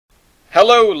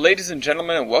Hello, ladies and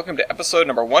gentlemen, and welcome to episode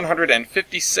number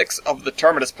 156 of the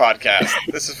Terminus podcast.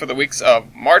 This is for the weeks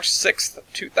of March 6th,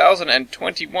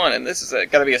 2021, and this is going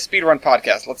to be a speedrun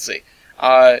podcast. Let's see.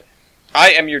 I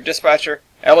am your dispatcher,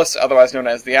 Ellis, otherwise known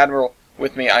as the Admiral.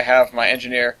 With me, I have my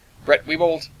engineer, Brett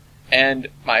Wiebold, and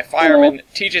my firemen,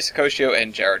 TJ Sakosio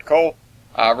and Jared Cole.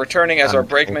 Returning as our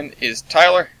brakeman is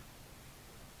Tyler.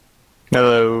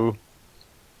 Hello.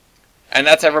 And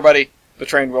that's everybody. The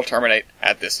train will terminate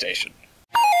at this station.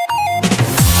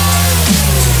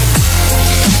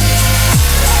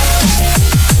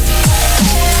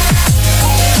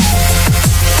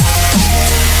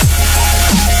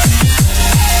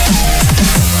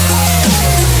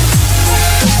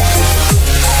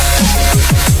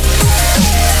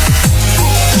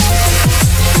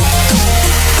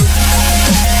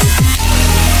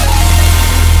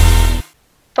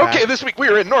 Okay, this week we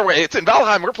are in Norway. It's in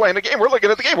Valheim. We're playing a game. We're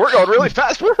looking at the game. We're going really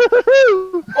fast.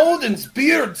 Odin's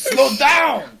beard, slow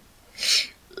down!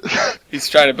 He's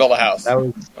trying to build a house. That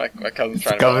was My cousin's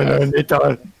trying to build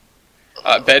a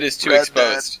house. Bed is too Bed,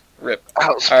 exposed. Rip.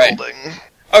 House All right. building.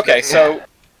 Okay, so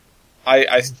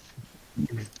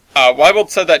Wiebold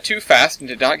said that too fast and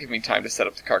did not give me time to set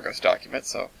up the Cargos document,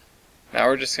 so now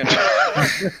we're just gonna...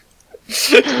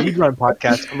 Speedrun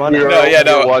podcast. Come on. We're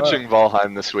No. watching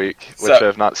Valheim this week, which I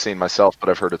have not seen myself, but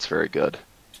I've heard it's very good.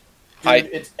 Dude,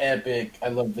 it's epic. I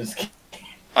love this game.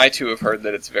 I too have heard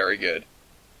that it's very good.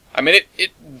 I mean,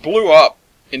 it blew up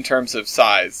in terms of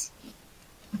size.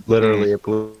 Literally, it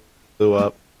blew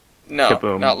up. No,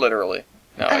 Kaboom. not literally.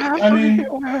 No, I mean,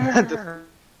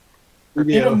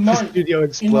 in a month, Studio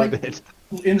exploded.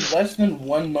 in less than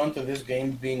 1 month of this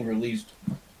game being released,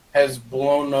 has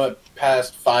blown up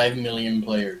past 5 million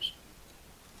players.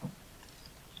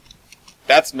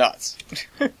 that's nuts.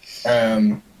 It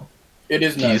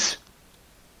is nuts.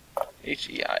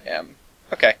 H-E-I-M.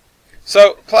 Okay.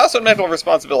 So, class on mental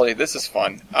responsibility. This is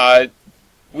fun.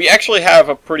 We actually have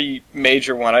a pretty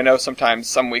major one. I know sometimes,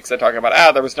 some weeks I talk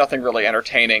about, there was nothing really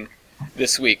entertaining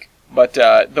this week. But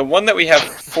the one that we have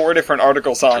 4 different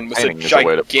articles on was a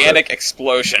gigantic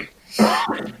explosion.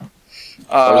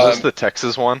 Was this the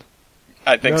Texas one?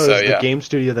 I think no, so, it was yeah. the game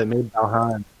studio that made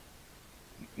Valheim.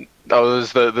 Oh, this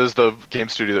is the game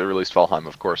studio that released Valheim,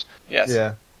 of course. Yes.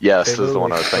 Yeah. Yes, They this is the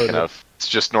one I was thinking exploded. of. It's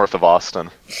just north of Austin.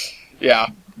 Yeah.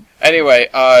 Anyway,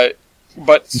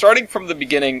 but starting from the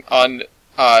beginning on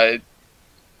February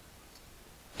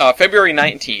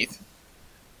 19th,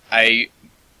 a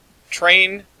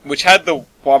train which had the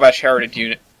Wabash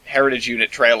Heritage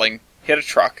Unit trailing hit a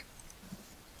truck.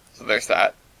 So there's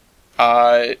that.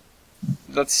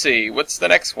 Let's see, what's the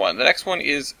next one? The next one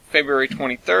is February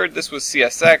 23rd. This was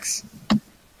CSX.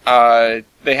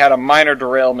 They had a minor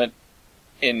derailment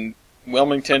in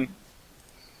Wilmington.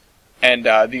 And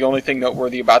the only thing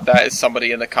noteworthy about that is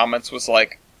somebody in the comments was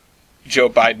like, Joe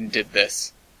Biden did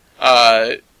this.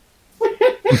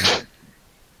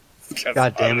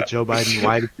 God damn it, Joe Biden!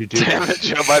 Why did you do Damn that? it,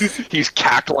 Joe Biden. He's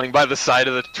cackling by the side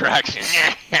of the tracks.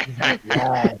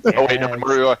 Oh, wait, no,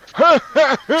 Mario.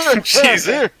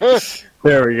 Jesus.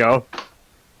 There we go.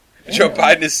 Joe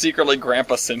Biden is secretly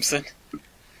Grandpa Simpson.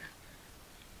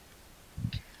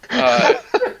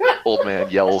 Old man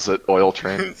yells at oil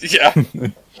train. Yeah.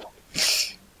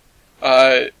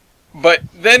 But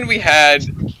then we had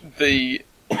the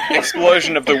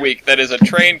explosion of the week. That is, a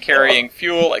train carrying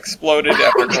fuel exploded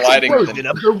after colliding with Explosion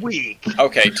of the week.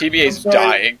 Okay, TBA's I'm sorry.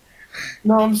 dying.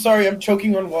 No, I'm sorry, I'm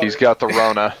choking on water. He's got the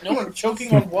Rona. No, I'm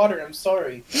choking on water, I'm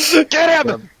sorry. Get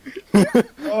him!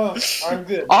 Oh, I'm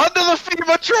good. Onto the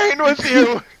FEMA train with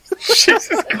you!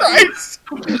 Jesus Christ!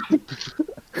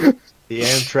 The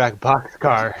Amtrak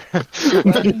boxcar.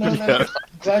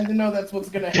 Glad to know that's what's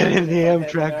gonna Get happen. in the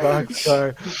Amtrak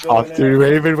boxcar. Going Off to New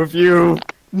Haven with you.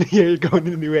 Yeah, you're going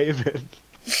to New Haven.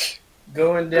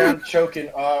 Going down, choking.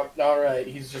 Alright,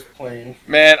 he's just playing.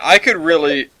 Man, I could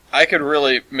really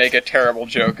make a terrible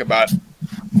joke about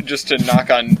just to knock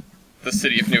on the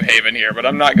city of New Haven here, but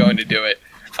I'm not going to do it.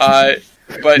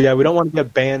 But Yeah, we don't want to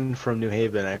get banned from New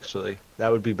Haven. Actually, that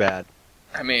would be bad.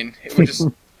 I mean, it would.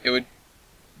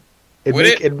 It Would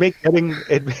would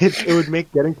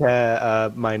make getting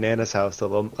to my Nana's house a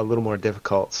little more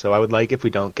difficult. So I would like if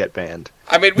we don't get banned.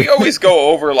 I mean, we always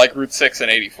go over like Route 6 and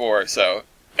 84, so.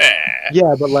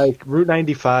 Yeah, but like Route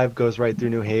 95 goes right through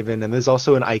New Haven, and there's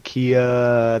also an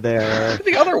IKEA there,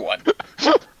 The other one.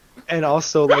 and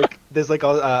also like there's like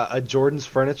a Jordan's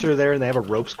Furniture there, and they have a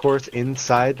ropes course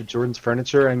inside the Jordan's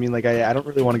Furniture. I mean, like I don't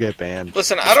really want to get banned.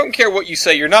 Listen, I don't care what you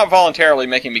say. You're not voluntarily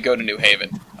making me go to New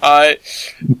Haven.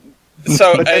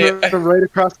 So But then right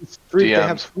across the street, they DMs.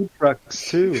 have food trucks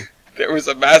too. there was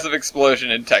a massive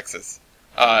explosion in Texas.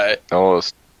 Oh,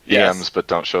 DMs, Yes. but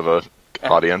don't show the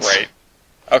audience. Right.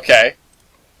 Okay.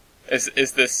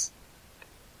 Is this...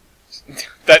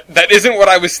 That isn't what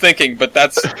I was thinking, but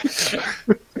that's...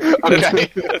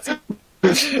 Okay.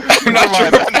 I'm not sure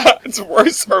if it's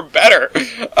worse or better.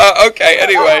 Okay,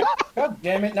 anyway. God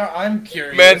damn it! Now I'm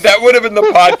curious. Man, that would have been the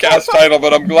podcast title,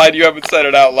 but I'm glad you haven't said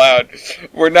it out loud.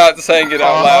 We're not saying it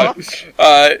out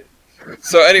loud.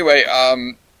 So anyway,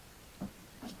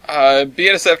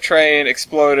 BNSF train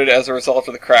exploded as a result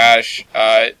of the crash.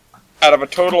 Out of a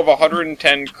total of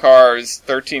 110 cars,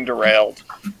 13 derailed.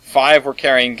 5 were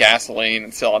carrying gasoline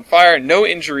and still on fire. No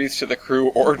injuries to the crew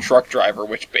or truck driver,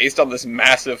 which, based on this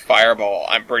massive fireball,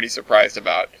 I'm pretty surprised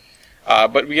about.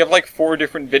 But we have like 4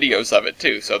 different videos of it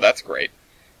too, so that's great.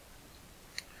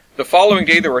 The following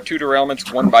day, there were 2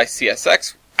 derailments, one by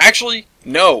CSX. Actually,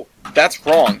 no, that's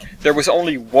wrong. There was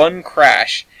only 1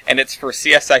 crash, and it's for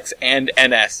CSX and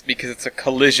NS, because it's a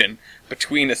collision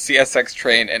between a CSX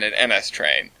train and an NS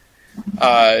train.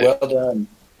 Well done.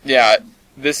 Yeah,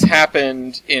 this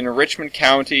happened in Richmond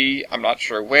County. I'm not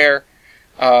sure where,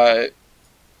 but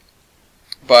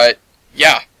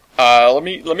yeah. Let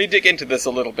me dig into this a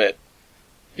little bit,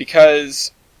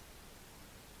 because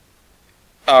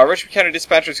Richmond County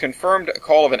dispatchers confirmed a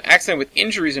call of an accident with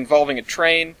injuries involving a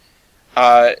train.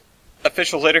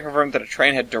 Officials later confirmed that a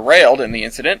train had derailed in the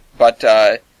incident, but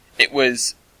it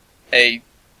was a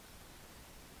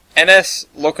NS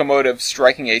locomotive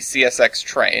striking a CSX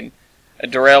train,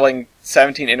 derailing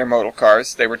 17 intermodal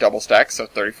cars. They were double stacked, so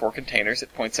 34 containers,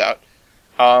 it points out.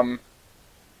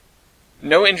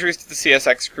 No injuries to the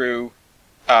CSX crew.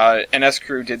 NS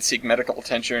crew did seek medical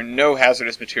attention. No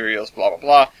hazardous materials, blah, blah,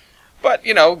 blah. But,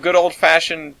 you know, good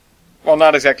old-fashioned... Well,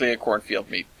 not exactly a cornfield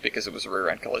meet, because it was a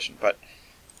rear-end collision, but,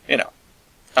 you know.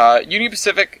 Union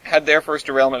Pacific had their first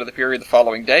derailment of the period the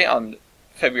following day, on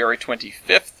February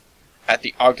 25th. At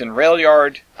the Ogden Rail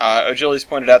Yard. O'Gillies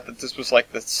pointed out that this was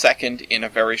like the second in a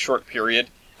very short period.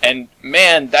 And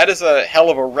man, that is a hell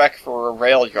of a wreck for a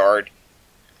rail yard.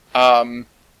 7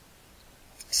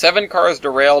 cars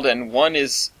derailed and 1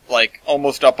 is like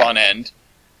almost up on end.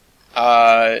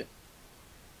 Yeah.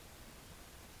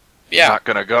 Not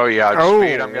gonna go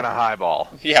speed, I'm gonna highball.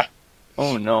 Yeah.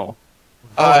 Oh no.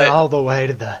 All the way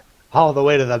to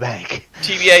the bank.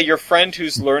 TVA, your friend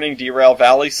who's learning Derail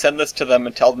Valley, send this to them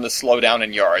and tell them to slow down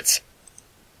in yards.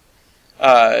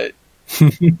 Because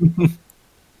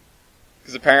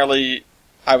apparently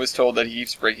I was told that he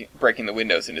keeps breaking the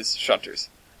windows in his shunters.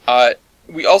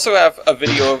 We also have a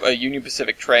video of a Union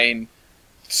Pacific train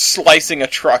slicing a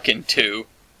truck in 2.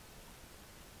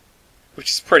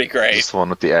 Which is pretty great. This is the one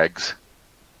with the eggs.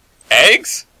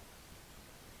 Eggs?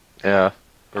 Yeah.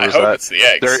 I hope it's the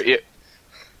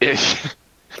eggs.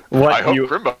 What? I hope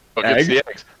Grimbo gets the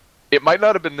eggs. It might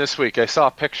not have been this week. I saw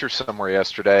a picture somewhere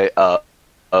yesterday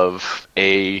of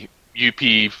a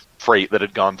UP freight that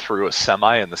had gone through a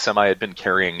semi, and the semi had been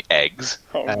carrying eggs.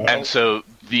 Oh, no. And so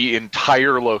the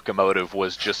entire locomotive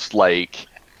was just like...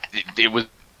 It was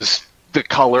the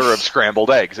color of scrambled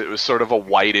eggs. It was sort of a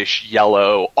whitish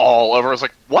yellow all over. I was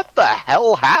like, what the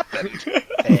hell happened?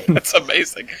 That's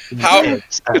amazing. How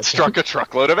It struck a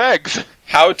truckload of eggs.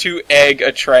 How to egg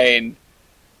a train.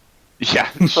 Yeah.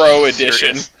 Pro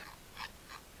edition.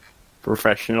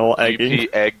 Professional egging. UP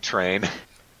egg train.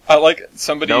 Like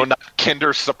somebody. No, not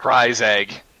Kinder Surprise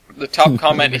egg. The top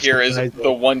comment here is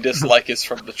the one dislike is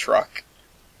from the truck.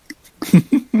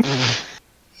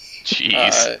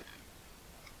 Jeez.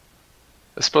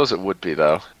 I suppose it would be,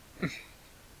 though.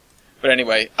 But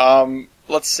anyway,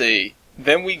 let's see.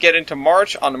 Then we get into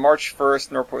March. On March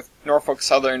 1st, Norfolk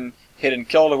Southern hit and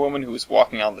killed a woman who was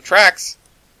walking on the tracks.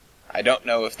 I don't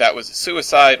know if that was a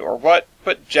suicide or what,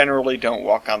 but generally don't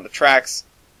walk on the tracks.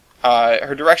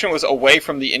 Her direction was away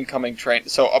from the incoming train,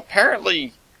 so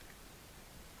apparently...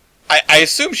 I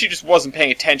assume she just wasn't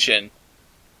paying attention.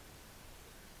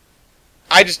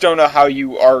 I just don't know how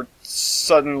you are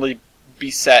suddenly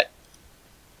beset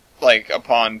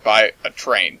upon by a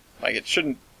train. Like, it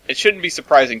shouldn't be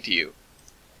surprising to you.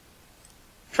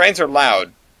 Trains are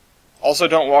loud. Also,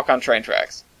 don't walk on train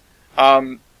tracks.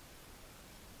 Then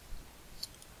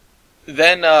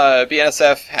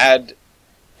BNSF had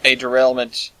a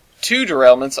derailment, 2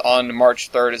 derailments on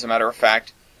March 3rd, as a matter of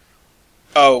fact.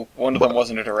 Oh, one of them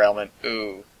wasn't a derailment.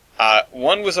 Ooh.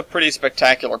 One was a pretty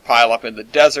spectacular pileup in the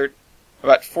desert.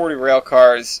 About 40 rail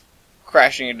cars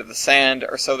crashing into the sand,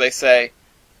 or so they say.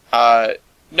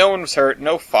 No one was hurt,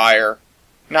 no fire.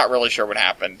 Not really sure what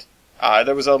happened.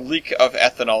 There was a leak of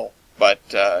ethanol, but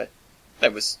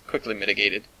that was quickly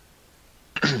mitigated.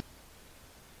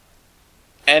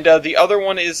 And the other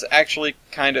one is actually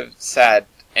kind of sad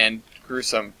and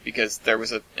gruesome because there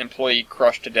was an employee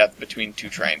crushed to death between two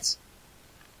trains.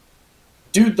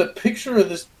 Dude, the picture of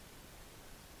this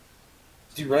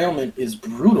derailment is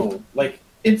brutal. Like,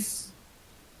 it's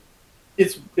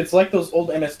like those old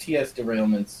MSTS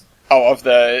derailments. Oh, of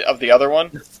the other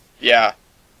one? Yeah.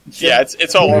 Yeah,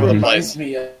 it's all over the place.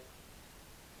 Me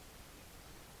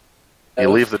You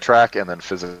leave the track and then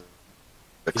physics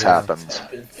happens.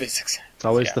 Physics. It's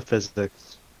always Yeah. the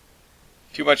physics.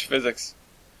 Too much physics.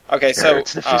 Okay, so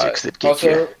it's the physics that get you.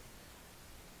 Also,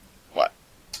 what?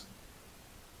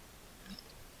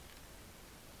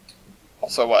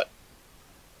 Also what?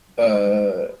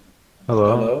 Hello.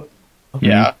 hello?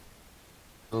 Yeah.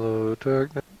 Hello,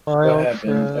 darkness, my What old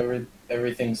happened? friend.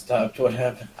 Everything stopped. What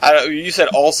happened? You said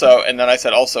also, and then I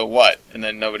said also what, and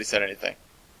then nobody said anything.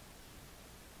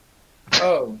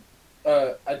 Oh,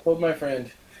 I told my friend.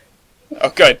 Oh,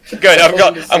 good.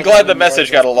 I'm glad the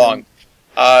message got along.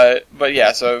 But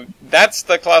yeah, so that's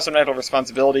the class of mental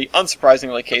responsibility.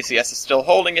 Unsurprisingly, KCS is still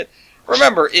holding it.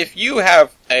 Remember, if you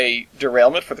have a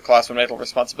derailment for the class of mental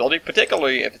responsibility,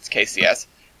 particularly if it's KCS,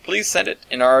 please send it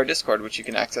in our Discord, which you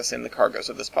can access in the cargoes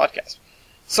of this podcast.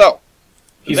 So,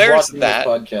 He's there's watching that. this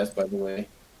podcast, by the way.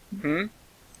 Hmm?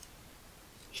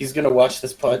 He's gonna watch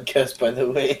this podcast, by the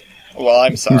way. Well,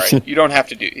 I'm sorry. You don't have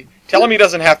to do. Tell him he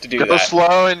doesn't have to do Go that.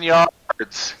 slow in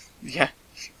yards. Yeah,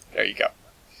 there you go.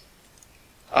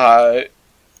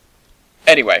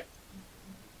 Anyway,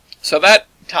 so that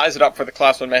ties it up for the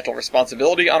Class 1 Mental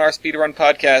Responsibility on our Speedrun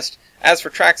podcast. As for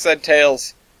Trackside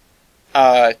Tales,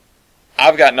 I've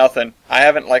got nothing. I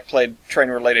haven't played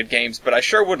train-related games, but I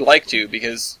sure would like to,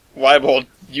 because, Weibold,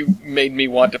 you made me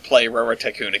want to play Railroad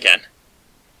Tycoon again.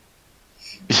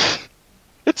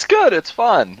 It's good. It's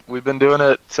fun. We've been doing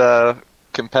it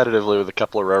competitively with a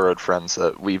couple of railroad friends.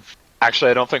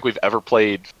 I don't think we've ever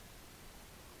played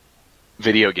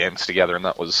video games together, and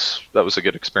that was a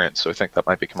good experience. So I think that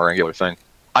might become a regular thing.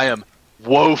 I am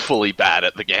woefully bad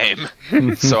at the game,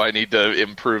 so I need to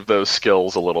improve those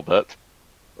skills a little bit,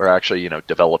 or actually,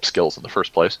 develop skills in the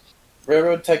first place.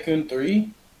 Railroad Tycoon 3?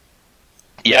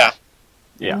 Yeah.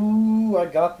 Yeah. Ooh, I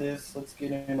got this. Let's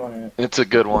get in on it. It's a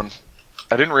good one.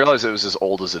 I didn't realize it was as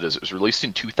old as it is. It was released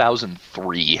in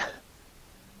 2003.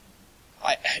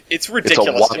 It's ridiculous.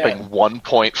 It's a whopping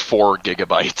 1.4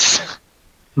 gigabytes.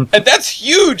 And that's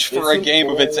huge for a game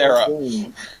of its era.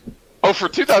 Oh, for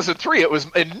 2003, it was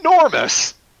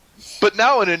enormous. But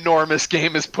now an enormous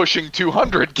game is pushing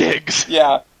 200 gigs.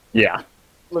 Yeah. Yeah.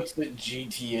 Looks like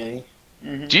GTA.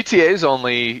 Mm-hmm.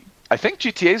 I think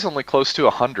GTA's only close to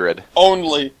 100.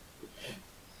 Only.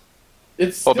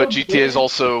 It's Well, but still GTA is big.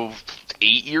 also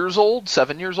 8 years old,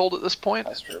 7 years old at this point.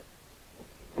 That's true.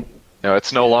 No,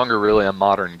 it's no longer really a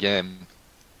modern game.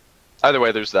 Either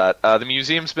way, there's that. The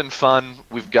museum's been fun.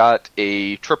 We've got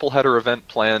a triple header event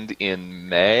planned in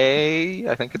May.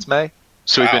 I think it's May.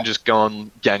 So we've Wow. been just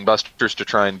going gangbusters to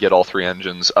try and get all three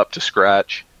engines up to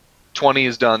scratch. 20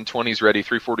 is done. 20 is ready.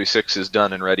 346 is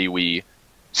done and ready. We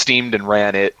steamed and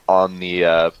ran it on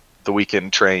the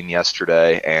weekend train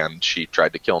yesterday, and she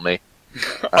tried to kill me.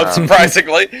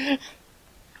 Unsurprisingly.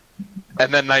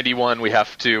 And then 91, we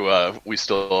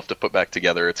still have to put back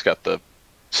together. It's got the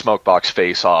smoke box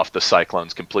face off, the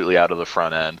cyclone's completely out of the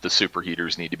front end, the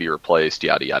superheaters need to be replaced,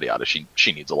 yada yada yada. She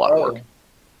needs a lot of work.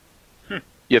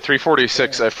 Yeah,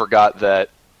 346. I forgot that.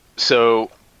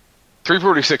 So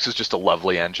 346 is just a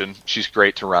lovely engine. She's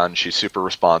great to run. She's super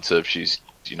responsive. She's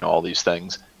all these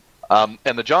things. And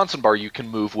the Johnson bar you can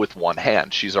move with one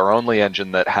hand. She's our only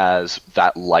engine that has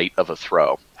that light of a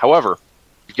throw. However,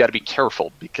 you've got to be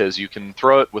careful because you can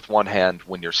throw it with one hand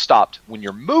when you're stopped. When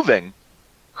you're moving,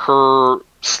 her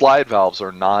slide valves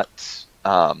are not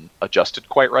adjusted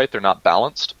quite right. They're not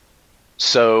balanced.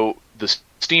 So the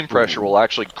steam pressure will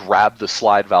actually grab the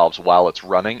slide valves while it's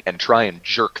running and try and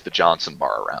jerk the Johnson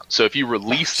bar around. So if you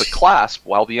release the clasp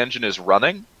while the engine is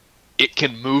running, it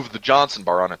can move the Johnson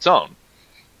bar on its own.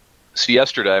 So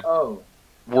yesterday,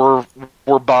 we're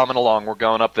bombing along. We're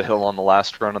going up the hill on the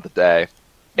last run of the day.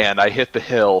 And I hit the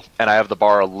hill, and I have the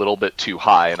bar a little bit too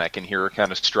high, and I can hear her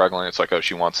kind of struggling. It's like, oh,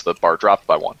 she wants the bar dropped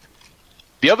by one.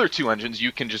 The other two engines,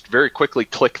 you can just very quickly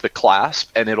click the clasp,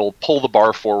 and it'll pull the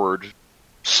bar forward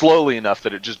slowly enough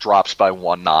that it just drops by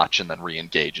one notch and then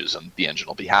re-engages, and the engine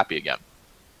will be happy again.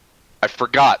 I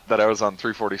forgot that I was on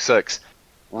 346.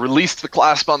 Released the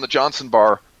clasp on the Johnson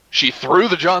bar. She threw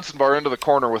the Johnson bar into the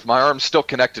corner with my arm still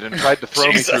connected and tried to throw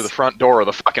me through the front door of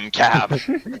the fucking cab.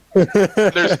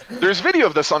 There's video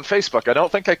of this on Facebook. I don't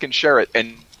think I can share it.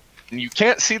 And you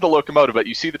can't see the locomotive, but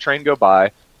you see the train go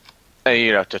by.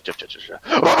 And, as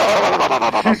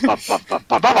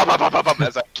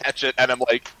I catch it, and I'm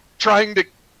like trying to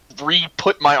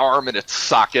re-put my arm in its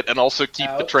socket and also keep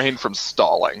the Ouch. train from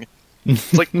stalling.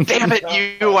 It's like, damn it,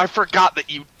 you! I forgot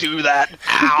that you do that.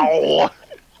 Ow!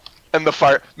 And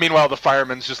meanwhile, the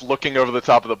fireman's just looking over the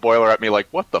top of the boiler at me like,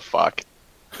 what the fuck?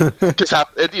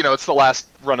 It's the last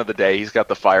run of the day. He's got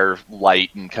the fire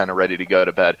light and kind of ready to go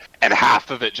to bed, and half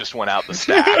of it just went out the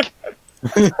stack.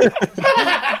 Like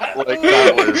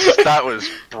that was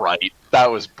bright. That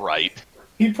was bright.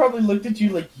 He probably looked at you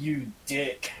like, you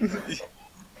dick.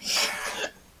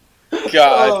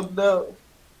 God. Oh, no.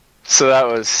 So that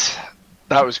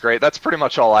was great. That's pretty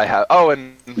much all I have. Oh,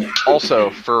 and also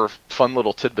for fun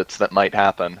little tidbits that might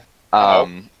happen.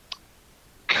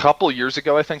 Couple years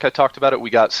ago, I think I talked about it. We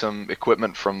got some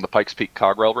equipment from the Pikes Peak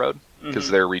Cog Railroad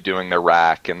because they're redoing their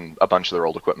rack, and a bunch of their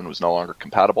old equipment was no longer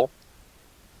compatible.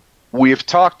 We have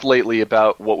talked lately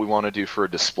about what we want to do for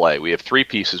a display. We have 3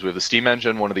 pieces. We have the steam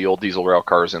engine, one of the old diesel rail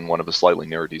cars, and one of the slightly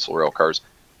newer diesel rail cars.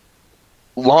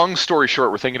 Long story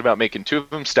short, we're thinking about making 2 of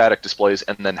them static displays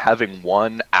and then having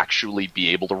one actually be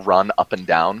able to run up and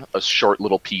down a short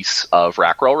little piece of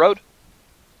rack railroad,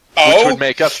 which would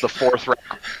make us the 4th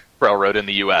rack railroad in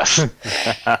the U.S.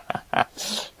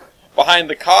 Behind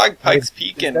the Cog, Pikes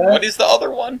Peak, and what is the other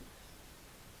one?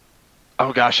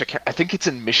 Oh gosh, I think it's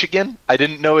in Michigan. I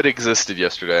didn't know it existed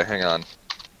yesterday. Hang on.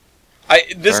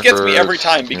 This gets me every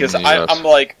time because I'm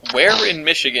like, where in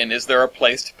Michigan is there a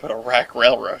place to put a rack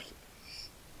railroad?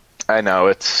 I know,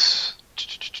 it's...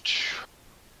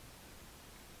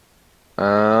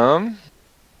 No,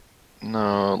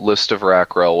 list of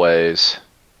rack railways.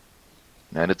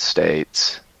 United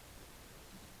States.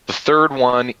 The 3rd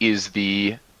one is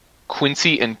the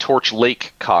Quincy and Torch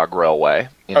Lake Cog Railway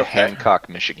in Hancock,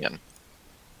 Michigan.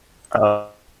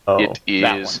 It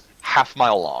is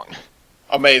half-mile long.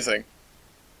 Amazing.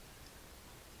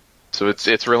 So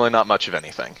it's really not much of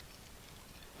anything.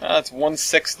 That's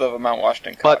 1/6 of a Mount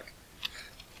Washington Cog.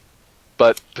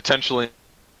 But potentially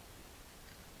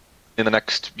in the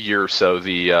next year or so,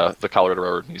 the Colorado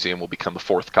Railroad Museum will become the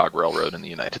 4th cog railroad in the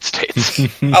United States.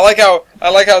 I like how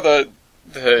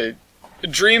the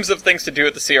dreams of things to do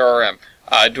at the CRM.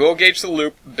 Dual gauge the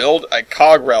loop, build a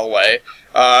cog railway.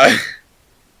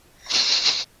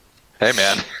 Hey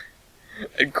man,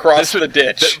 and cross the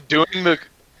ditch. Doing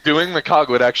the cog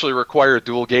would actually require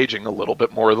dual gauging a little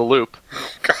bit more of the loop.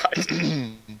 God.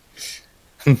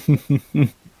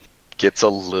 Gets a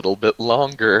little bit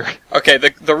longer. Okay,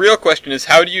 the real question is,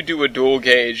 how do you do a dual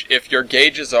gauge if your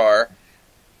gauges are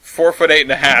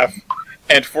 4'8.5"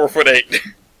 and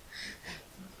 4'8"?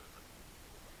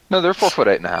 No, they're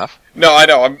 4'8.5". No, I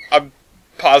know. I'm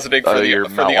positing for the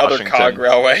Mount other Washington. cog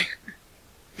railway.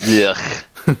 Yeah.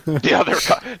 Yeah,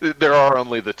 there are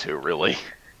only the 2, really.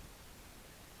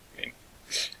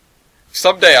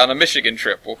 Someday on a Michigan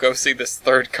trip, we'll go see this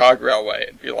 3rd cog railway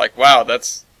and be like, wow,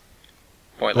 that's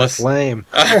pointless. That's lame.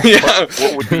 Yeah.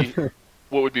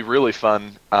 What would be really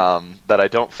fun, that I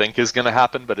don't think is going to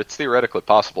happen, but it's theoretically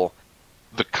possible.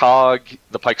 The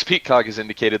Pikes Peak cog has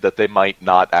indicated that they might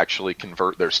not actually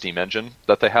convert their steam engine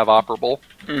that they have operable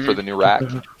for the new rack.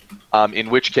 In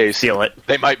which case, Steal it.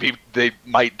 they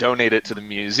might donate it to the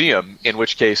museum. In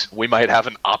which case, we might have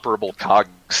an operable cog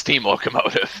steam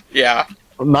locomotive. Yeah.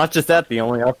 Well, not just that, the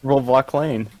only operable Vauxhall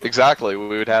lane. Exactly. We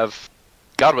would have.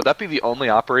 God, would that be the only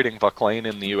operating Vauxhall lane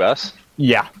in the U.S.?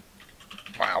 Yeah,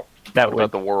 Wow. that What would.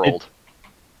 about the world?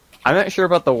 I'm not sure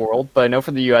about the world, but I know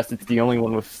for the U.S. it's the only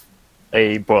one with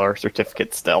a boiler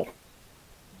certificate still.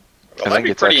 Well, I that'd think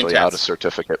be it's pretty actually out of intense.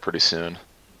 certificate pretty soon.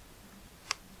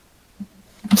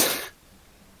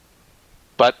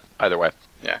 But either way,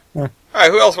 Yeah. All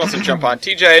right. Who else wants to jump on?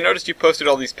 TJ, I noticed you posted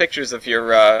all these pictures of your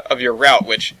route,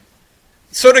 which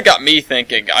sort of got me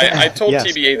thinking. I told Yes.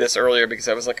 TBA this earlier because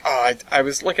I was like, I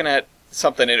was looking at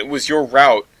something and it was your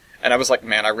route, and I was like,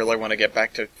 man, I really want to get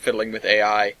back to fiddling with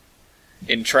AI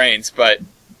in trains. But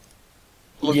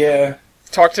Yeah.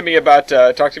 talk to me about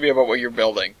what you're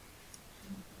building.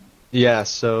 Yeah,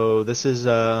 so this is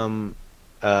a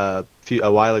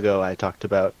while ago I talked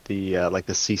about the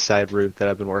the seaside route that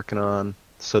I've been working on.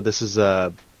 So this is the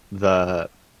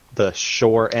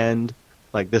shore end.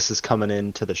 Like this is coming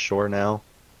into the shore now.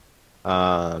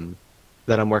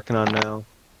 That I'm working on now.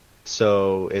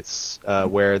 So it's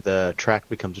where the track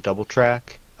becomes double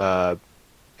track.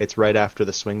 It's right after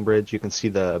the swing bridge. You can see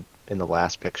in the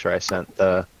last picture I sent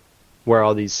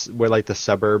where the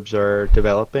suburbs are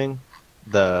developing.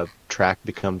 The track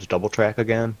becomes double track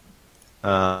again.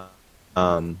 Here's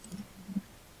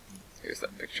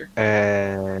that picture.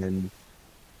 And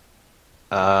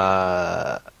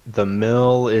the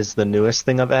mill is the newest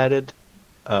thing I've added.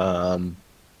 It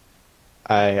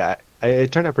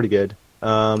turned out pretty good.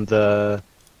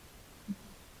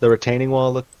 The retaining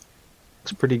wall looks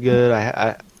pretty good.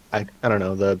 I don't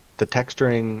know, the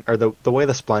texturing or the way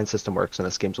the spline system works in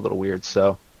this game's a little weird.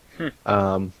 So,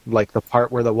 like the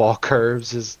part where the wall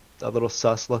curves is a little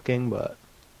sus looking, but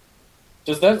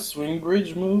Does that swing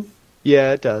bridge move?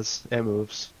 yeah, it does. It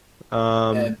moves.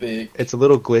 Epic. It's a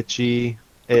little glitchy.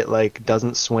 It like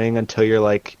doesn't swing until you're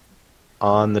like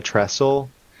on the trestle,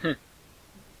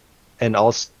 and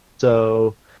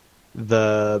also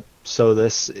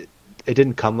it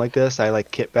didn't come like this. I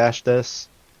like kit bashed this,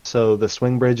 so the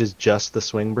swing bridge is just the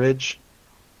swing bridge,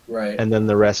 Right. and then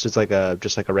the rest is like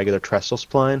just like a regular trestle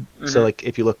spline. So like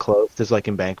if you look close, there's like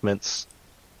embankments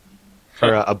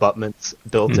or abutments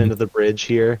built into the bridge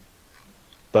here,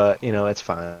 but you know it's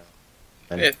fine.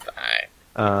 It's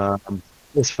fine.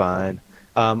 It's fine.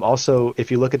 Also, if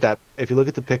you look at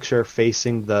the picture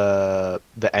facing the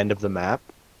end of the map,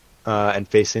 and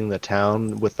facing the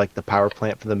town with like the power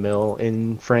plant for the mill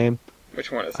in frame,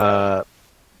 Which one is that?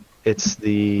 it's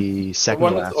the The second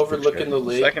one to that's last overlooking picture. the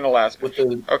lake. Second to last. with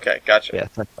the Okay, gotcha.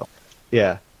 Yeah,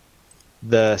 yeah.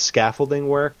 The scaffolding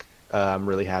work, I'm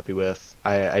really happy with.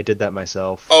 I did that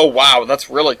myself. Oh wow, that's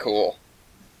really cool.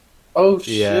 oh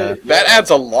shit. Yeah. That adds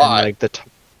a lot. And, like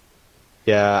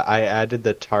yeah, I added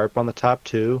the tarp on the top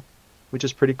too, which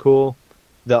is pretty cool.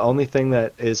 The only thing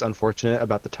that is unfortunate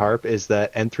about the tarp is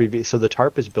that N3V. So the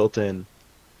tarp is built in,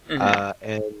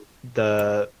 and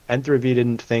the N3V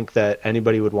didn't think that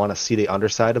anybody would want to see the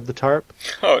underside of the tarp.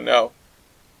 Oh no.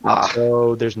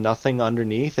 So there's nothing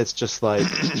underneath. It's just like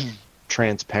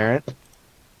transparent.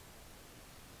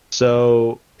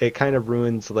 So it kind of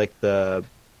ruins like the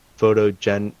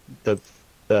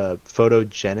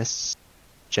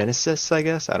genesis, I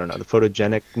guess. I don't know, the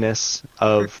photogenicness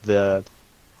of the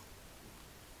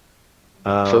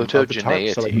of the tarp.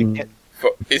 So, like, you can't-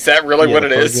 Is that really yeah, what the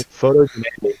it is?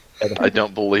 Photogenicity.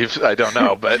 I don't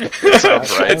know, but it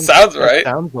sounds right. It sounds right. It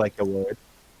sounds like a word.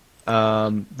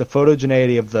 The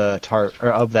photogenicity of the tarp or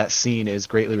of that scene is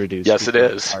greatly reduced. Yes, it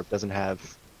because is. The tarp doesn't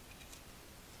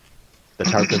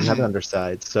have an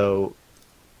underside. So,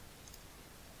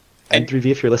 And- N3V,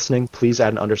 if you're listening, please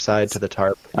add an underside to the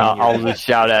tarp. I'll just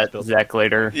shout at Zach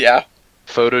later. Yeah.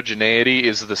 Photogeneity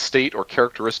is the state or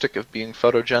characteristic of being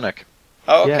photogenic.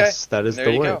 Oh, okay. Yes, that is There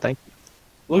the you word. go. Thank you.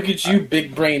 Look at you,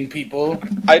 big brain people.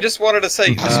 I just wanted to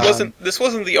say this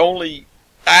wasn't the only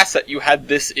asset you had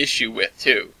this issue with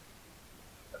too.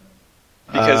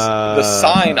 Because the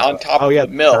sign on top of the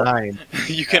mill, sign.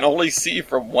 you can only see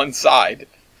from one side.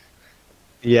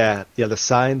 Yeah, the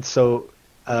sign. So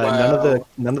Wow.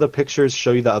 none of the pictures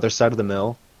show you the other side of the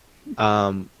mill,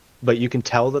 but you can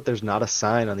tell that there's not a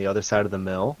sign on the other side of the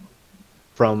mill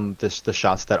from the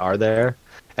shots that are there.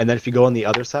 And then if you go on the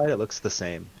other side, it looks the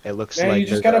same. It looks Man, like you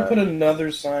just there's gotta put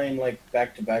another sign like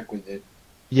back to back with it.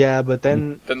 Yeah, but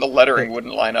then Then the lettering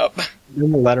wouldn't line up. the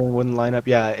lettering wouldn't line up.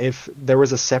 Yeah, if there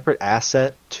was a separate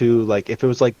asset to like if it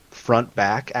was like front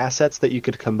back assets that you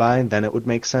could combine, then it would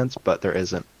make sense. But there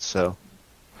isn't. So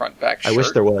Front back shirt. I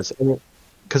wish there was,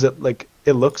 because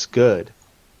it looks good.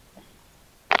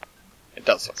 It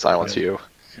does. Look Silence you.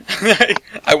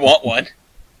 I want one.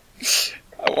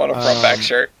 I want a front back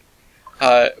shirt.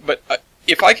 But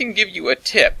if I can give you a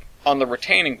tip on the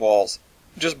retaining walls,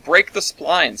 just break the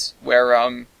splines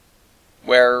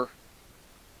where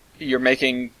you're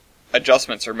making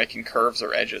adjustments or making curves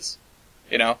or edges.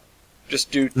 You know,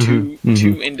 just do two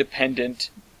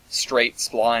independent straight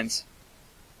splines.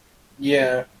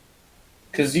 Yeah,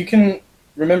 because you can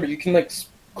like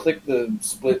click the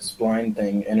split spline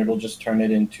thing, and it'll just turn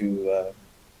it into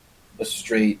a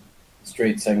straight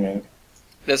segment.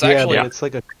 There's Yeah, actually but it's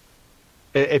like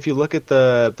if you look at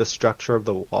the structure of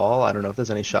the wall, I don't know if there's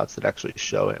any shots that actually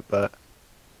show it, but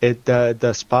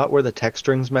the spot where the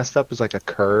texturing's messed up is like a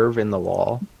curve in the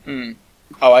wall.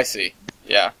 Oh, I see.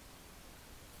 Yeah.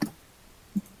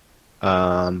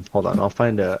 Hold on, I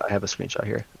have a screenshot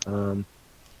here. Well-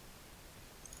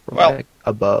 Like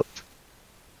above.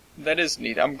 That is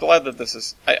neat. I'm glad that this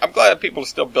is. I'm glad that people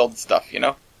still build stuff. You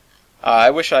know, I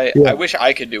wish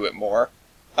I could do it more.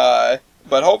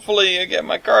 But hopefully, I get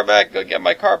my car back. Go get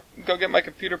my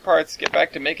computer parts. Get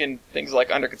back to making things like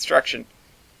under construction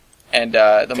and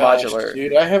the Gosh, modular.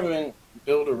 Dude, I haven't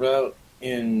built a route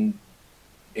in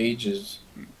ages.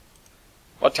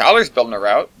 Well, Tyler's building a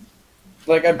route.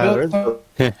 Like I Tyler built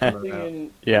is something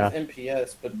in Yeah.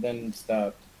 MPS, but then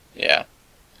stopped. Yeah.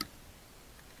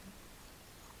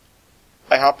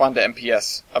 I hop onto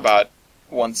MPS about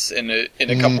once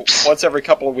once every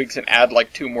couple of weeks and add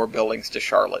like 2 more buildings to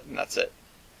Charlotte, and that's it.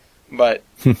 But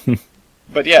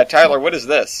yeah, Tyler, what is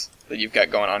this that you've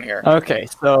got going on here? Okay,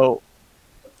 so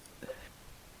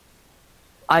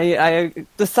I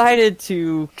decided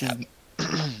to, because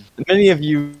many of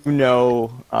you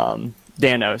know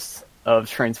Danos of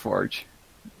Transforge.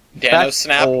 Danos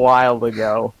Snap? A while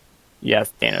ago.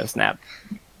 Yes, Danos Snap.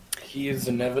 He is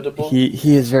inevitable.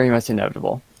 He is very much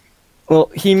inevitable. Well,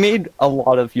 he made a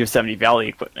lot of Yosemite Valley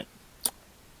equipment.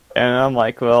 And I'm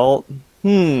like, well,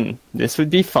 this would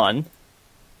be fun.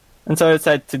 And so I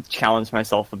decided to challenge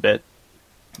myself a bit.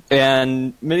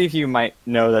 And many of you might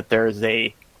know that there's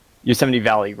a Yosemite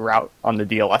Valley route on the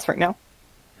DLS right now.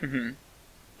 Mm-hmm.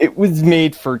 It was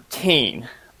made for Tane.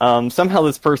 Somehow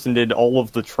this person did all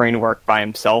of the train work by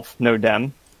himself, no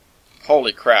dem.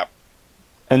 Holy crap.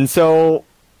 And so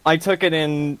I took it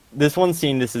in this one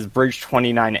scene. This is Bridge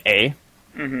 29A.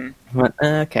 Mm-hmm. I went,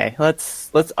 okay, let's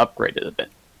upgrade it a bit.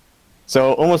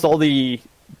 So almost all the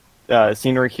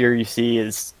scenery here you see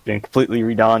has been completely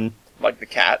redone. Like the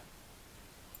cat?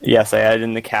 Yes, I added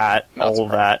in the cat, That's all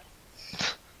of that.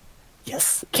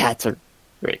 Yes, cats are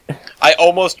great. I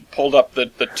almost pulled up the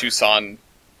Tucson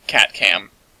cat cam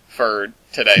for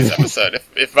today's episode.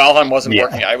 If Valheim wasn't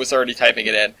working, I was already typing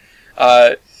it in.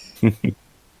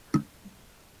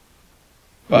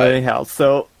 But anyhow,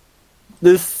 so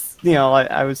this,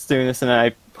 I was doing this and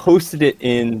I posted it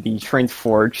in the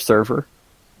Transforge server.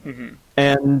 Mm-hmm.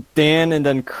 And Dan and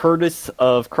then Curtis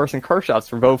of Carson Car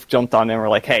Shops were both jumped on and were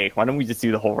like, hey, why don't we just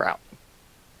do the whole route?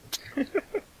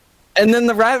 And then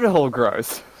the rabbit hole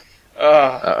grows.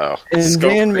 Uh-oh. And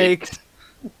Scope Dan creep. makes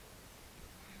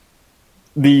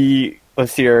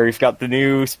let's see here, we've got the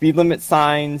new speed limit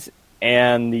signs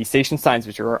and the station signs,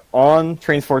 which are on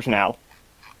Transforge now,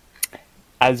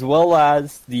 as well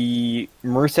as the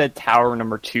Merced Tower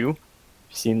number 2. You've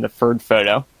seen the third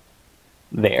photo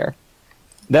there.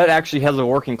 That actually has a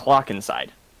working clock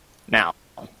inside now.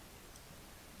 Oh,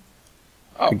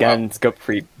 Again, wow. scope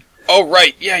creep. Oh,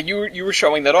 right. Yeah, you were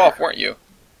showing that off, weren't you?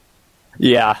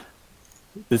 Yeah.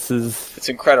 It's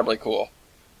incredibly cool.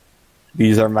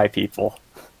 These are my people.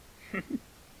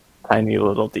 Tiny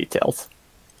little details.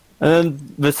 And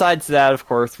then besides that, of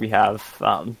course, we have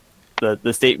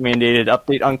the state-mandated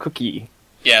update on cookie.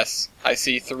 Yes, I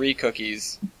see 3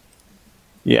 cookies.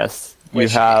 Yes.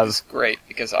 Which you have is great,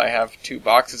 because I have 2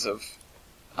 boxes of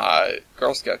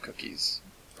Girl Scout cookies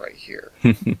right here.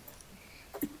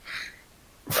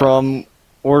 from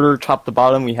order top to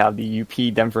bottom, we have the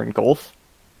UP Denver and Gulf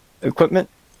equipment.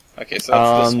 Okay, so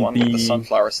that's this one with the the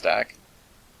sunflower stack.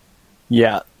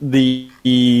 Yeah,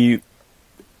 I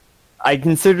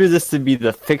consider this to be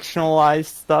the fictionalized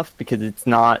stuff because it's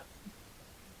not.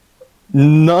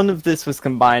 None of this was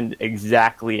combined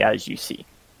exactly as you see.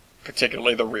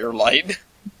 Particularly the rear light.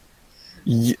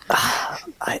 Yeah,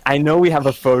 I know we have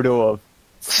a photo of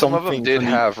Some of them something did from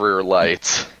the- have rear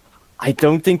lights. I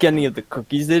don't think any of the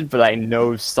cookies did, but I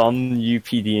know some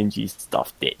UPDNG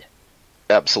stuff did.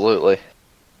 Absolutely.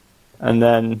 And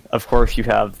then, of course, you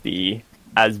have the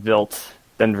as-built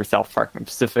Denver South Park and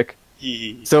Pacific.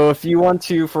 So if you want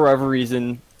to, for whatever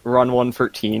reason, run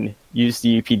 113, use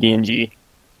the UPDNG.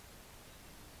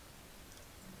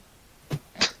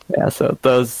 Yeah, so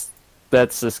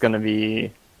that's just going to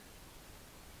be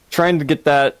trying to get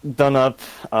that done up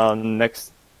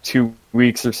next 2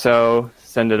 weeks or so,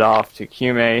 send it off to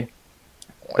QMA.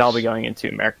 That'll be going into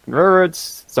American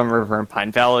Railroads, Summer River and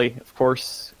Pine Valley, of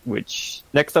course, which,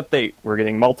 next update, we're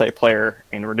getting multiplayer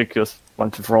and ridiculous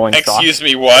bunch of rolling stock. Excuse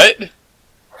me, what?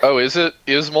 Oh, is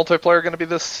multiplayer going to be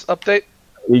this update?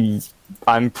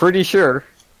 I'm pretty sure.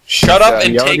 Shut up Yeah,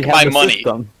 and We already take have my the money.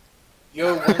 system.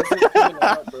 Yo, when's it coming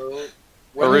out, bro?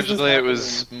 When is Originally, this it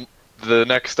was happening? the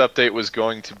next update was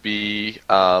going to be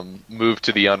moved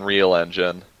to the Unreal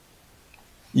Engine.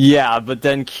 Yeah, but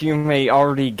then QMA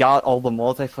already got all the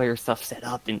multiplayer stuff set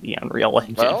up in the Unreal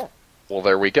Engine. Well,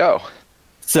 there we go.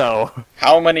 So,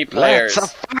 How many players?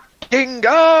 Let's fucking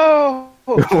go!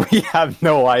 we have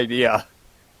no idea.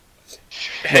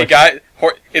 Hey guys,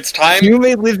 it's time.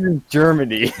 QMA lives in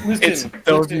Germany. Listen,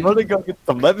 So if you want to go get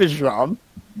the Levisram,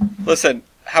 Listen,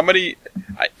 how many?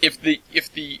 If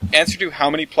the answer to how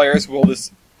many players will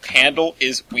this handle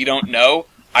is we don't know,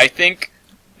 I think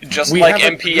just We like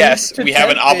have a MPS, group to we have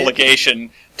an test it.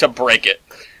 obligation to break it.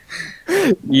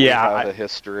 We yeah, have a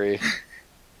history.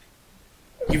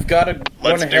 You've got one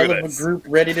Let's do hell of this. a group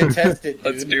ready to test it, dude.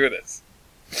 Let's do this.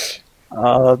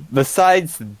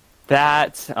 besides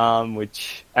that,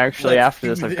 which actually Let's after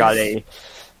this do I've got this.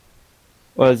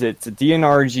 it's a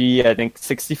DNRG, I think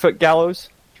 60-foot gallows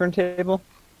turntable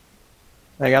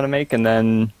I gotta make, and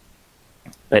then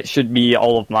that should be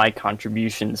all of my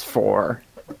contributions for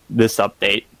this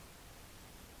update.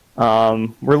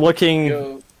 We're looking Yo, do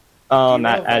you at know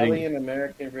adding. Valley and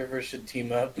American River should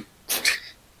team up?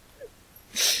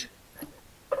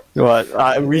 What?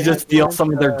 We They just have steal plans,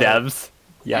 some of their devs.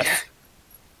 Yes.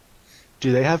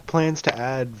 Do they have plans to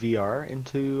add VR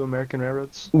into American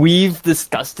Railroads? We've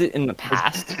discussed it in the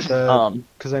past.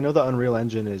 Because I know the Unreal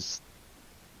Engine is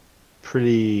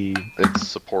pretty. It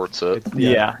supports it.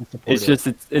 Yeah. pretty It's supportive.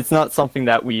 just it's not something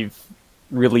that we've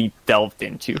really delved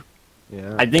into.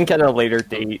 Yeah. I think at a later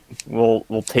date we'll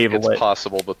table It's it.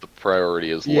 possible, but the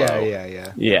priority is low.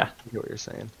 Yeah. Yeah. I get what you're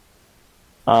saying.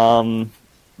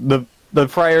 The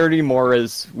priority more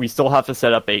is we still have to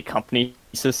set up a company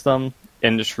system,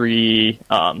 industry.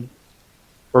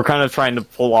 We're kind of trying to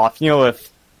pull off, if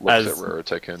Looks as at Railroad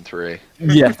Tycoon 3.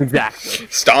 yes, exactly.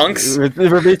 Stonks.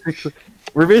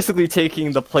 We're basically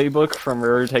taking the playbook from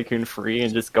Railroad Tycoon 3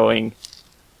 and just going,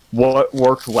 what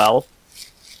worked well?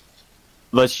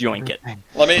 Let's yoink it.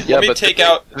 Let me but take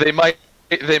out. They might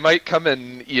come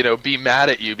and be mad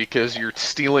at you because you're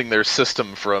stealing their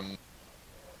system from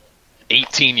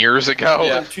 18 years ago.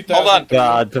 Yeah. Hold on,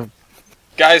 God,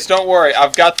 guys. Don't worry.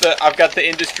 I've got the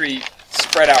industry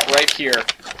spread out right here.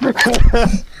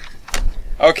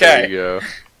 Okay. There you go.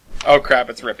 Oh crap!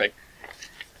 It's ripping.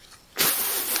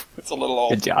 It's a little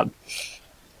old. good job.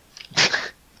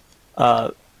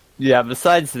 Yeah.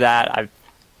 Besides that,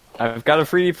 I've got a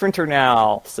 3D printer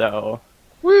now, so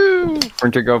Woo!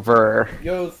 printer go ver.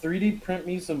 Yo, 3D print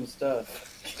me some stuff.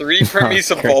 3D print me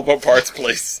some Volvo parts,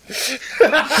 please.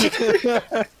 They'll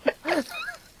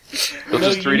No,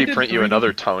 just you 3D need to print you 3D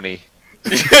another Tony.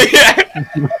 Yeah.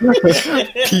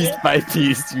 Piece by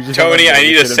piece. You just Tony, have a I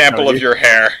need a bit sample Tony. of your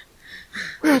hair.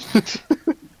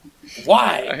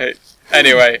 Why? Okay.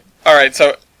 Anyway, all right.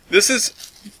 So this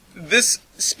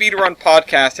speedrun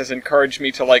podcast has encouraged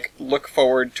me to look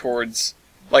forward towards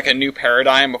a new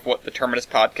paradigm of what the Terminus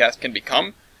podcast can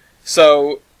become.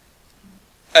 So,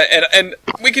 and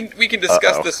we can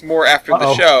discuss Uh-oh. this more after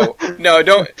the show. No,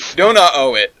 don't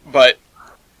uh-oh it. But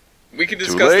we can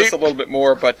discuss this a little bit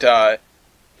more. But I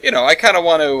kind of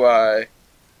want to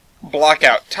block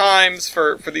out times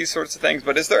for these sorts of things.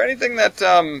 But is there anything that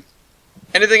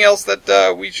anything else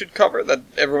that we should cover that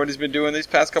everybody's been doing these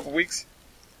past couple weeks?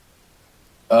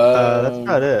 That's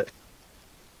about it.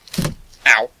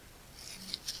 Ow.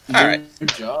 All right. Good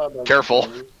job. Careful.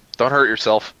 Don't hurt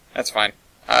yourself. That's fine.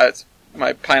 It's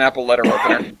my pineapple letter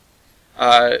opener.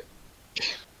 Of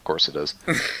course it is.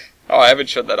 Oh, I haven't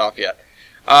shut that off yet.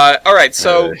 All right,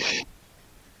 so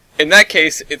in that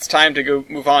case, it's time to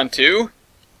move on to.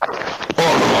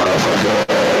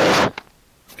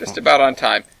 Just about on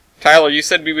time. Tyler, you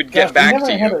said we would get back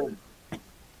to you.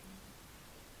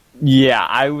 Yeah,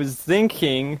 I was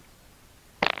thinking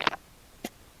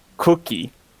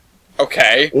Cookie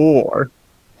Okay. or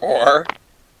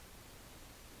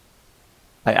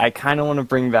I kind of want to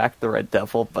bring back the Red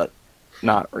Devil, but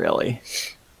not really.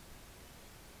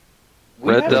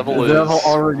 Red Devil Red Devil is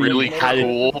already really had it.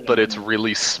 cool, but it's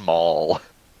really small.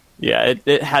 Yeah,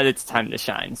 it had its time to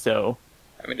shine, so...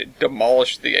 I mean, it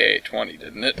demolished the AA-20,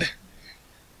 didn't it?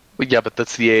 Well, yeah, but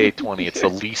that's the AA-20. It's the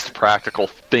least practical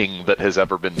thing that has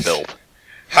ever been built.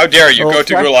 How dare you Well, go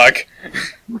to Gulag?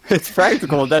 It's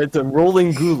practical that it's a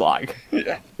rolling gulag.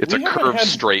 Yeah. It's We a haven't curve had-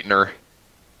 straightener.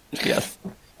 Yes.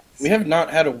 We have not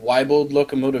had a Weibold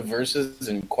locomotive versus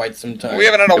in quite some time. We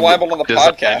haven't had a Weibull on the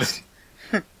Design. podcast.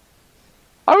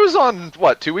 I was on,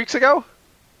 2 weeks ago?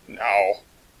 No.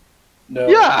 No.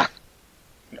 Yeah.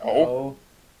 No.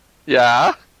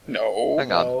 Yeah. No.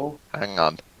 Hang on. No. Hang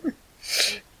on. I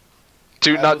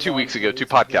Not was 2 on weeks 2 ago, weeks 2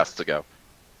 ago. podcasts ago.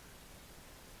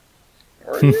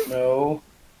 Were you? No.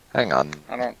 Hang on.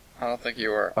 I don't think you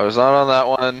were. I was not on that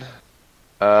one.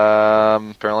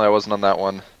 Apparently I wasn't on that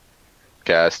one.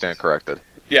 Okay, I stand corrected.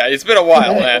 Yeah, it's been a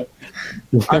while, man.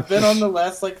 I've been on the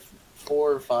last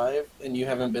 4 or 5, and you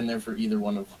haven't been there for either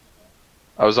one of them.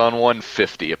 I was on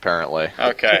 150, apparently.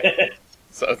 Okay.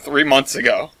 So 3 months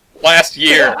ago. Last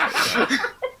year.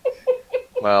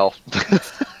 Well,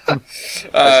 I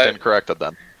Uh, stand corrected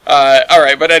then.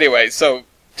 Alright, but anyway, so,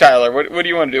 Tyler, what do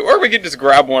you want to do? Or we could just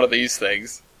grab one of these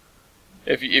things.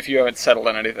 If you haven't settled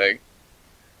on anything.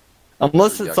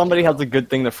 Unless Yucky. somebody has a good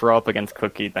thing to throw up against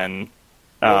Cookie, then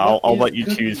Well, I'll what let is you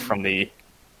Cookie? choose from the...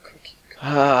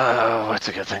 What's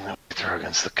a good thing that we throw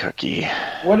against the cookie?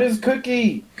 What is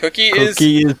Cookie? Cookie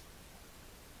Cookie is...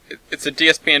 it's a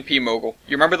DSPNP mogul.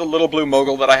 You remember the little blue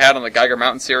mogul that I had on the Geiger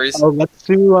Mountain series? Oh, let's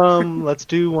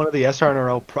do one of the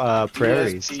SRNRL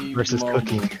prairies DSP versus mogul.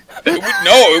 Cookie.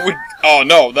 It would. Oh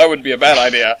no, that would be a bad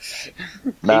idea.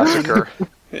 Massacre.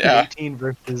 Yeah, 18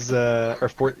 versus or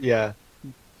 4. Yeah.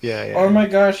 Oh my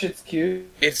gosh, it's cute.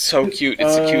 it's so cute.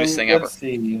 It's the cutest thing ever. Let's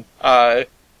see.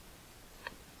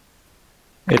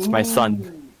 It's my son.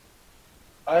 Ooh.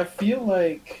 I feel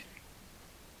like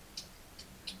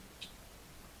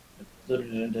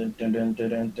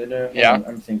Yeah?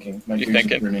 I'm thinking. My You ears are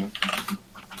thinking? burning.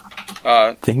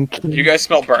 Think. You guys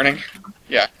smell burning?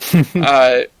 Yeah.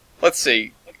 Let's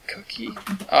see. Cookie.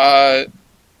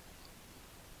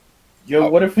 Yo,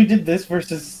 what if we did this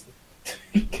versus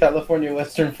California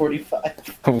Western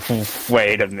 45?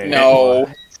 Wait a minute. No.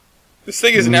 This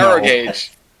thing is narrow No.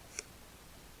 gauge.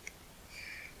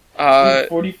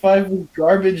 45 was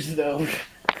garbage, though.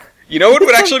 You know what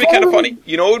would actually be kind of funny?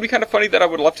 You know what would be kind of funny that I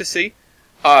would love to see?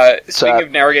 Speaking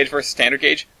of narrow gauge versus standard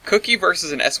gauge, Cookie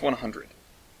versus an S100.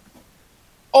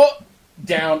 Oh!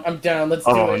 Down. I'm down. Let's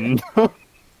do Oh it. no.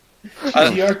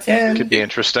 GR10. Could be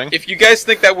interesting. If you guys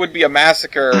think that would be a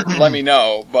massacre, let me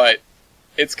know, but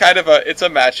it's kind of a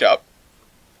matchup.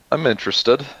 I'm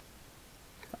interested.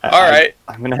 Alright.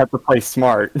 I'm gonna have to play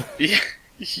smart. Yeah.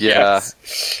 Yeah.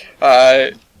 Yes.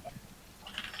 Alright,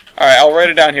 I'll write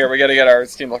it down here. We gotta get our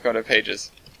Steam Locomotive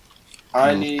pages.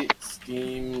 I need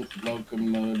Steam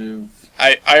Locomotive.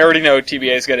 I already know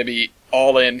TBA is gonna be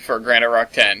all in for Granite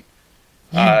Rock 10.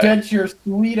 You bet your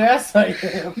sweet ass I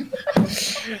am.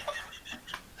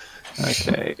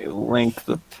 Okay, link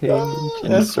the page,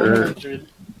 That's insert. 100.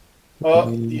 Oh,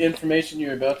 the information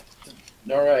you're about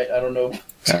to... Alright, I don't know.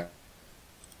 There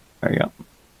you go.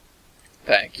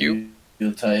 Thank you.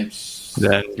 Field types.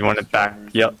 Then you want it back?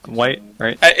 Yep, white,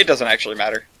 right? It doesn't actually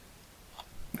matter.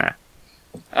 Nah.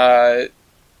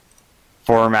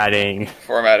 Formatting.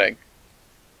 Formatting.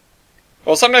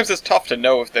 Well, sometimes it's tough to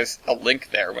know if there's a link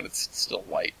there when it's still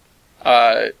white.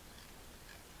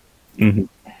 Mhm.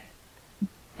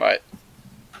 But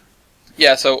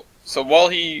yeah, so while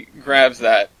he grabs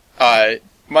that,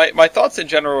 my thoughts in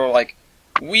general are like,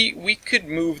 we could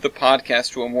move the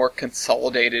podcast to a more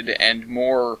consolidated and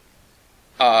more,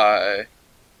 I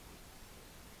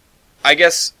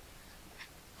guess,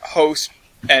 host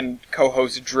and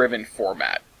co-host driven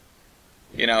format.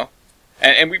 You know,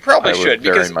 and we probably I would should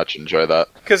very much enjoy that.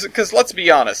 because let's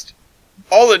be honest,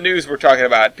 all the news we're talking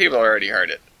about, people already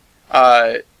heard it.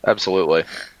 Absolutely.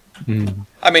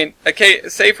 I mean, okay,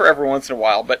 say for every once in a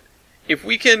while, but if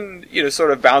we can,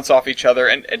 sort of bounce off each other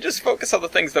and just focus on the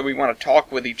things that we want to talk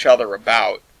with each other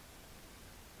about,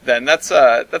 then that's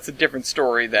a different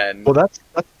story than... Well,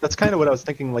 that's kind of what I was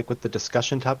thinking, like with the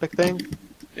discussion topic thing.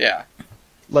 Yeah.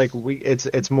 Like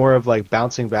it's more of like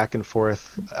bouncing back and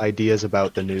forth ideas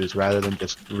about the news rather than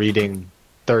just reading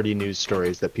 30 news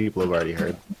stories that people have already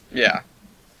heard. Yeah.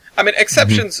 I mean,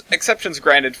 exceptions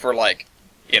granted for, like,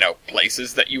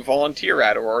 places that you volunteer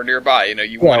at or are nearby,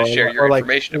 you want to share your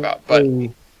information about, but...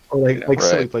 Or like Right.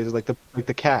 silly places, like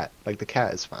the cat. Like the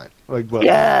cat is fine. Like, well,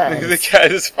 The cat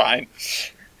is fine.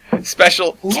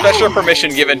 Special permission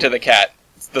given to the cat.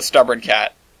 The stubborn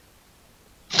cat.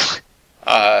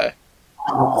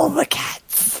 All the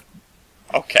cats.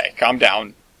 Okay, calm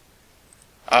down.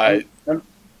 Cat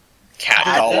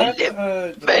column.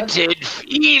 Limited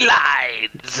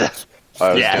felines!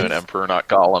 I was Yes. doing Emperor, not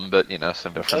Gollum, but,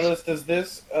 some difference. Ellis, does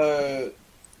this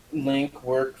link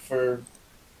work for...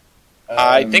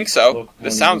 I think so.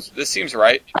 locomotives? This seems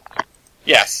right.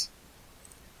 Yes.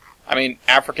 I mean,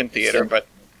 African theater, So- but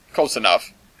close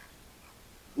enough.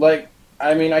 Like,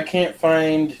 I mean, I can't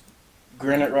find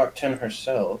Granite Rock 10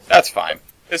 herself. That's fine.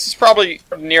 This is probably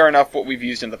near enough what we've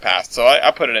used in the past, so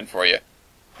I put it in for you.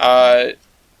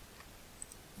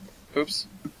 Oops.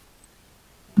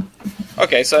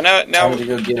 Okay, so now Time to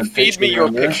go get a feed me picture your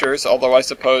on there. pictures, although I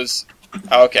suppose...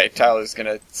 Oh, okay, Tyler's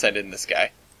gonna send in this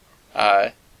guy.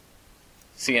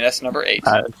 CNS number 8.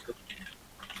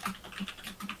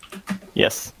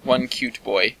 Yes, One cute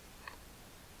boy.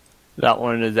 that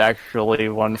one is actually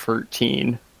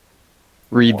 113.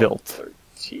 Rebuilt.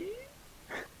 113?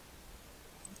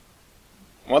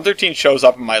 113 shows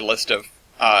up in my list of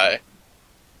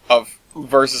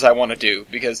verses I want to do,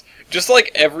 because just like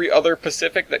every other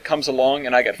Pacific that comes along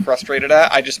and I get frustrated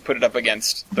at, I just put it up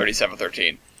against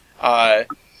 3713.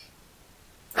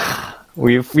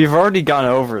 We've already gone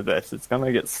over this. It's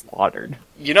gonna get slaughtered.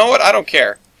 You know what? I don't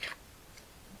care.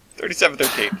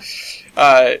 3713.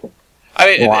 I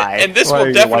mean, Why? and this Why will are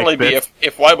you definitely like be this?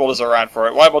 if Weibold is around for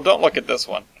it. Weibold, don't look at this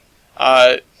one.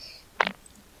 Uh-oh.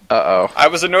 I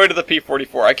was annoyed at the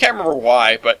P44. I can't remember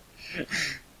why, but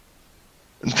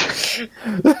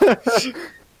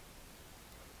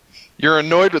You're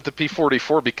annoyed with the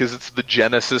P44 because it's the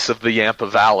genesis of the Yampa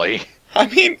Valley. I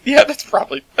mean, yeah, that's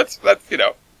viable.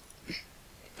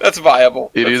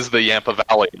 It is the Yampa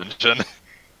Valley engine.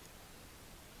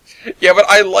 Yeah, but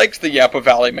I liked the Yapa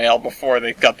Valley Mail before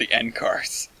they got the N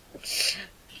cars.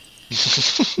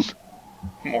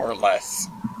 More or less.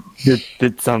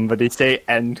 Did somebody say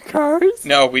end cars?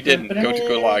 No, we didn't. Go to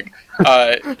Gulag.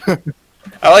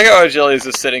 I like how Agilius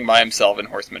is sitting by himself in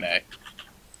Horseman A.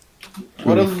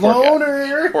 What a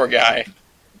loner! Poor guy.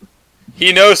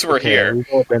 He knows we're here. we've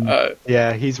all been-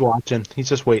 yeah, he's watching. He's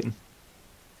just waiting.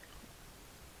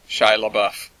 Shia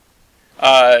LaBeouf.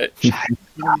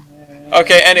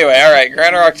 Okay, anyway, alright.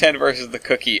 Granarok 10 versus the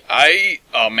Cookie.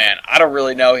 Oh man, I don't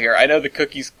really know here. I know the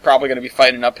Cookie's probably going to be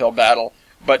fighting an uphill battle,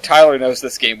 but Tyler knows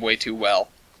this game way too well.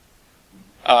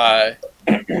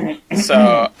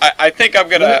 So, I think I'm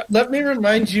going to... Let me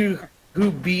remind you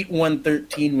who beat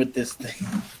 113 with this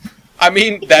thing. I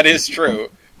mean, that is true,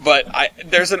 but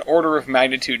there's an order of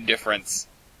magnitude difference.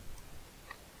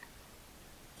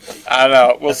 I don't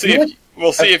know. We'll see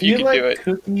if you can do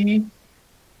it.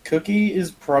 Cookie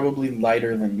is probably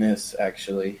lighter than this,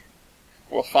 actually.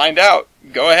 We'll find out.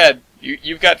 Go ahead.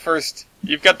 You've got first.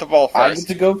 You've got the ball first. I get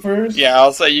to go first? Yeah,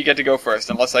 I'll say you get to go first,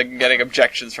 unless I'm getting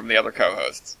objections from the other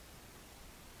co-hosts.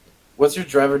 What's your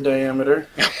driver diameter?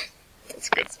 That's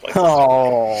a good place.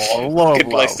 Oh, low Good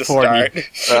place to 40.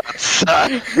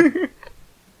 start. You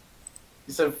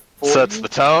said 40? Sets the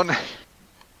tone.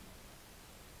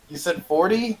 You said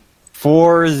 40?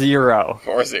 40.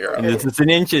 4-0. And this is in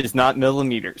inches, not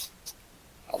millimeters.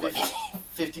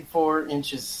 54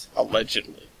 inches.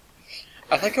 Allegedly.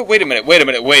 I like a wait a minute.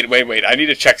 I need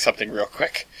to check something real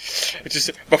quick.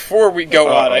 Just before we go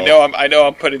on, I know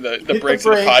I'm putting the brakes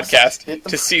of the podcast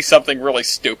to see something really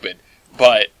stupid,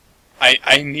 but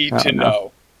I need to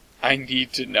know. I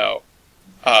need to know.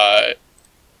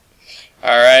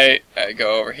 Alright, I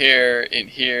go over here, in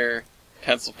here,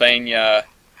 Pennsylvania,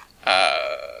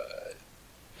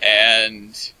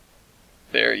 and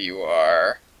there you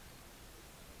are.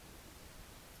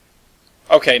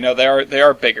 Okay, no, they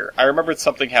are bigger. I remembered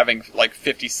something having like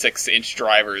 56-inch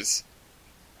drivers,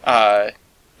 and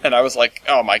I was like,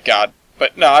 oh my god.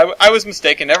 But no, I was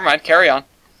mistaken. Never mind. Carry on.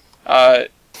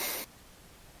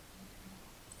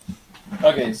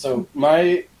 Okay, so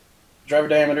my driver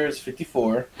diameter is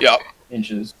 54 Yep.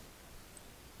 inches.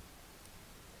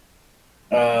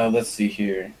 Let's see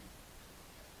here.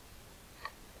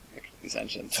 These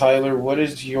engines. Tyler,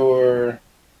 what's your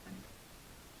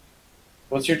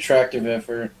tractive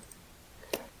effort?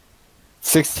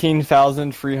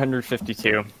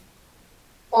 16,352.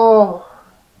 Oh.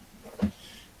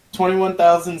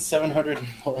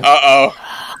 21,701. Uh-oh.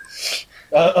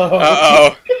 Uh-oh.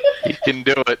 Uh-oh. You can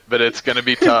do it, but it's going to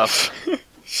be tough.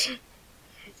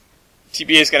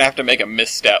 TBA's gonna have to make a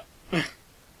misstep.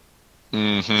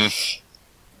 Mm-hmm.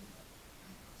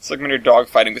 It's like when you're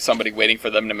dogfighting with somebody waiting for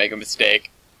them to make a mistake.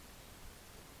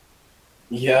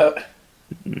 Yep.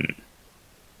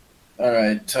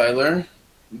 Alright, Tyler,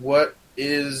 what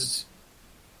is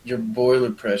your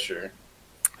boiler pressure?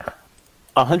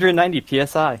 190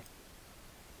 psi.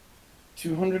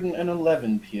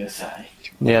 211 psi.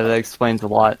 Yeah, that explains a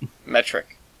lot.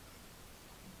 Metric.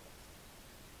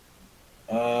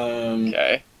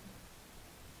 Okay.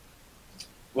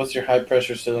 What's your high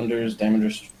pressure cylinders diameter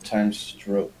times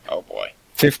stroke? Oh boy.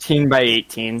 15 by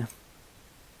 18.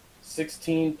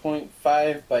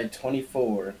 16.5 by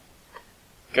 24.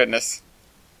 Goodness.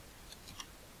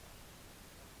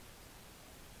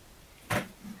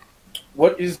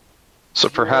 What is... So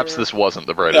perhaps this wasn't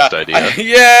the brightest idea.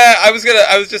 I was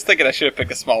just thinking I should have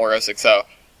picked a smaller 060.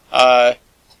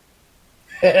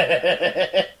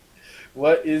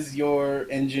 What is your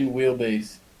engine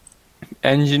wheelbase?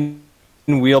 Engine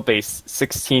wheelbase,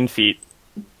 16 feet.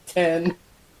 10.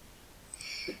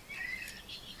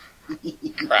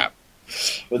 Crap.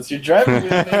 What's your driver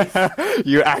wheelbase?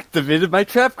 You activated my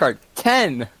trap card.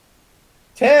 10.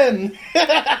 10.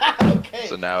 Okay.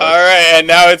 So now Alright, and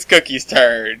now it's Cookie's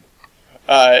turn.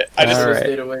 I just All right.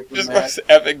 Stayed away from just that. was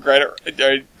epic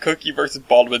Cookie versus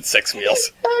Baldwin 6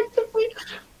 wheels.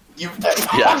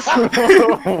 yes.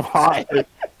 Why?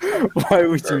 Why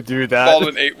would you do that?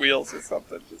 Baldwin 8 wheels or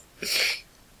something. Just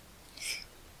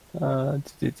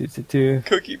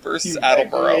Cookie versus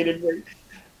Attleboro.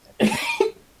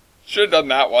 Should have done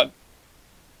that one.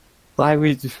 Why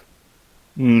would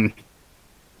you...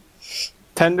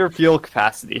 Tender fuel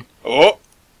capacity. Oh,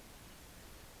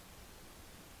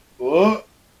 Oh.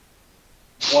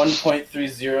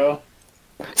 1.30.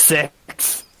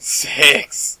 6.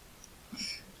 6.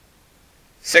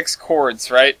 6 chords,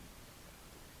 right?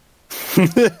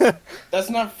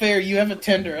 That's not fair. You have a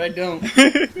tender. I don't.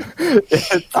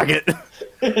 Fuck it.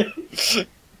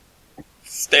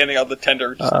 Standing on the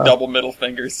tender, just double middle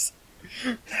fingers.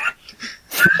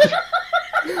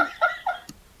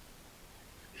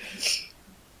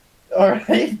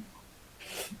 Alright.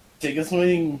 Take a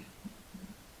swing.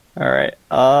 Alright,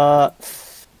 I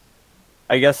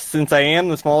guess since I am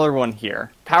the smaller one here,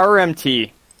 Power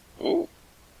MT. Ooh.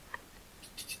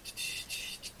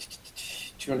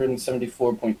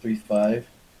 274.35.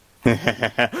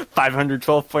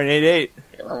 512.88.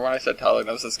 Remember when I said Tyler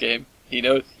knows this game? He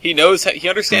knows. He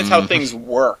understands how things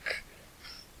work.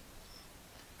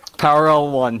 Power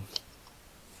L1.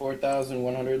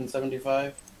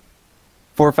 4,175.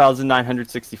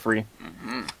 4,963.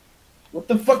 Mm-hmm. What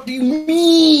the fuck do you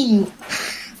mean?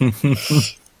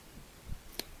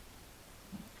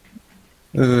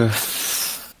 Ugh.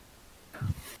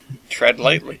 Tread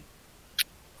lightly.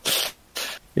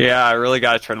 Yeah, I really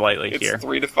gotta tread lightly It's here.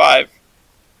 3 to 5.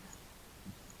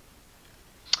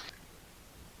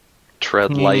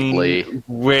 Tread lightly.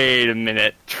 Wait a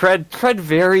minute. Tread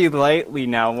very lightly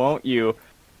now, won't you?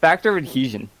 Factor of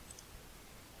adhesion.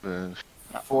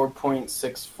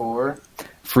 4.64.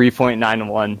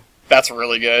 3.91. That's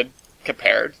really good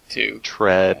compared to.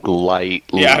 Tread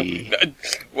lightly. Yeah.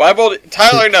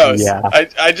 Tyler knows. Yeah. I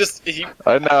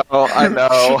I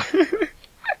know.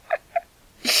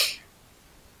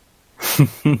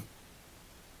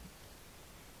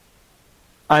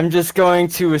 I'm just going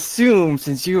to assume,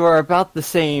 since you are about the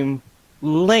same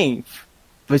length,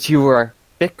 but you are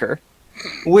thicker,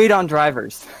 weight on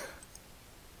drivers.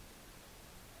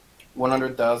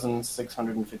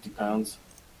 100,650 pounds.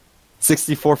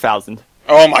 64,000.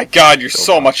 Oh my god, you're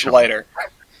so much lighter.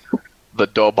 The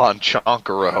Doban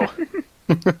Chonkaro.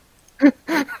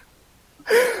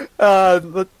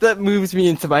 But that moves me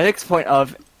into my next point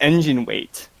of engine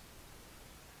weight.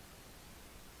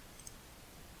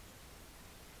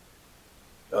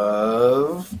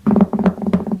 Of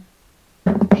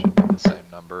Should be the same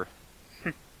number.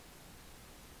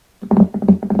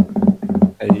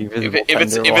 If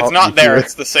it's not there,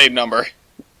 it's the same number.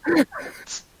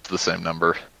 It's the same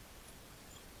number.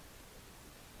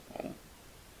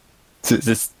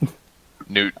 Just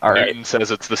All right. Newton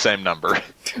says it's the same number.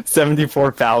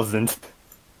 74,000.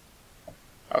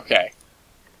 Okay.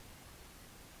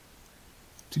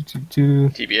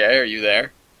 TBA, are you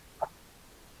there?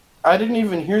 I didn't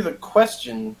even hear the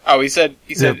question. Oh, he said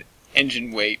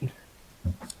engine weight.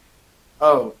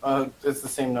 Oh, it's the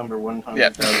same number,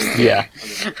 100,000. Yeah.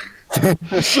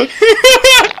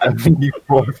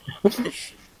 74.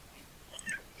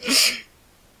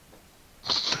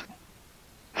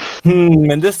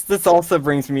 And this also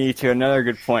brings me to another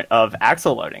good point of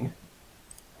axle loading.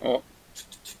 Oh.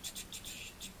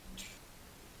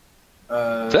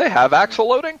 Do they have axle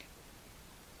loading?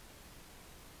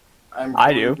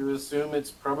 I do. To assume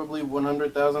it's probably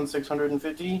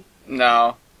 100,650.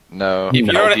 No. No. If you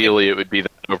don't- Ideally, it would be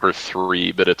that over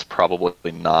 3, but it's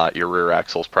probably not. Your rear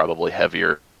axle's probably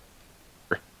heavier.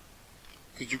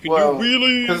 Because you can Well, do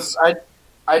wheelies. because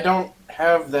I don't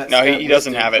have that. No, stat he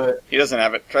doesn't listed, have it. but He doesn't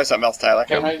have it. Try something else, Tyler.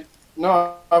 Can I?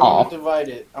 No, I want to divide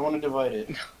it. I want to divide it.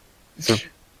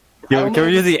 Can we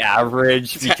do the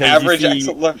average? Because Average you see,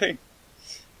 axle loading.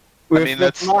 I with mean,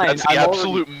 that's mine, the I'm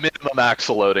absolute minimum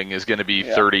axle loading is going to be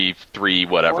 33,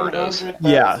 whatever it is.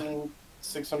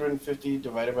 100,650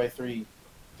 divided by 3.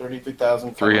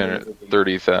 33,550.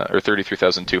 330 or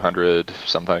 33,200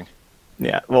 something.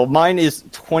 Yeah, well, mine is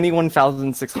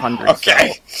 21,600.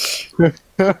 Okay.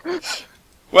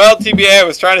 Well, TBA, I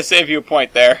was trying to save you a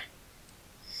point there.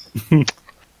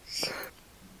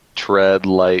 Tread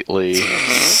lightly. You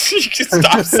can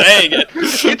stop saying it.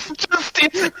 It's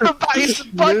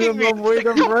bugging me. Minimum weight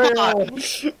of rail.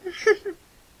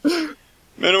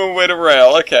 Minimum weight of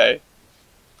rail. Okay.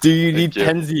 Do you need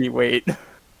Thank Penzi weight?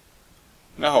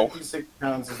 No. 56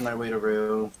 pounds is my weight of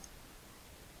rail.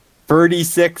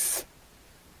 36.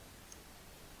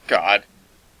 God.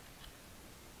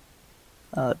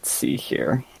 Let's see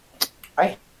here.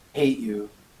 I hate you.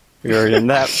 We've already done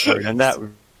that. We've already done that.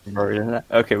 We've already done that.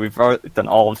 Okay, we've already done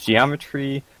all of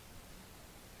geometry.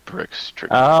 Bricks.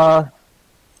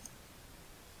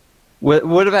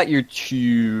 What about your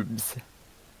tubes?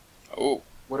 Oh.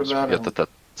 What about Yeah,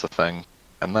 that's a thing.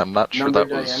 And I'm not sure number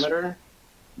that was... diameter?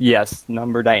 Yes,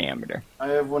 number diameter. I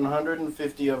have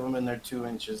 150 of them and they're 2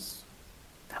 inches.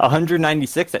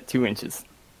 196 at 2 inches.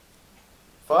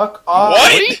 Fuck off!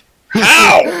 What?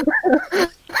 How?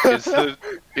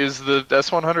 Is the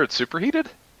S100 superheated?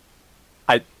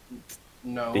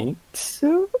 No. Think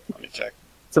so? Let me check.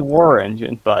 It's a war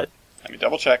engine, but Let me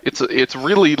double check. It's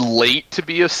really late to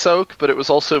be a soak, but it was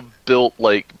also built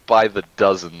like by the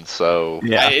dozen, so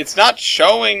yeah. It's not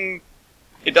showing.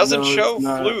 It doesn't No, it's show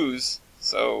not. flues,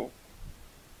 so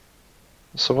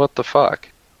what the fuck?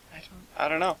 I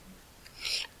don't know.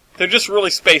 They're just really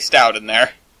spaced out in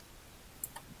there.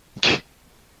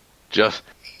 Just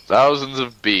thousands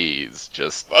of bees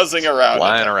just Buzzing around.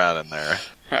 flying around in there.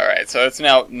 Alright, so it's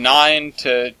now 9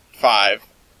 to 5.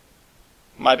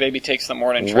 My baby takes the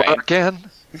morning train. What again?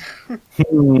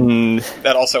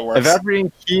 That also works.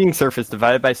 Evaporating heating surface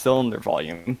divided by cylinder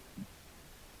volume.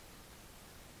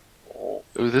 Oh,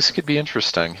 Ooh, this could be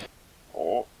interesting.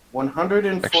 oh.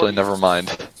 147.47. Actually, never mind.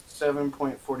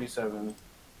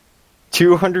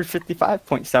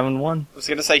 255.71. I was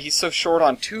gonna say, he's so short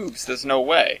on tubes, there's no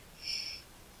way.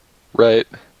 Right.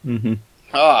 Mm-hmm.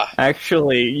 Ah,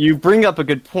 Actually, you bring up a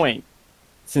good point.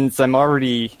 Since I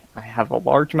have a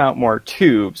large amount more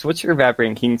tubes, what's your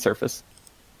evaporating heating surface?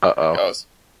 Uh-oh. goes.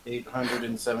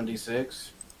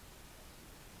 876.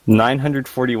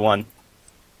 941.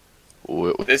 Ooh,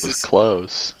 it This was is-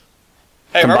 close.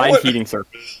 Hey, remember Combined what? heating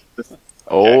surface.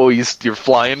 Oh, you're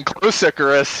flying close,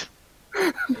 Icarus.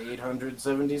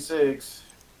 876.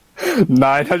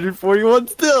 941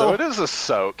 still! So it is a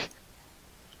soak.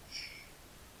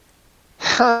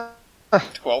 12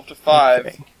 to 5.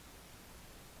 Okay.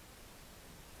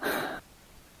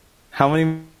 How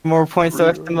many more points do I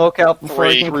have to milk out before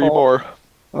I Three. can Three call? more.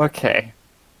 Okay.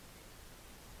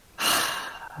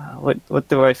 What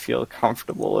do I feel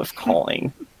comfortable with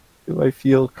calling? Do I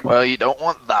feel Well, you don't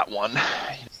want that one.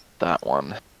 That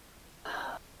one.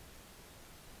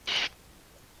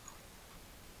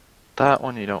 That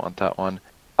one, you don't want that one.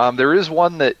 There is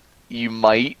one that you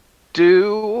might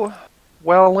do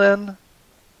well in.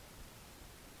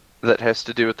 That has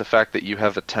to do with the fact that you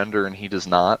have a tender and he does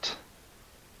not.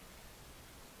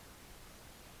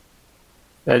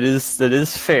 That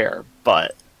is fair,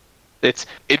 but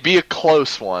It'd be a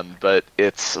close one, but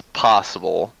it's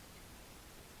possible.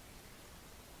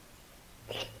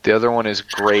 The other one is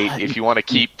great. If you want to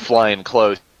keep flying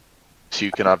close,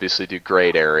 you can obviously do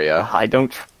great area. I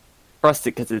don't trust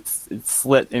it because it's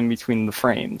slit in between the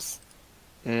frames.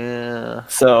 Yeah.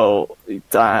 So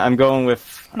I'm going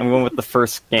with the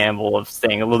first gamble of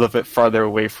staying a little bit farther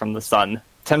away from the sun.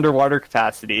 Tender water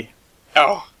capacity.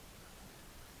 Oh,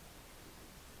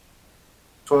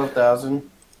 12,000.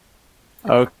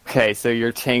 Okay, so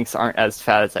your tanks aren't as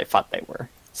fat as I thought they were.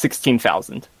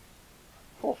 16,000.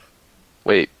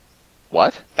 Wait,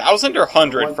 what? 1,000 or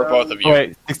 100 for both of you? Oh,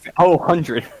 wait,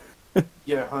 100.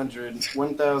 Yeah, 100. I was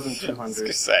 1,200.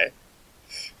 gonna say.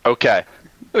 Okay.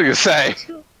 I was gonna say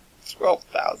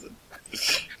 12,000.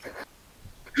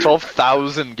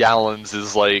 12,000 gallons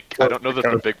is like, I don't know that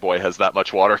the big boy has that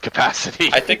much water capacity.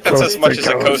 I think that's as much as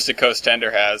a Coast. coast-to-coast tender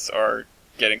has, or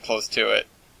getting close to it.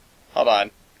 Hold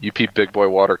on. UP big boy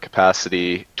water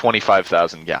capacity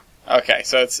 25,000 gallons. Okay,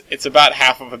 so it's about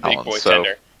half of a big Gallons, boy so-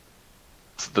 tender.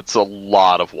 That's a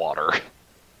lot of water.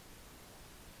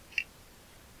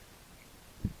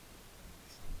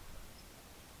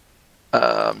 You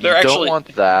There actually- don't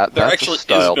want that. There That's actually a is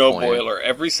style no point. boiler.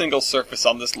 Every single surface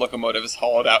on this locomotive is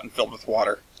hollowed out and filled with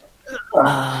water.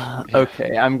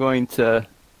 Okay, I'm going to...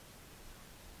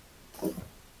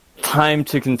 Time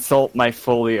to consult my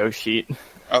folio sheet.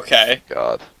 Okay.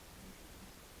 God.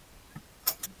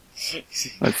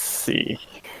 Let's see.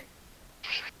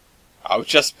 I'll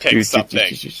just pick something. I'm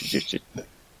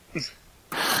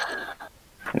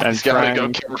He's gotta go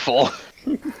trying... careful.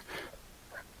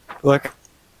 Look.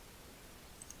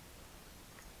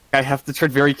 I have to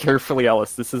tread very carefully,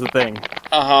 Ellis. This is a thing.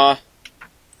 Uh-huh.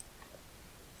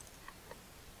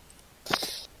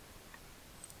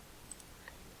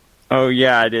 Oh,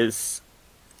 yeah, it is.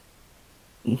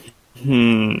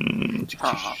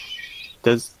 Uh-huh.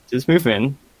 Does move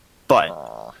in, but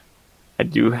Aw. I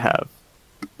do have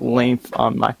length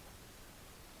on my...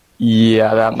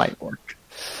 Yeah, that might work.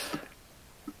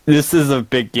 This is a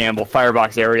big gamble.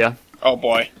 Firebox area. Oh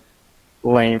boy.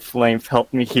 Length,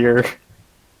 help me here.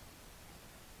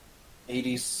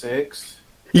 86.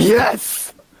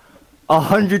 Yes!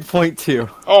 100.2.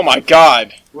 Oh my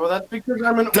god. Well, that's because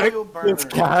I'm an oil burner. It's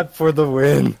cab for the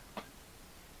win.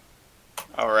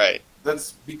 Alright.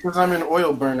 That's because I'm an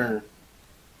oil burner.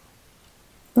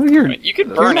 Oh, you're, You can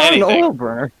you're burn not an anything. oil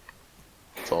burner.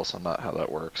 That's also not how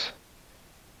that works.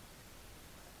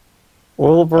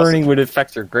 Oil burning would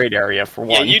affect your grade area for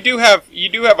Yeah, one. you do have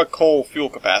a coal fuel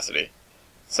capacity.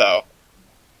 So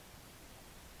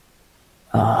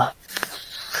Uh,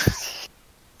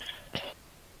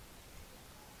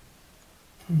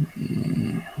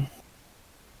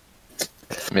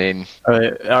 I mean,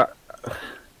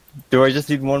 do I just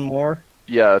need one more?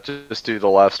 yeah, just do the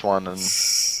last one and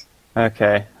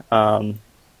Okay.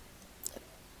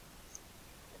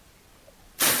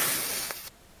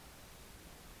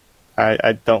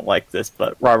 I don't like this,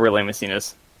 but Robert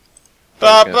Lamasinas.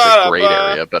 I was gonna say great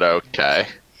area, but okay.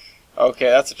 Okay,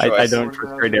 that's a choice. I don't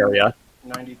trust grade area.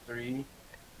 93.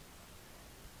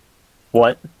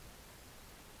 What?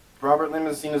 Robert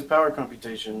Limousine's power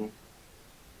computation.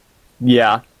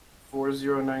 Yeah.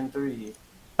 4093.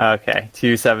 Okay,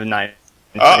 279.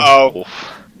 Uh-oh.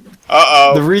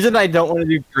 Uh-oh. The reason I don't want to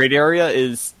do great area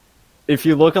is, if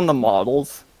you look on the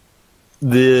models,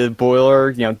 the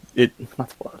boiler, the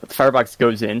firebox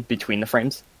goes in between the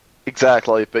frames.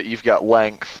 Exactly, but you've got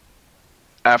length.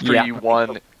 After Yeah. you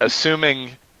won,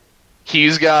 assuming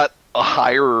he's got a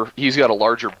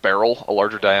larger barrel, a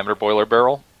larger diameter boiler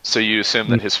barrel, so you assume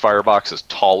that his firebox is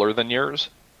taller than yours.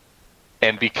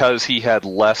 And because he had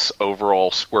less overall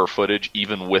square footage,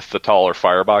 even with the taller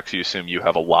firebox, you assume you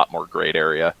have a lot more grate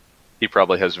area. He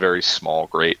probably has very small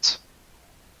grates.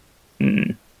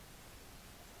 Hmm.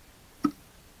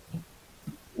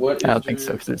 What is I don't think your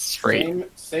so, because it's straight.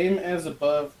 Same as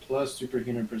above plus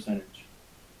superhuman percentage.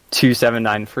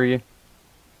 279 for you.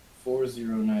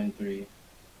 4093.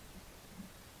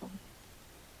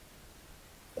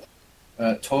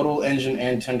 Total engine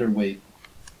and tender weight.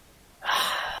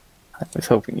 I was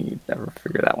hoping you'd never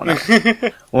figure that one out.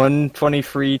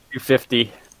 123,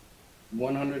 250.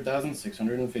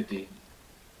 100,650.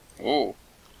 Ooh.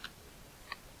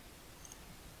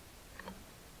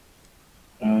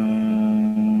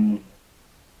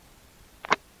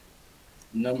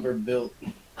 Number built.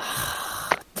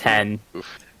 10.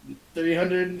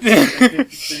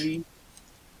 353.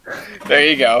 There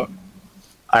you go.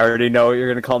 I already know what you're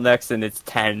going to call next, and it's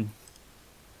 10.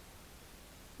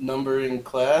 Number in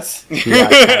class. Yeah,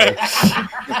 okay.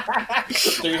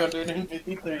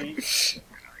 353.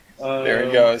 There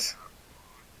he goes.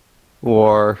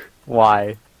 Or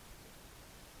why?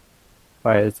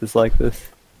 Why is this like this?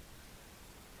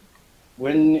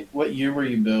 What year were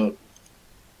you built?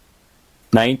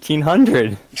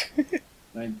 1900.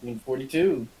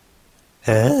 1942.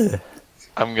 I'm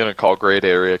going to call grade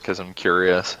area because I'm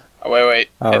curious. Oh, wait.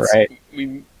 All right.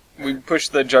 We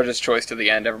pushed the judge's choice to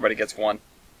the end. Everybody gets one.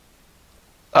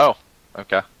 Oh,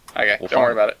 okay. Okay, Well, don't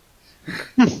worry fine. about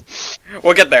it.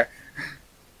 We'll get there.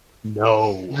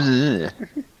 No.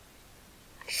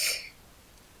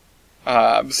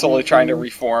 I'm slowly trying to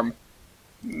reform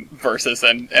Versus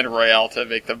and Royale to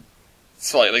make them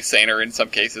slightly saner in some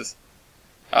cases.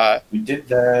 We did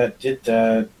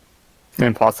that.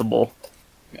 Impossible.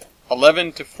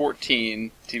 11 to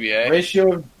 14, TBA.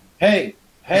 Ratio of, hey,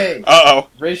 Uh-oh.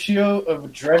 ratio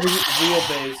of driving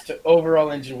wheelbase to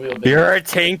overall engine wheelbase. You're a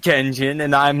tank engine,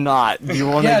 and I'm not. Do you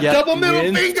want to get double the middle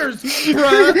win? fingers,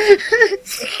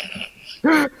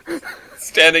 bruh.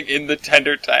 Standing in the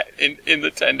tender, in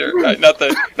the tender, not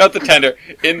the tender,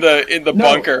 in the No,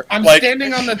 bunker. I'm like,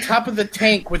 standing on the top of the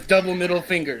tank with double middle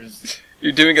fingers.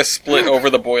 You're doing a split over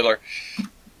the boiler.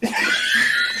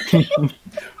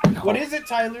 What is it,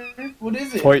 Tyler? What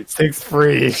is it?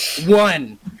 0.63.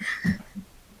 1.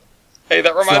 Hey,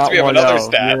 that reminds me of another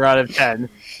stat. You're out of 10.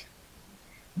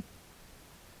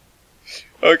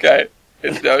 Okay,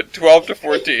 it's now 12 to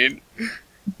 14.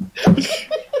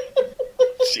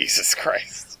 Jesus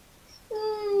Christ.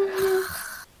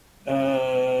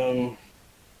 I'm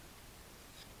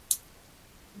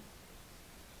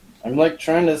like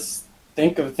trying to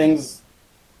think of things.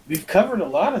 We've covered a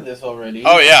lot of this already.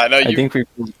 Oh yeah, no, I you think we.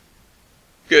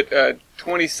 get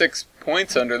 26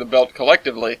 points under the belt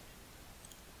collectively.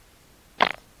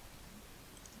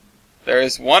 There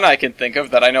is one I can think of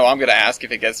that I know I'm going to ask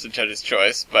if it gets to Judge's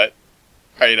Choice, but,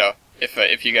 or,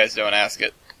 if you guys don't ask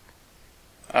it.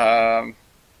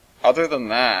 Other than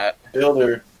that,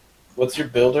 Builder. What's your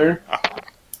builder?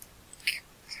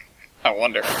 I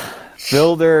wonder.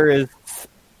 Builder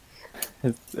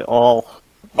is all.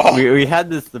 Oh. We had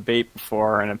this debate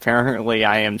before, and apparently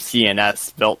I am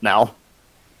CNS built now.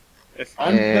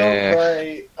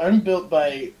 I'm built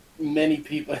by many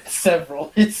people,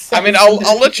 several. I mean,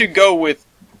 I'll let you go with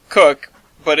Cook,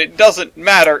 but it doesn't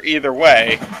matter either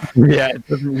way. Yeah, it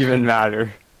doesn't even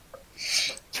matter.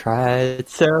 Tried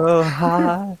so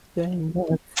hard, and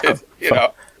It's,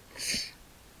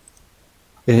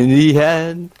 in the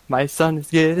end, my son is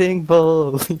getting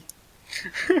bullied.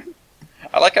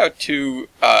 I like how two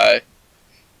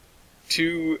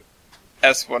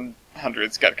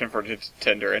S100s got converted to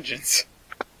tender engines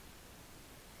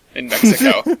in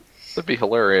Mexico. That'd be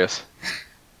hilarious.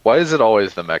 Why is it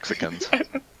always the Mexicans?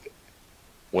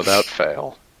 Without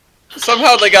fail.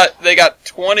 Somehow they got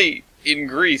 20 in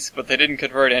Greece, but they didn't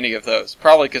convert any of those.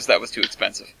 Probably because that was too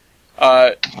expensive.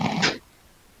 Well,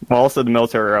 also the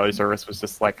military early service was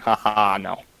just like, haha,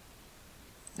 no.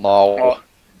 Lol. Well,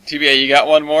 TBA, you got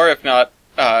one more? If not,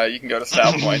 you can go to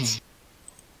style points.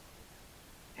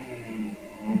 I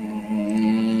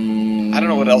don't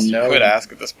know what else you could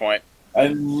ask at this point. I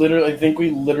think we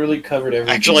literally covered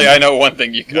everything. Actually, I know one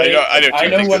thing you could. I know two I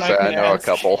know things. one I know a ask.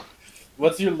 couple.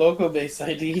 What's your local base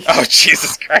ID? Oh,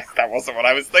 Jesus Christ, that wasn't what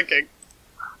I was thinking.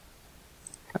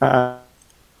 Uh,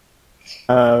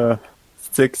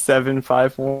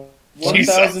 6751.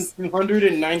 Jesus.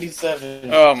 1,297.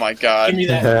 Oh my god. Give me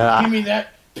that. Give me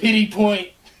that pity point.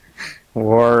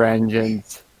 War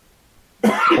engines.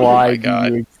 Why do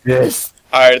God. you exist?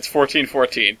 Alright, it's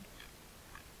 1414.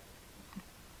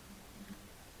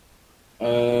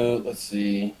 Let's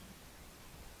see.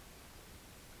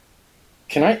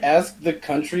 Can I ask the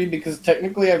country? Because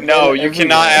technically I've No, been you everywhere.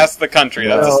 cannot ask the country.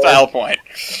 That's a No. style point.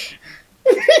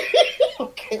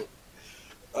 Okay.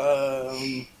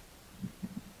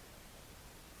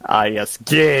 Ah, yes,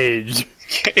 gauge.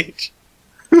 Gauge.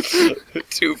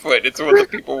 2 foot. It's what the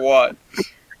people want.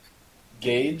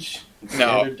 Gauge?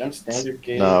 No. I'm standard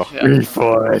gauge. No. Yeah. 3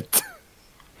 foot.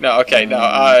 No, okay,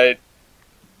 no.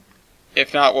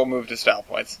 If not, we'll move to style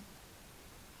points.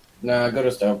 Nah, go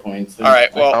to style points.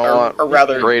 Alright, well, I want or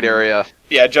rather, Great area.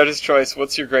 yeah, judge's choice.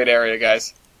 What's your great area,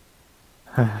 guys?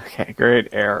 Okay, great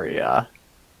area.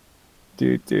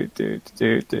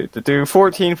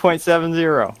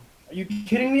 14.70. Are you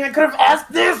kidding me? I could have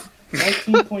asked this!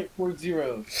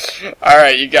 19.40.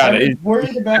 Alright, you got I it. was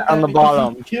worried about On that the because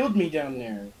bottom. he killed me down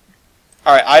there.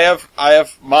 Alright, I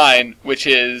have mine, which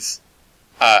is,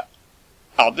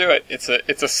 I'll do it. It's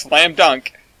a slam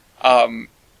dunk,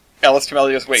 Ellis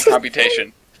Termelio's weight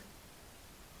computation.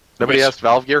 Nobody Which- asked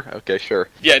valve gear? Okay, sure.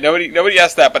 Yeah, nobody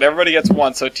asked that, but everybody gets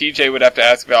one, so TJ would have to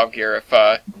ask Valve Gear if,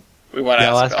 we want to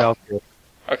Yeah, I'll ask ask Valve. Valkyrie.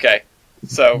 Okay,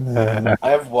 so, I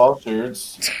have wall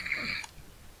shirts.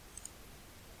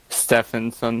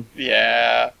 Stephenson.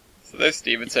 yeah. So there's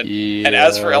Stevenson. Yeah. And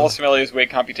as for Ellis Termelio's weight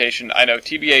computation, I know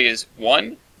TBA is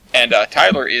 1, and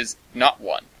Tyler is not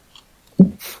 1.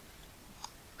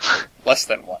 Less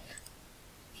than 1.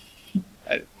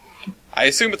 I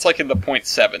assume it's like in the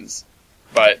 0.7s,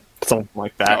 but Something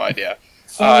like that. no idea.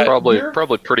 So Probably you're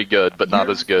pretty good, but not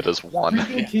as good as one.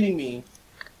 freaking kidding me.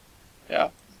 Yeah.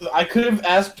 I could have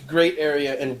asked great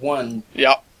area and won,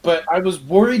 Yep. but I was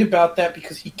worried about that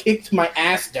because he kicked my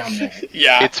ass down there.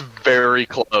 Yeah. It's very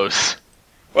close.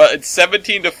 Well, it's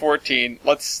 17 to 14.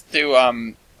 Let's do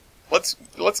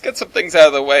let's get some things out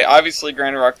of the way. Obviously,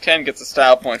 Grand Rock 10 gets a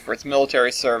style point for its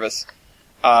military service.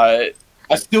 I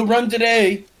still run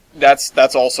today.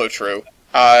 That's also true.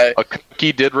 A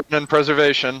cookie did run in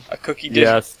preservation. A cookie did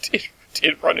Yes.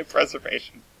 did run in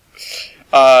preservation.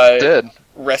 Did.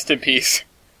 Rest in peace.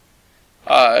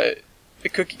 The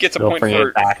cookie gets a They'll point bring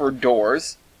it back. for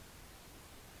doors.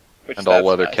 Which And that's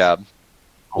all-weather nice. cab.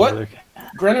 What?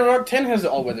 Granite Rock 10 has an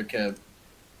all-weather cab.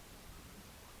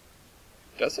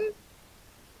 Does it?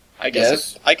 I guess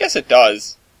Yes. I guess it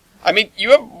does. I mean, you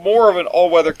have more of an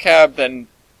all-weather cab than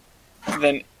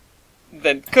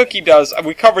Cookie does.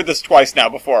 We covered this twice now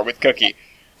before with Cookie.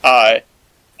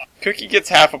 Cookie gets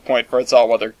half a point for its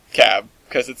all-weather cab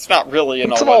because it's not really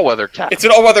an It's an all-weather. all-weather cab. It's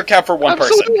an all-weather cab for one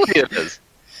person. Absolutely it is.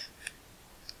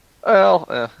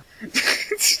 Well,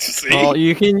 See? Well,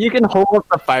 you can hold up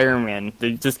the fireman.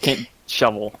 They just can't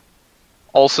shovel.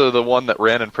 also the one that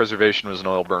ran in preservation was an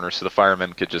oil burner, so the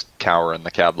firemen could just cower in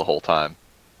the cab the whole time.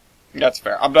 That's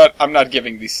fair. I'm not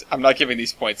giving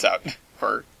these points out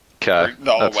for Okay, the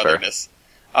that's fair. all-weatherness.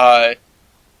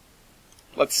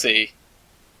 Let's see.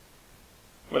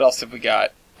 What else have we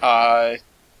got?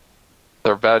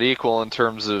 They're about equal in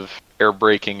terms of air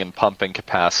braking and pumping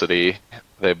capacity.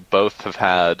 They both have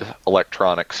had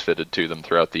electronics fitted to them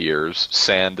throughout the years.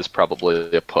 Sand is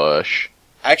probably a push.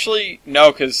 Actually,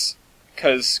 no, because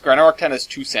Granite Rock 10 has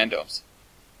 2 sand domes.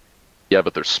 Yeah,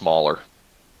 but they're smaller.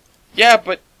 Yeah,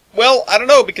 but, well, I don't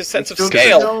know, because sense of Still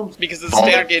scale, get domes. because it's a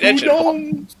standard gauge engine.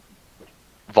 Domes.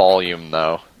 Volume,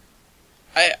 though.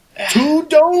 Two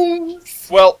domes.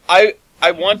 Well, I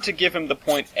want to give him the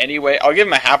point anyway. I'll give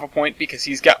him a half a point because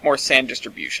he's got more sand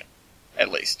distribution,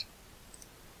 at least.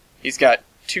 He's got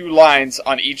 2 lines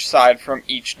on each side from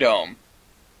each dome.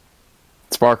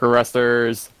 Spark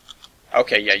arresters.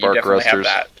 Okay, yeah, you Spark definitely arresters.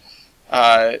 have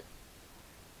that.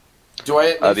 Do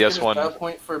I at least the get S1 a style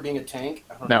point for being a tank?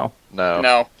 I don't No. No.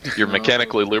 No. You're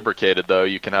mechanically lubricated, though.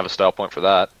 You can have a style point for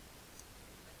that.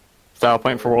 Style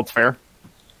point for World's Fair.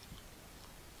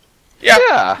 Yeah,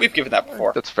 Yeah. we've given that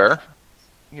before. That's fair.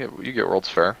 You get World's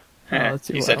Fair. let's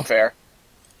see He what said else. fair.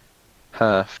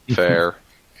 Huh, fair.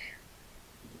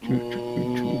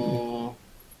 know.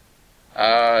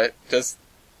 Does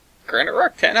Granite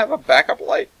Rock 10 have a backup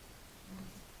light?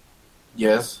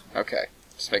 Yes. Okay,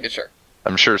 just making sure.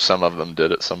 I'm sure some of them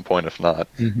did at some point, if not.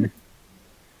 And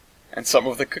some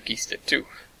of the cookies did too.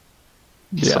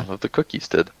 Yeah. Some of the cookies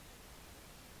did.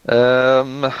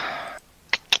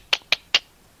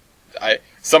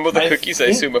 Some of the I cookies, I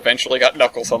think- assume, eventually got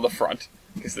knuckles on the front.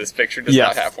 Because this picture does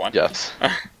Yes. not have one. Yes.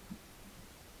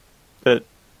 But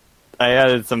I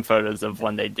added some photos of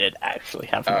when they did actually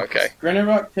have Oh, them. okay. Granite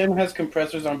Rock 10 has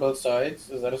compressors on both sides.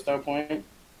 Is that a style point?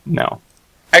 No.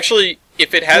 Actually,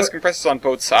 if it has What? compressors on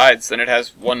both sides, then it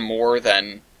has one more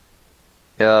than...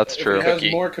 Yeah, that's If true. it has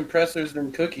Cookie. more compressors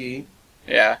than Cookie,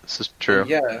 Yeah, This is true.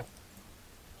 yeah.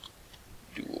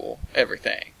 dual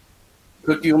everything.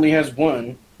 Cookie only has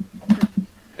one.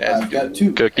 It has I've got dual.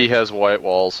 two. Cookie has white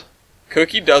walls.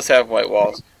 Cookie does have white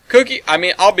walls. Cookie, I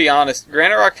mean, I'll be honest,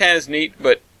 Granite Rock 10 is neat,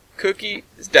 but Cookie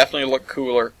has definitely looked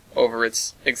cooler over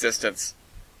its existence.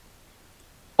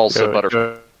 Also, Good,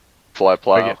 butterfly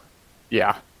plow. Okay.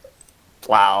 Yeah.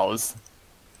 Plows.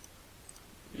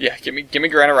 Yeah, give me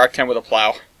Granite Rock 10 with a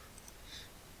plow.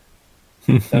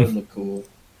 That would look cool.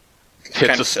 Hits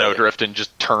Kinda a silly. snowdrift and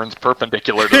just turns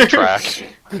perpendicular to the track.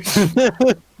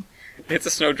 Hits a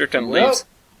snowdrift and Nope. leaves.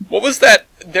 What was that?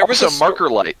 There was Also, a marker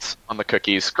lights on the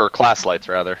cookies, or class lights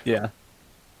rather. Yeah.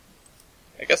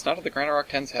 I guess none of the Granite Rock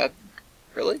 10s had.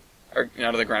 Really? Or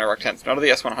none of the Granite Rock 10s. None of the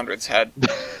S100s had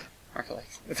marker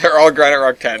lights. They're all Granite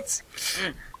Rock 10s.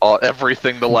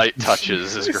 Everything the light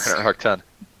touches is Granite Rock 10.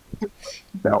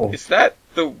 No. Is that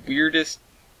the weirdest?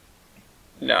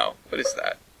 No. What is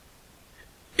that?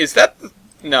 Is that the...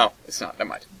 No, it's not. Never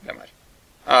mind.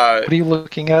 What are you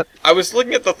looking at? I was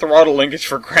looking at the throttle linkage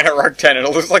for Granite Rock 10, and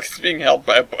it looks like it's being held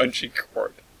by a bungee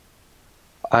cord.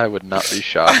 I would not be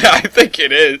shocked. I think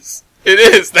it is. It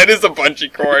is. That is a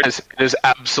bungee cord. It is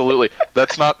absolutely.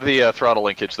 That's not the throttle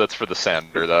linkage. That's for the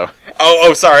sander, though.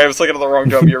 Oh, sorry. I was looking at the wrong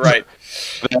dome. You're right.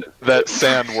 That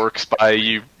sand works by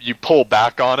you pull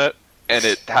back on it, and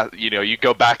you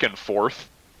go back and forth.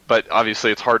 But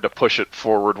obviously, it's hard to push it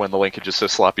forward when the linkage is so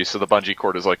sloppy. So the bungee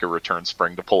cord is like a return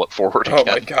spring to pull it forward Oh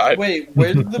again. my god. Wait,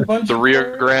 where did the bungee The Rio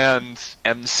cord? Grande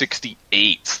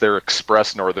M68s, their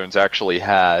Express Northerns actually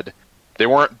had. They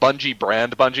weren't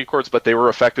brand bungee cords, but they were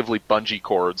effectively bungee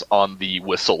cords on the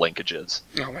whistle linkages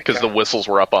Oh my because the god. whistles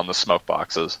were up on the smoke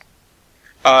boxes.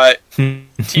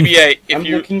 TBA, I'm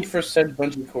looking for said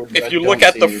bungee cord. but if I you don't look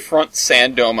at the see it. front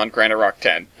sand dome on Granite Rock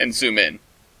 10 and zoom in,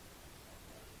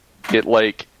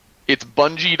 It's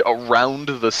bungeed around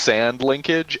the sand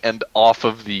linkage and off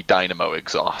of the dynamo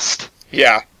exhaust.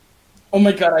 yeah. Oh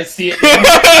my god, I see it.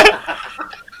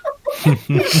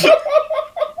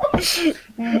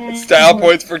 Style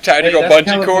points for tactical that's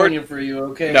bungee cord. California for you,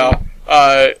 okay? No.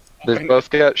 They've both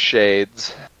got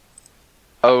shades.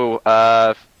 Oh,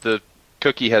 the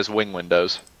Cookie has wing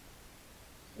windows.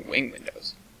 Wing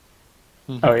windows.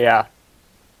 Oh, yeah.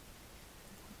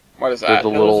 What is They're that? the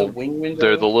That was little a wing window?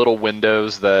 They're the little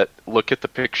windows that look at the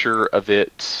picture of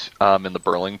it in the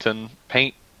Burlington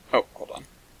paint. Oh, hold on.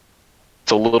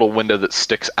 It's a little window that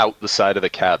sticks out the side of the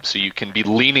cab, so you can be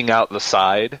leaning out the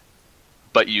side,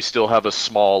 but you still have a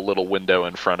small little window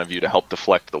in front of you to help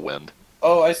deflect the wind.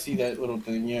 Oh, I see that little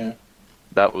thing, yeah.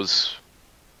 That was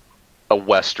a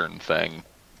Western thing.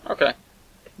 Okay.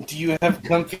 Do you have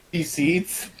comfy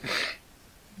seats?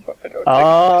 I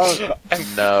don't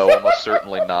think- No, almost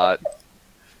certainly not.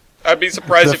 I'd be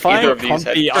surprised if Define either of these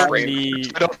had comfy on frame.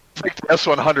 the... I don't think the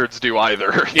S100s do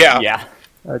either. Yeah. Yeah.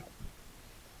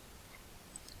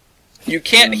 You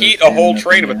can't I heat a whole understand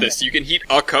train that, with yeah. this. You can heat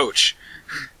a coach.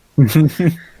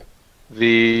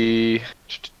 The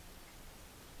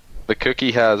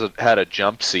Cookie had a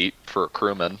jump seat for a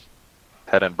crewman,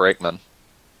 head and brakeman.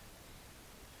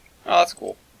 Oh, that's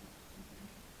cool.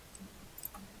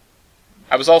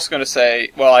 I was also going to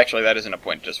say, well, actually, that isn't a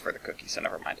point just for the Cookie, so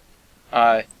never mind.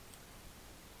 I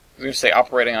was going to say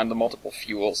operating on the multiple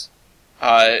fuels.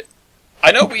 I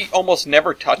know we almost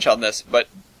never touch on this, but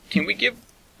can we give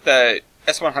the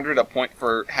S100 a point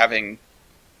for having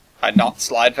not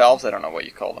slide valves? I don't know what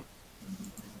you call them.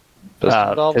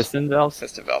 Piston valves? Piston valves?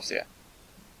 Piston valves, yeah.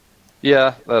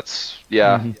 Yeah, that's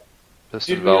Mhm.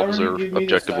 Piston Did we valves already are give me the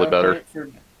objectively style better. point for?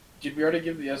 Did we already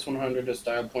give the S100 a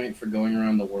style point for going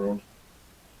around the world?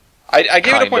 I gave it a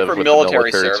Kind point of for with the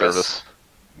military service,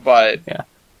 but... Yeah.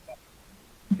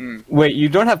 Hmm. Wait, you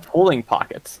don't have pulling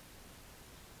pockets.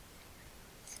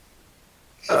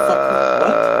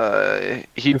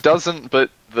 He doesn't, but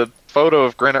the photo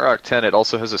of Granite Rock 10, it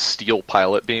also has a steel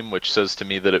pilot beam, which says to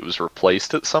me that it was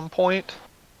replaced at some point.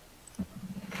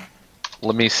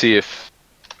 Let me see if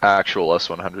actual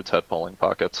S100s had pulling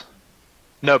pockets.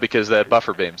 No, because they had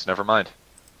buffer beams. Never mind.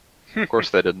 Of course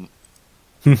they didn't.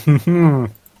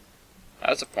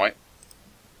 That's a point.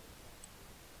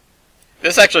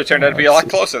 This actually turned out to be a lot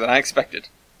closer than I expected.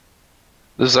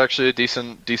 This is actually a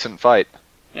decent fight.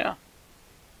 Yeah.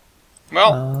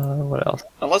 Well, What else?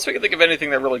 unless we can think of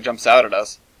anything that really jumps out at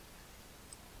us.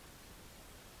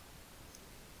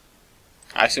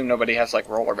 I assume nobody has, like,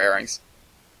 roller bearings.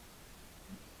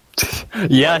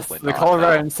 Yes, Probably the not,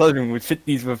 Colorado no. and Southern would fit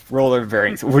these with roller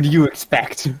bearings. What do you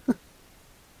expect? Yeah,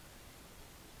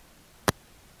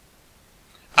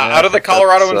 Out of the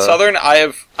Colorado and that's, Southern,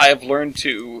 I have learned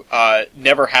to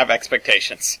never have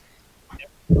expectations.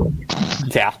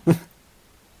 Yeah.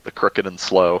 The crooked and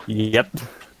slow. Yep.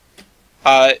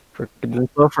 The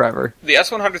Go forever.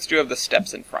 S100s do have the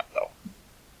steps in front, though.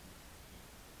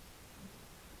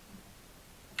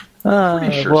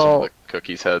 Pretty sure some of the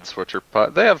Cookies had switcher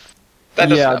pot. They have That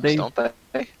doesn't yeah, steps, don't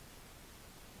they?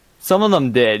 some of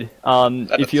them did.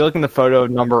 If you look in the photo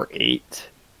number 8,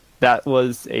 that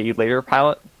was a later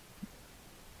pilot.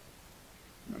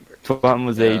 One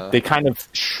was they kind of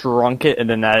shrunk it and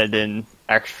then added in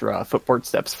extra footboard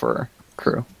steps for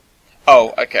crew.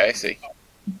 Oh, okay, I see.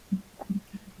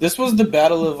 This was the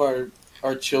battle of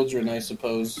our children, I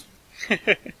suppose.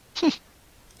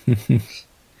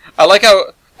 I like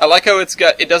how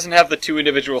it doesn't have the 2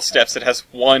 individual steps. It has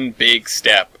one big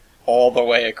step all the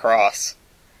way across.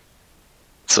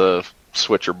 It's a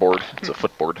switcher board. It's a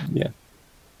footboard.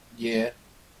 Yeah.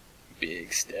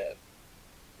 Big step.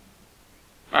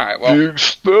 All right, well, Big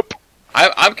step.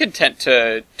 I'm content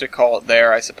to call it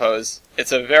there. I suppose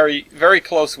it's a very very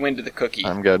close win to the cookie.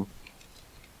 I'm good.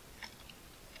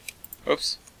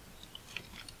 Oops.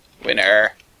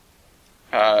 Winner.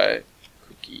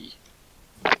 Cookie.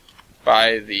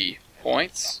 By the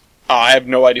points. Oh, I have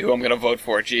no idea who I'm going to vote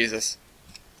for. Jesus.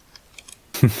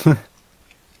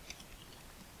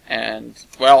 And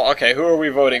well, okay, who are we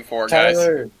voting for, guys?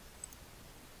 Tyler.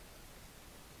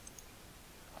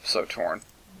 I'm so torn.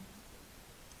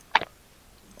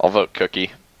 I'll vote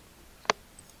Cookie.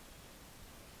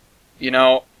 You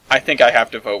know, I think I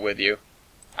have to vote with you.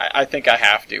 I think I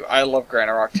have to. I love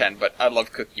Granite Rock 10, but I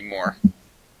love Cookie more.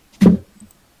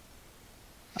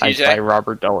 I TJ? buy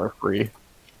Robert Dollar free.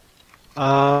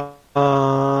 I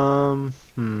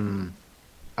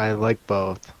like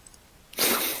both.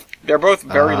 They're both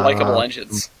very likable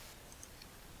engines.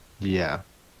 Yeah.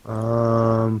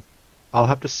 I'll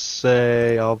have to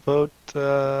say I'll vote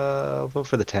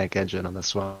for the tank engine on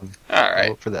this one. All I'll right,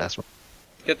 vote for the S one.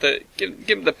 give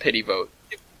him the pity vote.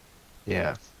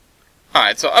 Yeah. All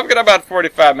right, so I've got about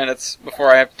 45 minutes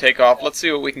before I have to take off. Let's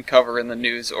see what we can cover in the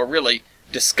news, or really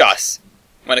discuss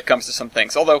when it comes to some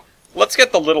things. Although, let's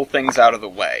get the little things out of the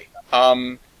way.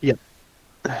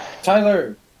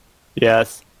 Tyler,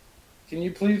 Yes. can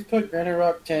you please put Granite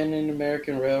Rock 10 in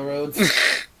American Railroads?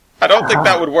 I don't think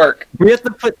that would work. We have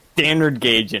to put standard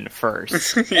gauge in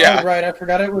first. Yeah. Oh, right, I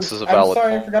forgot it was. This is a I'm valid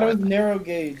sorry, I point. forgot it was narrow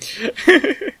gauge.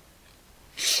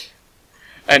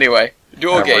 Anyway,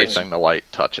 dual gauge. Everything the light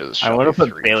touches. I shall want be to put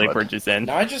 3 Bailey foot. bridges in.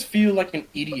 Now I just feel like an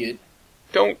idiot.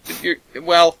 Don't.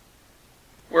 Well,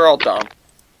 we're all dumb.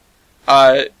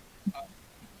 I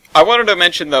wanted to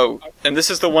mention, though, and this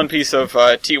is the one piece of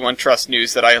T1 Trust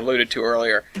news that I alluded to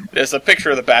earlier. There's a picture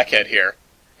of the backhead here,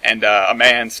 and a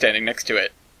man standing next to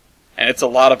it. And it's a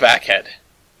lot of backhead.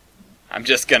 I'm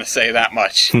just going to say that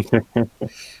much.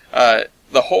 The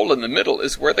hole in the middle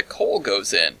is where the coal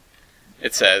goes in,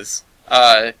 it says.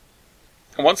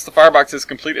 Once the firebox is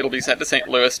complete, it'll be sent to St.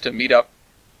 Louis to meet up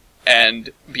and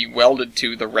be welded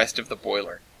to the rest of the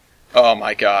boiler. Oh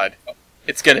my god.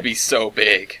 It's going to be so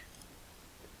big.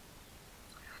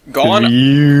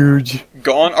 Huge.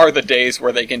 Gone are the days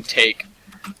where they can take,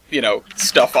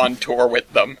 stuff on tour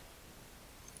with them.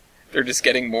 They're just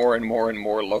getting more and more and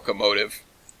more locomotive.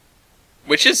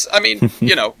 Which is,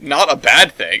 not a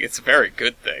bad thing. It's a very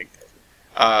good thing.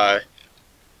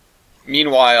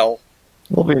 Meanwhile,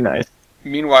 Will be nice.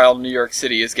 New York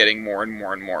City is getting more and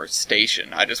more and more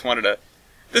station. I just wanted to...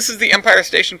 This is the Empire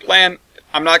Station plan.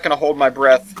 I'm not going to hold my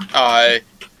breath.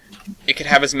 It could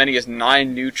have as many as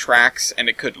 9 new tracks, and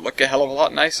it could look a hell of a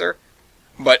lot nicer.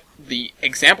 But the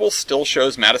example still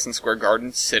shows Madison Square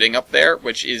Garden sitting up there,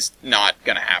 which is not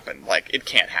going to happen. Like, it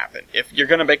can't happen. If you're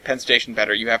going to make Penn Station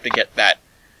better, you have to get that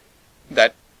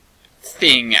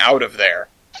thing out of there.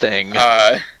 Thing.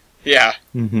 Yeah.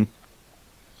 Mm-hmm.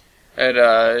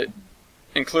 It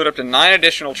include up to 9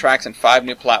 additional tracks and 5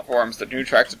 new platforms. The new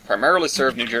tracks would primarily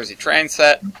serve New Jersey train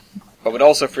set, but would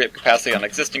also free up capacity on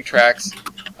existing tracks.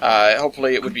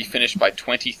 Hopefully it would be finished by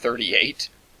 2038.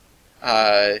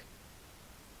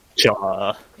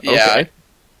 Yeah. Okay.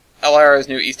 LIR's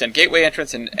new East End Gateway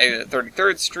entrance in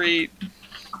 33rd Street.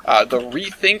 The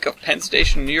Rethink of Penn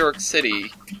Station, New York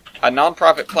City. A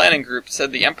non-profit planning group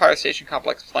said the Empire Station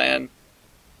Complex plan,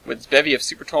 with its bevy of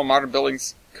super tall modern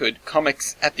buildings, could come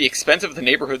at the expense of the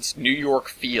neighborhood's New York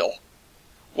feel,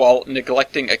 while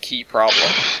neglecting a key problem.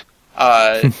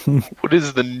 What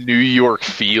is the New York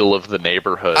feel of the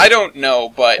neighborhood? I don't know,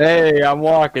 but... Hey, I'm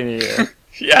walking here.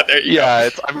 Yeah, there you go.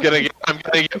 Yeah, I'm I'm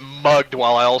gonna get mugged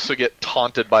while I also get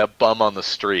taunted by a bum on the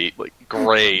street. Like,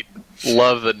 great.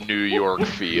 Love the New York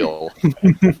feel.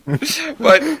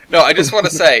 But no, I just want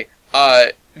to say,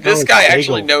 this Oh, guy bagel.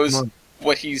 actually knows Come on.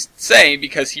 what he's saying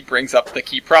because he brings up the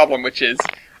key problem, which is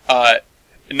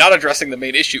not addressing the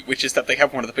main issue, which is that they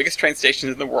have one of the biggest train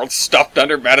stations in the world stuffed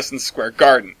under Madison Square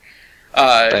Garden.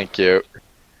 Thank you.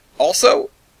 Also,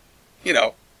 you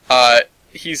know,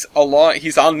 he's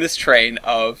on this train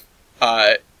of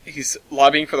he's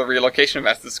lobbying for the relocation of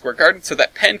Madison Square Garden so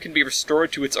that Penn can be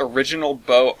restored to its original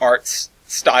Beaux Arts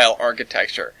style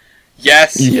architecture.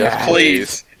 Yes, Yes.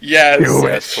 please. Yes. Do it.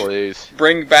 Yes, please.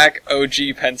 Bring back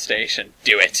OG Penn Station.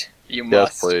 Do it. You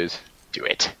must. Yes, please. Do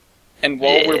it. And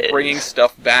while we're Yes. bringing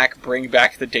stuff back, bring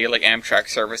back the daily Amtrak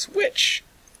service, which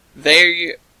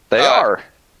they Are.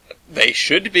 They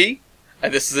should be.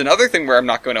 And this is another thing where I'm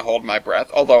not going to hold my breath,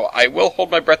 although I will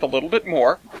hold my breath a little bit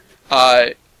more.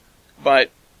 But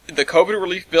the COVID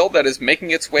relief bill that is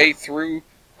making its way through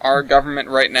our government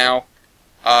right now,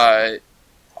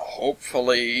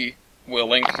 hopefully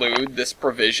will include this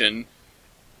provision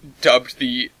dubbed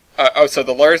the... so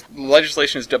the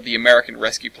legislation is dubbed the American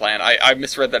Rescue Plan. I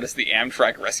misread that as the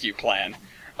Amtrak Rescue Plan.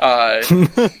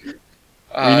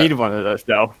 We need one of those,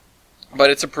 though. But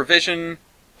it's a provision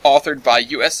authored by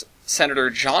U.S. Senator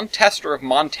John Tester of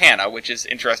Montana, which is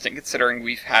interesting considering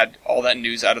we've had all that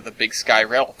news out of the Big Sky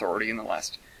Rail Authority in the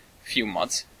last few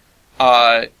months.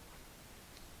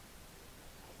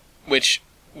 Which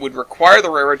would require the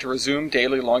railroad to resume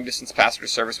daily long-distance passenger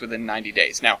service within 90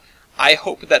 days. Now, I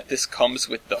hope that this comes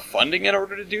with the funding in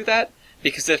order to do that,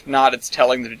 because if not, it's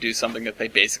telling them to do something that they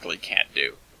basically can't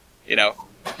do. You know?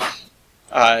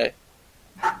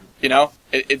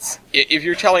 It's if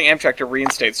you're telling Amtrak to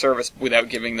reinstate service without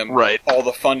giving them Right. all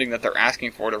the funding that they're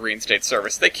asking for to reinstate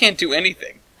service, they can't do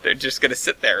anything. They're just going to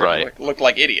sit there Right. and look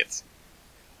like idiots.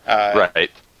 Right.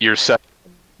 You're setting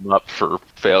them up for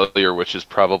failure, which is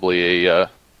probably a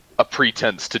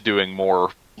pretense to doing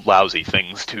more lousy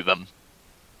things to them.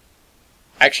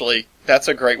 Actually, that's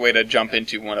a great way to jump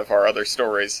into one of our other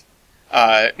stories.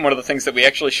 One of the things that we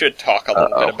actually should talk a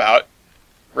little bit about.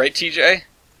 Right, TJ?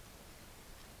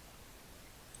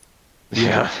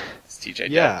 Yeah. It's TJ.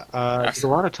 Yeah, there's a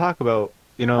lot of talk about,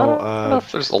 I don't know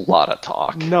if there's a lot of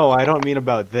talk. no, I don't mean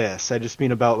about this. I just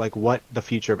mean about, like, what the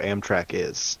future of Amtrak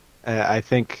is. I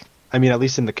think, I mean, at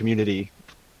least in the community,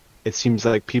 it seems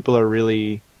like people are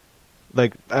really,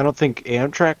 like, I don't think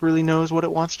Amtrak really knows what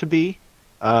it wants to be.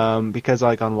 Because,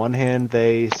 like, on one hand,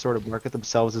 they sort of market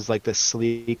themselves as, like, this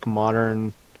sleek,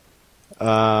 modern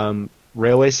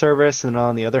railway service, and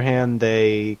on the other hand,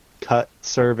 they cut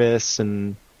service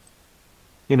and,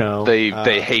 you know...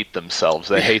 They hate themselves.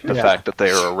 They hate the Yeah. fact that they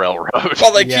are a railroad.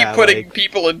 Well, they Yeah, keep putting like-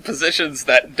 people in positions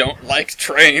that don't like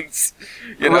trains.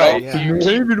 You know? Right. Yeah. You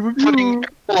keep putting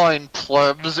airline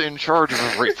plebs in charge of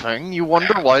everything. You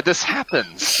wonder why this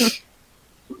happens.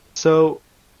 So,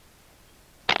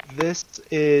 this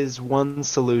is one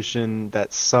solution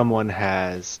that someone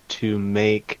has to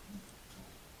make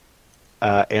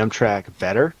Amtrak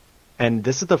better, and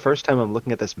this is the first time I'm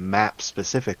looking at this map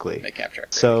specifically. Make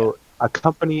Amtrak. So, a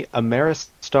company,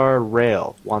 Ameristar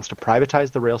Rail, wants to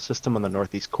privatize the rail system on the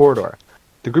Northeast Corridor.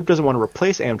 The group doesn't want to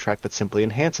replace Amtrak, but simply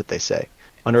enhance it, they say.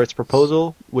 Under its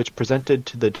proposal, which presented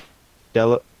to the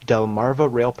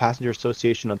Delmarva Rail Passenger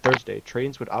Association on Thursday,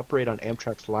 trains would operate on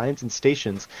Amtrak's lines and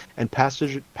stations, and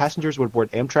passengers would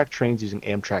board Amtrak trains using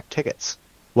Amtrak tickets.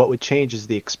 What would change is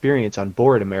the experience on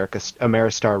board,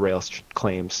 Ameristar Rail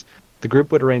claims. The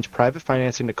group would arrange private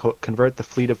financing to convert the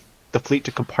fleet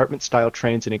to compartment-style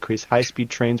trains and increase high-speed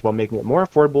trains while making it more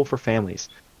affordable for families.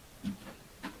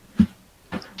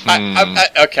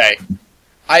 Okay.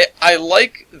 I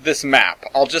like this map,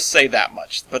 I'll just say that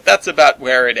much. But that's about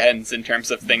where it ends in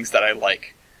terms of things that I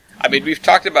like. I mean, we've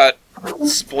talked about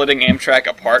splitting Amtrak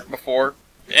apart before,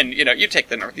 and, you know, you take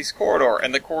the Northeast Corridor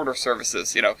and the corridor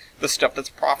services, you know, the stuff that's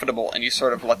profitable, and you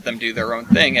sort of let them do their own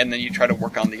thing, and then you try to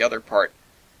work on the other part.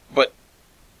 But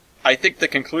I think the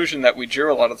conclusion that we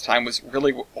drew a lot of the time was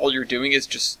really all you're doing is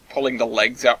just pulling the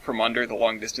legs out from under the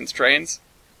long-distance trains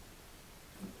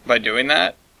by doing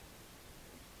that.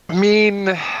 I mean,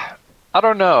 I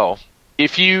don't know.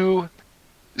 If you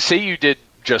say you did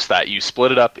just that, you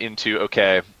split it up into,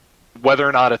 okay, whether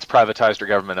or not it's privatized or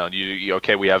government owned,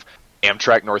 okay, we have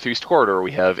Amtrak Northeast Corridor,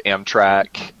 we have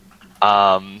Amtrak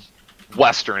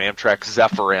Western, Amtrak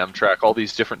Zephyr, Amtrak, all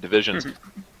these different divisions.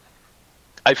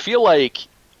 I feel like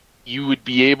you would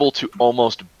be able to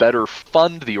almost better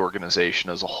fund the organization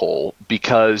as a whole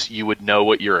because you would know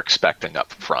what you're expecting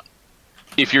up front.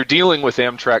 If you're dealing with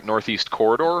Amtrak Northeast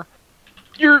Corridor,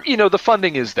 the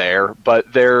funding is there,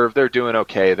 but they're doing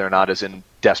okay. They're not as in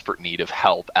desperate need of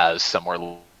help as somewhere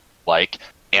like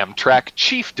Amtrak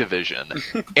Chief Division.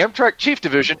 Amtrak Chief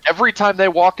Division, every time they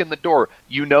walk in the door,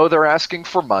 they're asking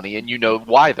for money, and you know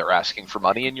why they're asking for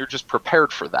money, and you're just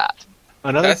prepared for that.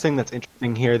 Another thing that's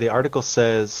interesting here, the article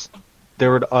says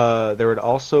there would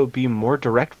also be more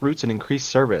direct routes and increased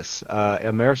service.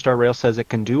 Ameristar Rail says it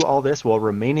can do all this while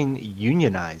remaining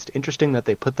unionized. Interesting that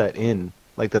they put that in,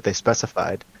 like that they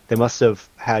specified. They must have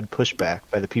had pushback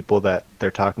by the people that they're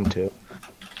talking to.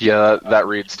 Yeah, that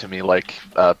reads to me like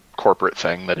a corporate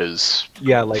thing that is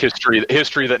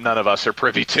history that none of us are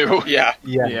privy to. Yeah.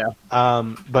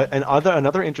 But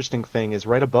another interesting thing is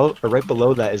right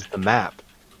below that is the map.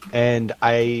 And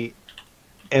I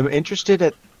am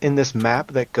interested in this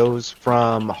map that goes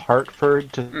from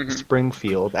Hartford to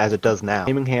Springfield, as it does now,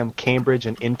 Framingham, Cambridge,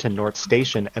 and into North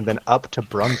Station, and then up to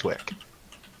Brunswick.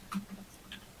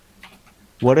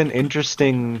 What an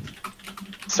interesting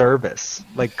service.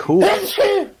 Like, cool.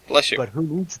 Bless you. But who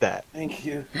needs that? Thank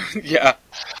you. Yeah.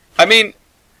 I mean,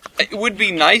 it would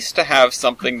be nice to have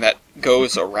something that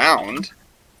goes around.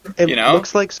 It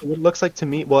looks like to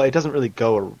me, well, it doesn't really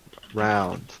go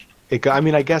around.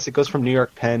 I guess it goes from New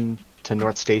York Penn to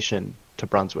North Station to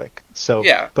Brunswick. So,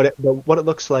 yeah. But what it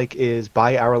looks like is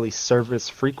bi-hourly service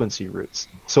frequency routes.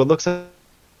 So it looks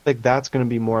like that's going to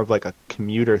be more of like a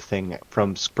commuter thing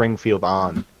from Springfield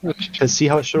on. To see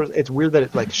how it shows, it's weird that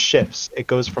it like shifts. It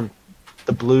goes from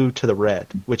the blue to the red,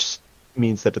 which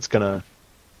means that it's going to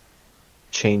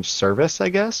change service, I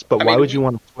guess. But why would you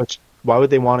want to switch? Why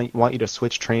would they want you to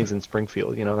switch trains in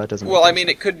Springfield? That doesn't. Well, I mean,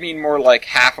 it could mean more like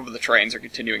half of the trains are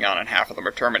continuing on and half of them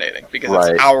are terminating because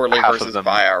it's hourly versus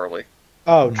bi-hourly.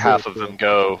 Oh, half of them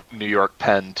go New York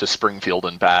Penn to Springfield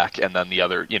and back, and then the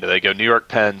other, they go New York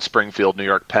Penn, Springfield, New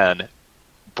York Penn,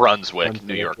 Brunswick,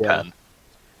 New York Penn.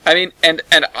 I mean, and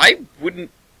I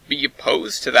wouldn't be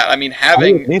opposed to that. I mean,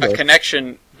 having a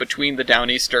connection between the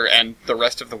Downeaster and the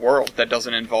rest of the world that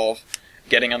doesn't involve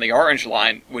getting on the Orange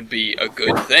Line would be a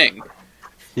good thing.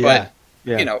 Yeah.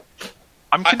 But,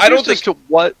 I'm confused I don't think, as to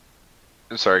what...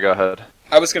 I'm sorry, go ahead.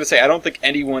 I was going to say, I don't think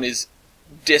anyone is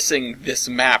dissing this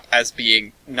map as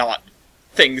being not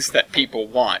things that people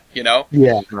want,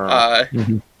 Yeah.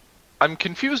 I'm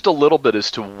confused a little bit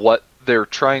as to what they're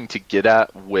trying to get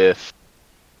at with...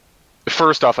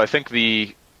 First off, I think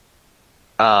the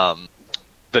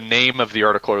name of the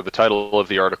article or the title of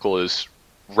the article is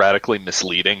radically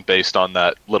misleading based on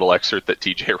that little excerpt that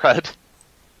TJ read.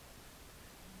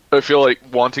 I feel like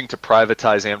wanting to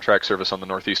privatize Amtrak service on the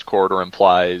Northeast Corridor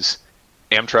implies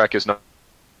Amtrak is no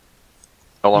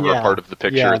longer a part of the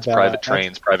picture. It's private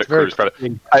trains, private crews.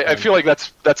 I feel like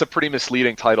that's a pretty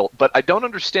misleading title, but I don't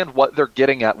understand what they're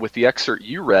getting at with the excerpt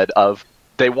you read of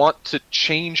they want to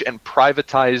change and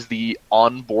privatize the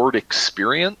onboard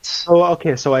experience. Oh,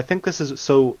 okay. So I think this is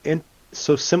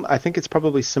I think it's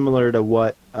probably similar to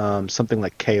what something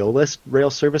like Keolis Rail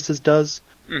Services does,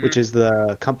 which is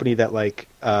the company that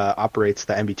operates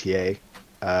the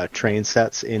MBTA train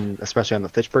sets especially on the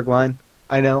Fitchburg line.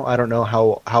 I don't know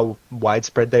how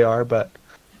widespread they are, but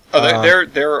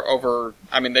they're over.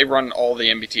 I mean, they run all the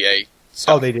MBTA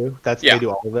stuff. Oh, they do. They do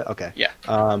all of it. Okay. Yeah.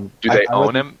 Do they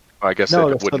own them? I guess they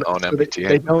wouldn't own MBTA.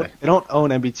 They don't own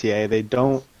MBTA.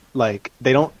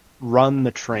 They don't run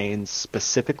the trains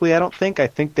specifically. I don't think. I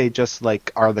think they just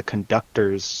are the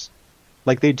conductors.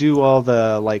 They do all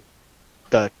the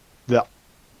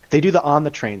they do the on the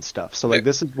train stuff. So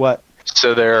this is what.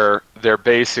 So they're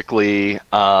basically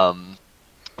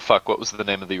what was the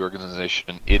name of the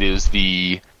organization? It's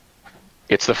the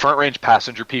Front Range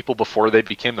Passenger People before they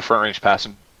became the Front Range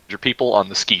Passenger People on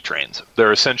the ski trains.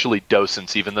 They're essentially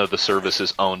docents, even though the service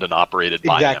is owned and operated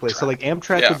by Amtrak. So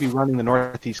Amtrak would be running the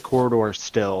Northeast Corridor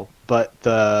still, but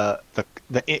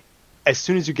as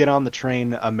soon as you get on the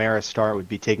train, Ameristar would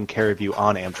be taking care of you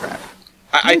on Amtrak.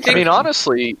 I mean,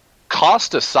 honestly,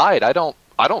 cost aside, I don't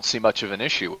see much of an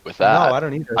issue with that. No, I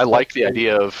don't either. I like the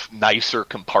idea of nicer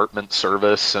compartment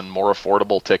service and more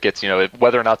affordable tickets.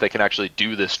 Whether or not they can actually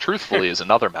do this truthfully is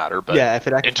another matter. But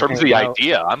in terms of the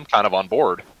idea, I'm kind of on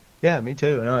board. Yeah, me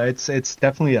too. No, it's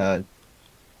definitely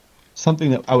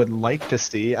something that I would like to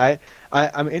see.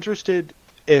 I'm interested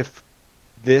if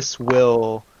this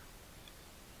will,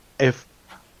 if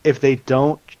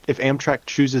Amtrak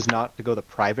chooses not to go the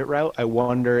private route, I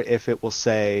wonder if it will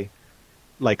say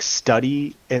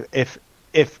study if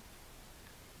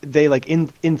they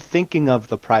in thinking of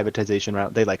the privatization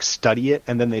route, they study it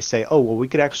and then they say, oh well, we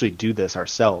could actually do this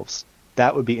ourselves.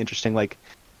 That would be interesting.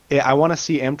 I want to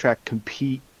see Amtrak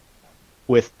compete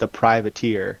with the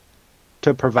privateer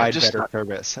to provide better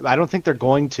service. I don't think they're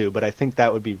going to, but I think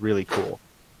that would be really cool.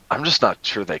 I'm just not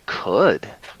sure they could.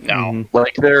 No. Mhm.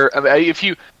 Like if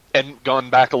you and gone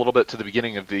back a little bit to the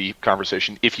beginning of the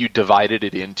conversation, if you divided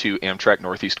it into Amtrak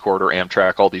Northeast Corridor,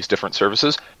 Amtrak, all these different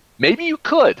services, maybe you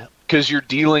could, because you're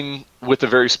dealing with a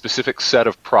very specific set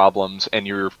of problems and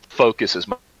your focus is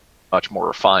much more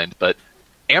refined. But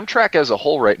Amtrak as a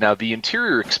whole right now, the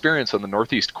interior experience on the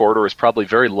Northeast Corridor is probably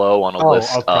very low on a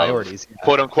list of priorities, yeah.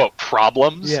 quote-unquote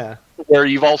problems. Yeah. Where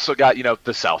you've also got,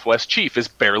 the Southwest Chief is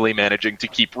barely managing to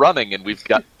keep running, and we've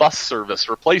got bus service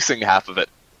replacing half of it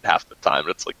half the time.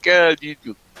 It's like, Yeah,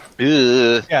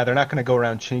 they're not going to go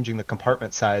around changing the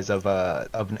compartment size of an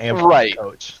Amtrak Right.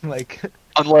 coach. Like,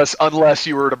 unless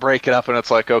you were to break it up and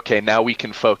it's like, okay, now we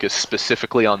can focus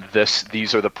specifically on this.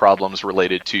 These are the problems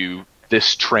related to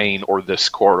this train or this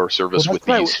corridor service with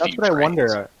these few that's what I trains.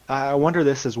 wonder. I wonder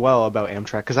this as well about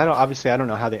Amtrak, because I don't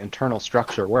know how the internal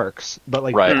structure works, but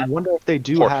like Right. I wonder if they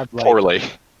do have like poorly.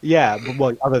 yeah, but,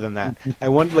 well, other than that, I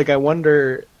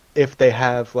wonder if they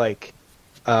have like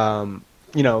the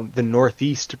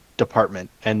Northeast department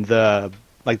and the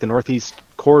Northeast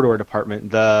Corridor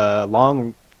department, the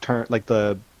long term, like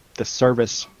the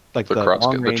service, like The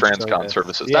Transcon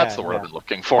services. That's the word I've been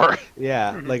looking for.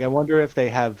 Yeah, like I wonder if they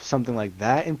have something like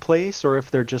that in place, or if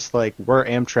they're just like, we're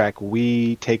Amtrak,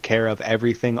 we take care of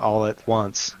everything all at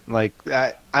once. Like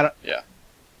I don't. Yeah.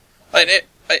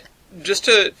 Just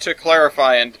to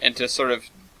clarify and to sort of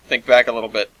think back a little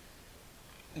bit,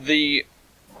 the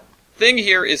thing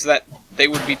here is that they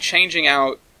would be changing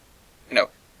out,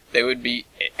 they would be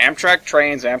Amtrak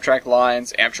trains, Amtrak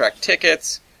lines, Amtrak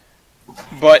tickets,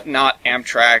 but not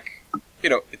Amtrak.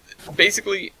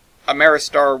 Basically,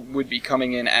 Ameristar would be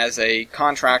coming in as a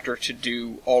contractor to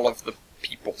do all of the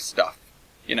people stuff.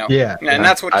 Yeah. And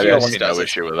that's what I Keolis see does. no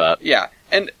issue with that. Yeah,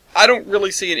 and I don't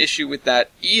really see an issue with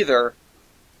that either,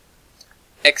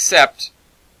 except,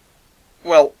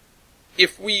 well,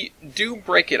 if we do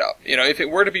break it up, if it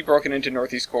were to be broken into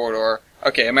Northeast Corridor,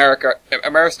 okay,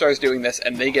 Ameristar's doing this,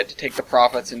 and they get to take the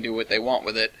profits and do what they want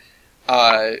with it,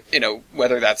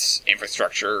 whether that's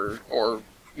infrastructure or,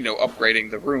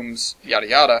 upgrading the rooms, yada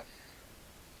yada,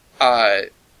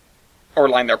 or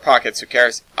line their pockets, who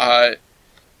cares,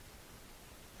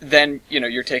 then,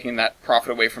 you're taking that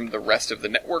profit away from the rest of the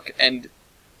network, and,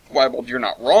 Weibold, you're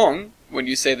not wrong when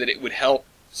you say that it would help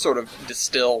sort of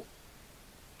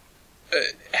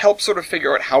help sort of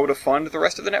figure out how to fund the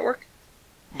rest of the network.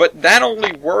 But that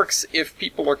only works if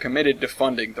people are committed to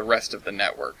funding the rest of the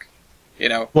network.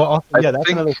 Well, also, that's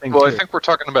another thing. Well, too. I think we're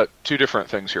talking about two different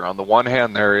things here. On the one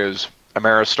hand, there is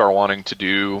Ameristar wanting to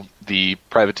do the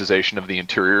privatization of the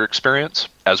interior experience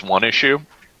as one issue,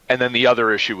 and then the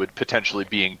other issue would potentially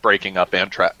being breaking up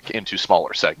Amtrak into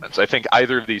smaller segments. I think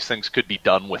either of these things could be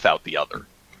done without the other.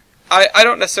 I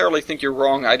don't necessarily think you're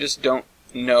wrong. I just don't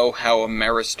know how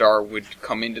Ameristar would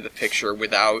come into the picture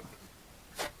without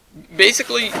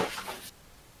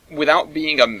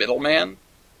being a middleman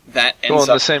that ends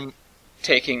up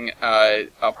taking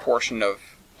a portion of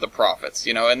the profits,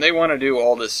 and they want to do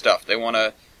all this stuff. They want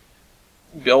to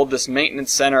build this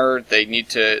maintenance center. They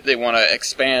want to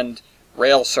expand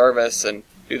rail service and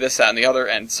do this, that, and the other.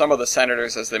 And some of the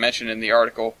senators, as they mentioned in the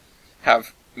article,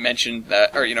 have mentioned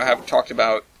that, or have talked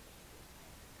about.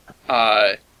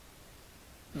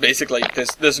 Basically,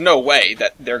 there's no way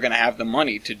that they're going to have the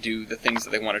money to do the things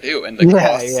that they want to do, and the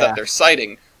costs that they're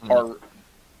citing are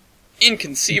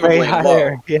inconceivably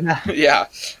low. Yeah.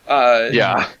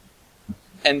 Yeah.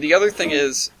 And the other thing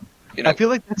is, I feel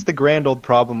like that's the grand old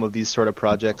problem of these sort of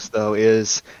projects, though,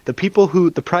 is the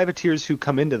privateers who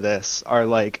come into this are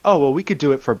like, oh, well, we could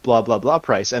do it for blah, blah, blah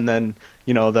price. And then,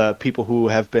 the people who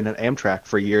have been at Amtrak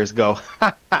for years go,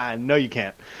 ha, ha, no, you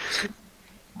can't.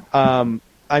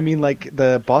 I mean, like,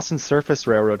 the Boston Surface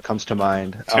Railroad comes to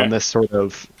mind on this sort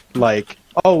of, like,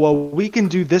 oh, well, we can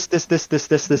do this,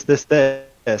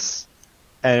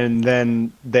 and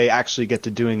then they actually get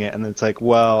to doing it, and it's like,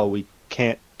 well, we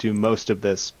can't do most of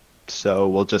this, so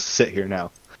we'll just sit here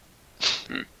now.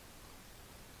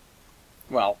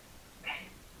 Well,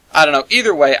 I don't know.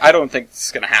 Either way, I don't think this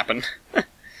is going to happen.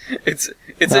 It's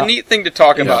a neat thing to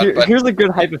talk about. But here's a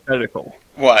good hypothetical.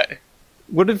 What?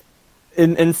 What if,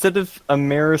 instead of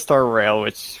Ameristar Rail,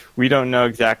 which we don't know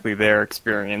exactly their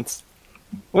experience,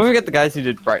 what if we get the guys who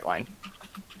did Brightline?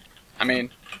 I mean,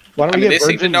 Why don't we they get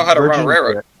seem to know how to run a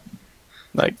railroad.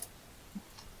 Like,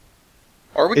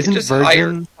 or we Isn't could just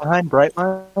Virgin behind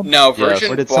Brightline? No,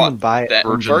 Virgin Or did bought someone buy it? that.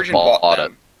 Virgin bought bought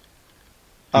them.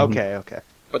 Okay.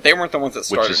 But they weren't the ones that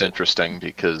started Which is it. interesting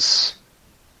because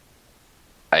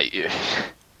Virgin and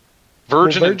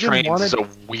Virgin trains wanted- is a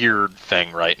weird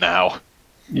thing right now.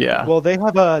 Yeah. Well, they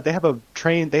have a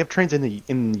train. They have trains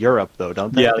in Europe though,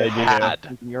 don't they? Yeah, they do.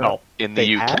 Had In Europe. in the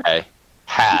They UK.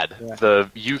 Had. Yeah. The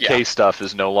UK Yeah. stuff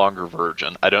is no longer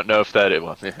Virgin. I don't know if that it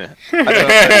was. I don't know if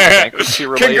that is bankruptcy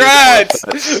related. Congrats!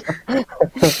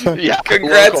 Yeah.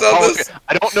 Congrats local on politics. this.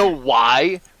 I don't know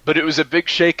why, but it was a big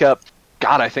shakeup.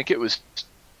 God, I think it was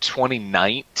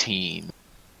 2019.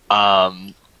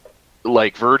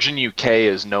 Like Virgin UK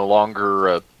is no longer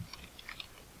a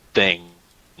thing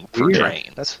for Weird.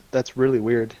 trains. That's really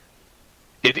weird.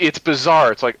 It's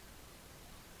bizarre. It's like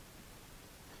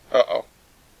Uh-oh.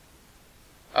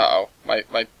 Uh-oh.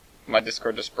 My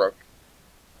Discord just broke.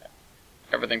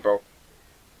 Everything broke.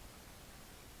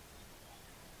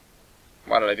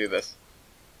 Why did I do this?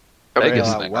 Vegas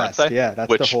Rail out thing, west. aren't they? Yeah, that's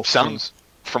Which the whole sounds,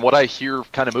 from what I hear,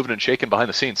 kind of moving and shaking behind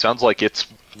the scenes, sounds like it's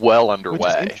well thing. underway.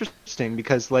 Which is interesting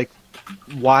because like,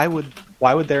 why would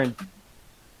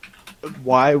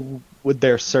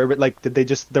their service like were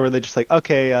they just like,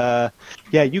 okay,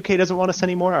 yeah, UK doesn't want us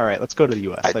anymore, all right, let's go to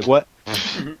the US. Like what?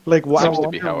 Like why? Seems to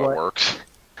be how it works.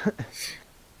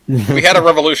 We had a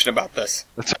revolution about this.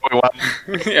 That's how we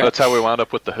wound. Yeah. That's how we wound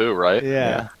up with the Who, right?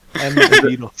 Yeah, and the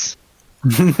Beatles.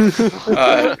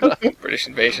 British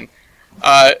invasion.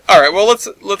 All right. Well, let's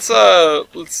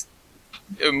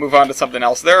move on to something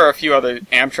else. There are a few other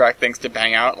Amtrak things to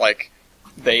bang out. Like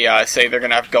they say they're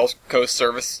going to have Gulf Coast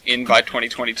service in by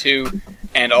 2022,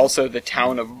 and also the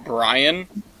town of Bryan,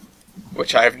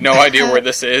 which I have no idea where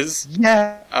this is.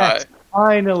 Yeah.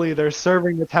 Finally, they're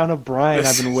serving the town of Bryan.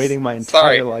 I've been waiting my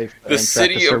entire life. for The Amtrak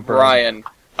city to serve of Bryan,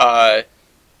 and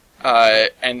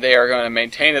they are going to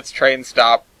maintain its train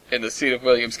stop in the seat of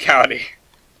Williams County.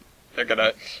 They're going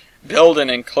to build an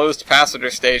enclosed passenger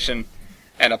station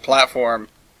and a platform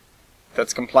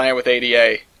that's compliant with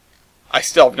ADA. I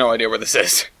still have no idea where this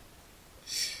is.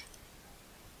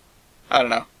 I don't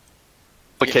know.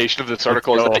 Implication of this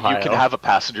article is go, that you Ohio. can have a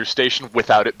passenger station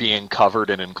without it being covered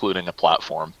and including a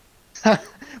platform.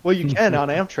 Well, you can on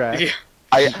Amtrak. Yeah.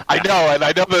 I know, and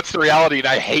I know that's the reality, and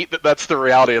I hate that that's the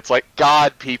reality. It's like,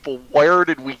 God, people, where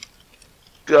did we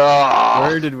go?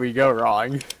 Where did we go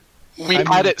wrong? We I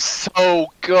had mean, it so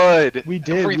good. We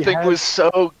did. we Everything had- was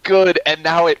so good, and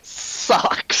now it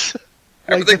sucks.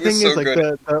 like the Everything was thing so is like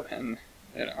good. the And,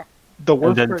 you know, the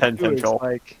worst then part Penn too is Central.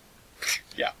 like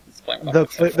yeah. Let's blame it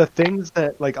on the things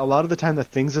that like a lot of the time the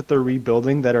things that they're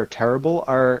rebuilding that are terrible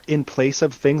are in place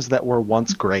of things that were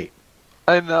once great.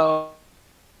 I know.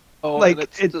 Like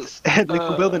it's like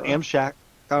we'll build an Amtrak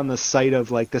on the site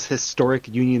of like this historic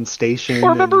Union Station.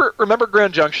 Well, remember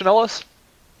Grand Junction, Ellis?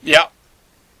 Yeah.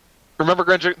 Remember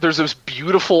Grand Junction? There's this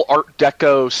beautiful Art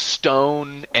Deco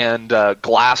stone and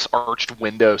glass arched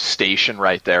window station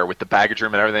right there with the baggage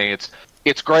room and everything.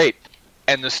 It's great,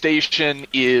 and the station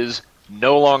is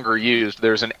no longer used.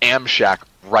 There's an Amtrak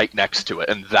right next to it,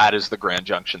 and that is the Grand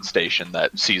Junction station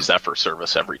that sees Zephyr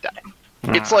service every day.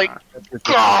 It's like,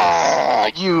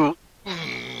 God, you.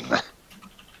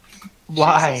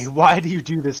 Why? Why do you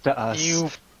do this to us? You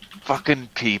fucking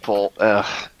people.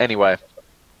 Anyway.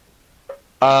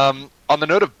 On the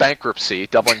note of bankruptcy,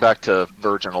 doubling back to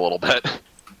Virgin a little bit,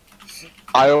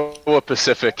 Iowa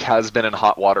Pacific has been in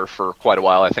hot water for quite a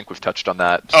while. I think we've touched on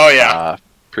that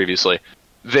previously.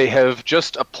 They have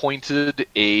just appointed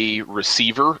a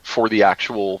receiver for the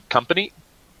actual company,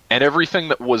 and everything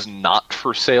that was not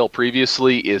for sale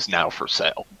previously is now for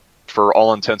sale. For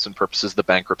all intents and purposes, the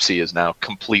bankruptcy is now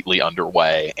completely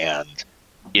underway, and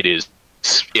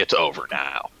it's over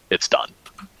now. It's done.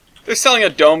 They're selling a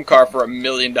dome car for $1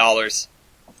 million.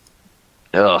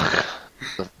 Ugh.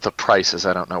 The prices,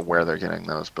 I don't know where they're getting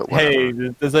those, but whatever. Hey,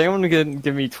 does anyone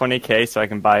give me 20K so I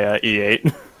can buy a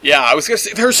E8? Yeah, I was gonna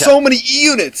say there's so many E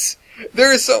units.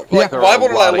 There is so like. there Why are a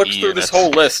wouldn't lot I of look E through this units.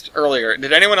 whole list earlier?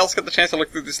 Did anyone else get the chance to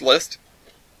look through this list?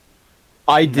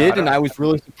 I did, and I was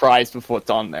really surprised with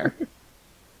what's on there.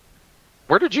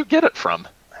 Where did you get it from?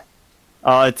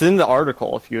 It's in the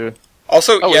article. If you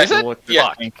Also, yeah, is it? look,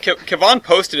 yeah. Fuck. Kevon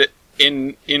posted it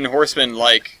in Horseman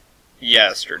like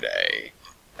yesterday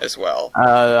as well.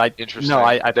 Interesting. No,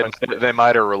 I they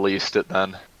might have released it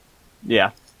then. Yeah.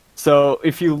 So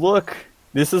if you look,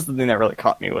 this is the thing that really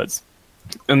caught me was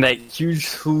in that huge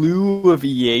slew of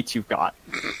E8s you've got.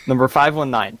 Number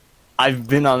 519. I've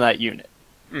been on that unit.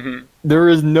 Mm-hmm. There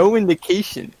is no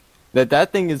indication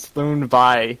that thing is flown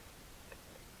by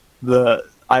the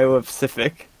Iowa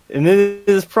Pacific, and it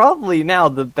is probably now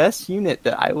the best unit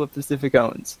that Iowa Pacific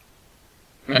owns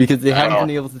because they haven't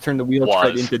been able to turn the wheel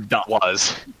tread into dust.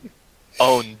 Was.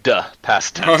 Owned.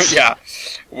 Past Oh tense. yeah,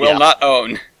 will Yeah. not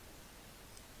own.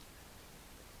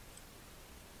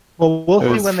 Well, we'll It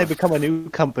see was when they become a new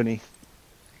company.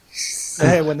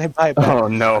 Hey, when they buy it back. Oh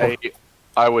no!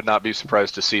 I would not be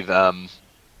surprised to see them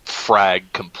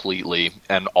frag completely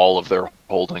and all of their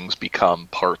holdings become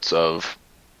parts of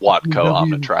Watco,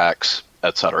 Omnitrax,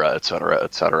 etc., etc.,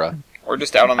 etc. Or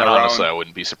just out on their And honestly, own. I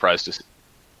wouldn't be surprised to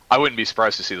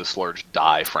see the Splurge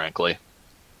die, frankly.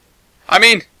 I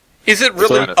mean, is it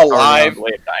really So- alive?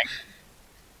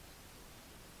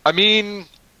 I mean,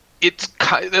 that's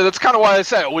kind of why I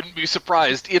say I wouldn't be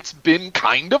surprised. It's been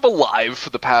kind of alive for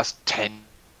the past 10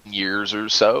 years or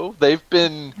so. They've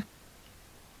been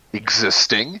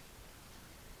existing.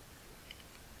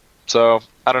 So,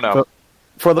 I don't know.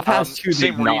 For the past two,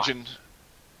 same they've not. region.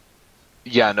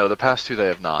 Yeah, no, the past two they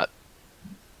have not.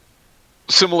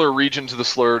 Similar region to the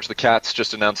Splurge, the Cats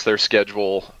just announced their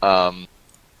schedule.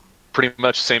 Pretty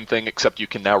much same thing, except you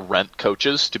can now rent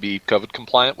coaches to be COVID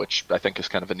compliant, which I think is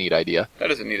kind of a neat idea.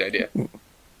 That is a neat idea.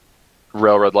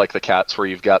 Railroad like the Cats, where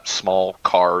you've got small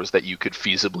cars that you could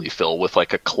feasibly fill with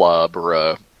like a club or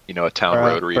a town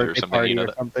rotary or something. Party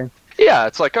or something. Yeah,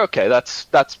 it's like, okay, that's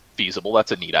feasible.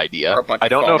 That's a neat idea. Or a bunch I of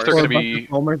don't know if they're foamers. going to be.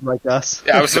 Homers like us.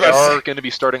 Yeah, I was They about to say. are going to be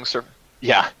starting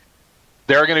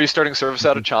they are going to be starting service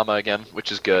out of Chama again,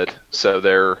 which is good. So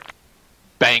they're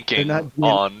banking They're not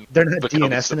on. They're not the COVID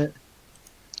DNSing stuff. it.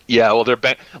 Yeah, well,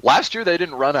 last year they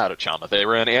didn't run out of Chama. They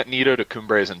ran Antietam to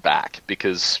Cumbres and back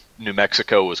because New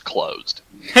Mexico was closed.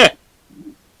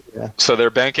 Yeah. So they're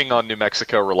banking on New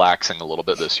Mexico relaxing a little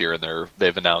bit this year, and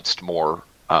they've announced more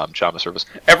Chama service.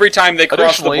 Every time they crossed the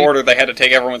Additionally- border, they had to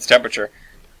take everyone's temperature.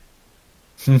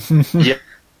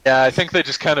 Yeah, I think they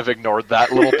just kind of ignored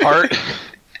that little part.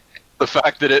 The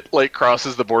fact that it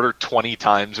crosses the border 20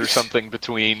 times or something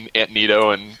between Antietam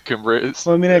and Cumbres.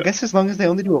 Well, I mean, I guess as long as they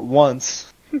only do it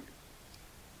once.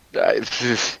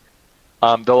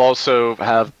 They'll also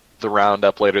have the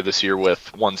roundup later this year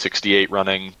with 168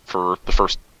 running for the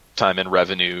first time in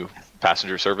revenue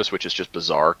passenger service, which is just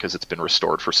bizarre because it's been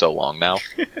restored for so long now.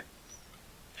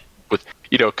 With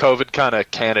COVID kind of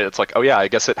canned, it's like, oh yeah, I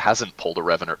guess it hasn't pulled a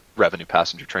revenue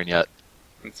passenger train yet.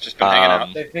 It's just been hanging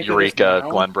out. They think of Eureka, this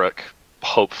now? Glenbrook,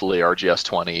 hopefully RGS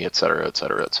 20, etc.,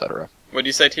 etc., etc. What do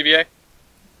you say, TBA?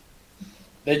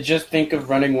 They just think of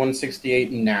running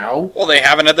 168 now. Well, they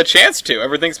haven't had the chance to.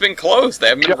 Everything's been closed. They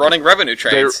haven't been Yeah. running revenue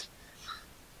trains.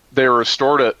 They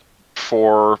restored it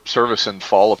for service in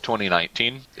fall of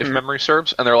 2019, if memory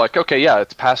serves, and they're like, okay, yeah,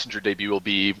 its passenger debut will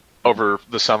be over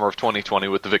the summer of 2020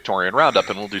 with the Victorian Roundup,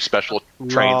 and we'll do special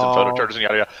trains and photo Wow. charters and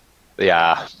yada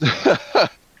yada. Yeah.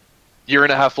 Year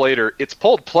and a half later, it's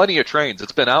pulled plenty of trains.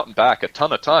 It's been out and back a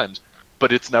ton of times,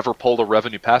 but it's never pulled a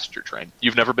revenue passenger train.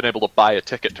 You've never been able to buy a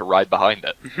ticket to ride behind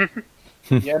it.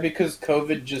 Yeah, because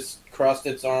COVID just crossed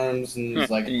its arms and was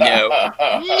like, No.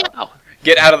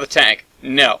 Get out of the tank.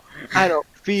 No. I don't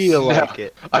feel like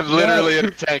it. I'm literally in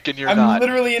a tank and you're I'm not.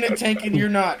 literally in a tank and you're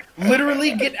not.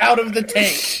 Literally get out of the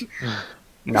tank.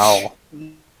 No.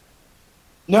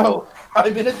 No,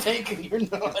 I'm in a tank and you're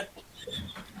not.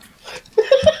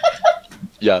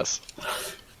 Yes.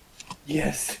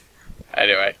 Yes.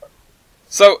 Anyway.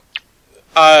 So,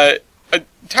 Tyler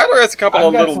has a couple I've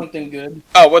of got little... something good.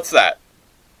 Oh, what's that?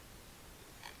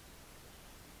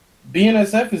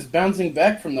 BNSF is bouncing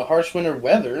back from the harsh winter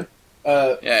weather.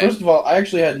 Yeah. First of all, I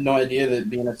actually had no idea that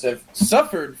BNSF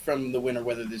suffered from the winter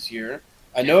weather this year.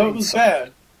 I know it was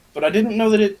bad, but I didn't know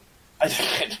that it.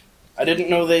 I didn't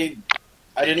know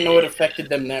it affected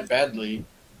them that badly.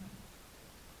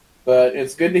 But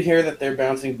it's good to hear that they're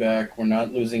bouncing back. We're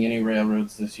not losing any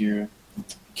railroads this year.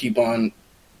 Keep on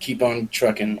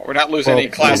trucking. We're not losing Well, any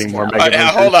class... getting more mega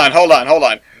hold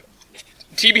on.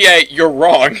 TBA, you're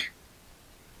wrong.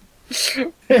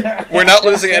 We're not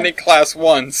losing any Class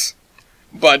 1s.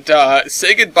 But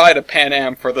say goodbye to Pan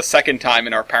Am for the second time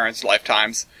in our parents'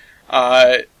 lifetimes.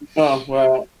 Oh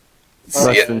well.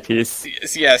 Rest in peace.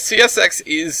 Yeah, CSX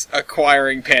is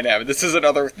acquiring Pan Am. This is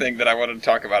another thing that I wanted to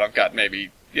talk about. I've got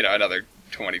maybe, another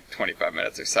 20-25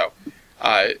 minutes or so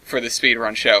for the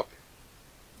speedrun show.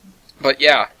 But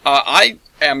yeah, I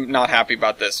am not happy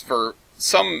about this for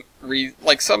some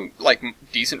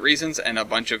decent reasons and a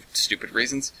bunch of stupid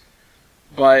reasons.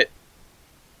 But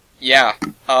yeah,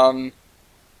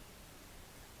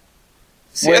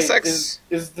 CSX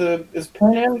Wait, is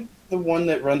Pan Am the one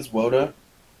that runs WOTA?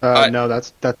 No,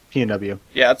 that's P&W.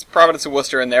 Yeah, it's Providence and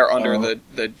Worcester, and they're under Oh.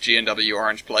 the G&W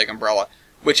Orange Plague umbrella.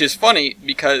 Which is funny,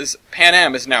 because Pan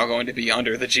Am is now going to be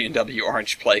under the G&W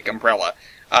Orange Plague umbrella.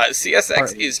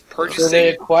 CSX is So they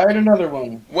purchasing... acquired another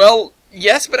one. Well,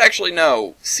 yes, but actually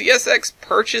no. CSX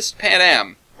purchased Pan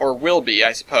Am, or will be,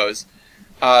 I suppose,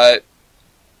 in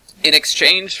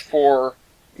exchange for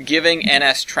giving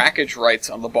NS trackage rights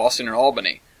on the Boston and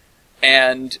Albany.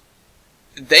 And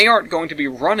they aren't going to be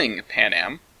running Pan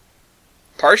Am,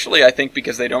 partially, I think,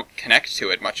 because they don't connect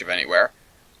to it much of anywhere.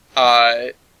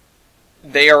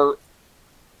 They are...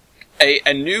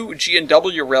 A new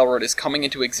G&W railroad is coming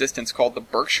into existence called the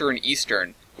Berkshire and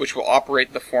Eastern, which will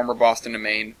operate the former Boston and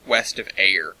Maine west of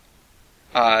Ayer.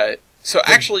 The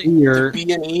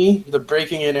B&E, the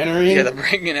breaking and entering? Yeah, the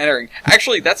breaking and entering.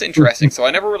 Actually, that's interesting. So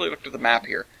I never really looked at the map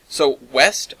here. So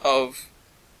west of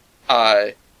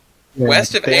Ayer... They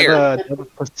have a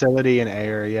facility in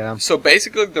Ayer, yeah. So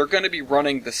basically, they're going to be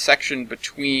running the section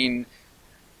between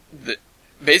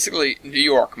basically New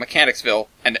York, Mechanicsville,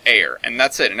 and Ayer, and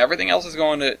that's it. And everything else is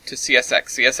going to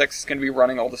CSX. CSX is going to be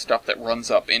running all the stuff that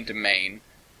runs up into Maine.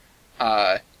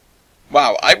 Wow,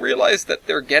 I realized that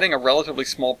they're getting a relatively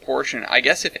small portion. I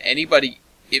guess if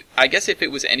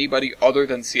it was anybody other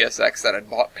than CSX that had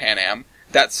bought Pan Am,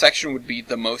 that section would be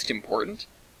the most important.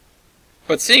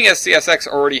 But seeing as CSX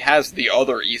already has the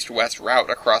other east-west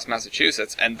route across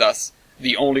Massachusetts, and thus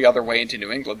the only other way into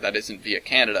New England that isn't via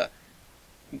Canada,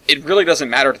 it really doesn't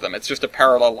matter to them. It's just a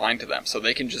parallel line to them, so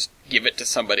they can just give it to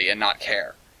somebody and not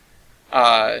care.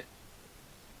 That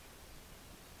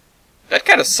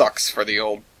kind of sucks for the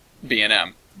old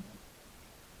B&M.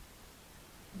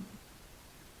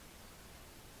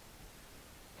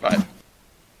 But I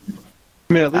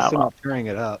mean, at least they're not tearing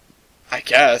it up. I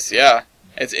guess, yeah.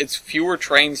 It's fewer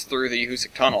trains through the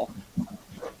Hoosick Tunnel.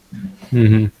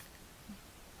 Mm-hmm.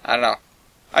 I don't know.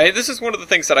 This is one of the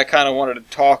things that I kind of wanted to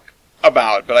talk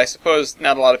about, but I suppose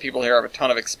not a lot of people here have a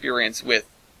ton of experience with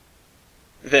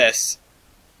this.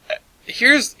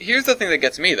 Here's the thing that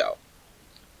gets me, though.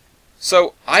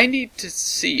 So, I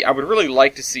would really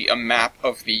like to see a map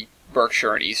of the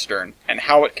Berkshire and Eastern, and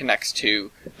how it connects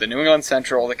to the New England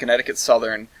Central, the Connecticut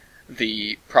Southern,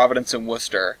 the Providence and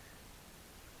Worcester,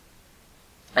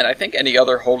 and I think any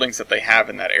other holdings that they have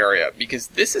in that area, because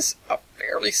this is a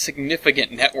fairly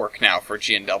significant network now for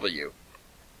G&W.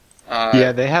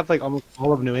 Yeah, they have like almost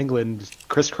all of New England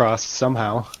crisscrossed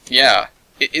somehow. Yeah,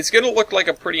 it's going to look like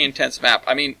a pretty intense map.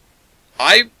 I mean,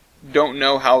 I don't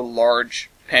know how large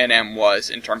Pan Am was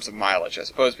in terms of mileage. I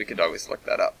suppose we could always look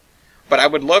that up. But I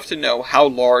would love to know how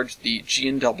large the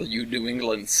G&W New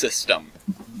England system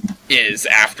is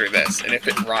after this, and if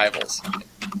it rivals.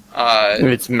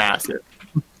 It's massive.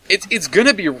 It's going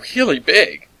to be really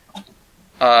big.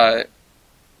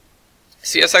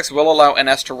 CSX will allow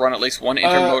NS to run at least one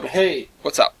intermodal... Hey.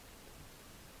 What's up?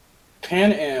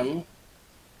 Pan Am,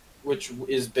 which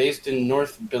is based in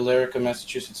North Billerica,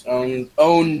 Massachusetts,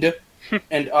 owned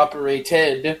and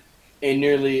operated a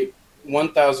nearly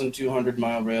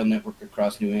 1,200-mile rail network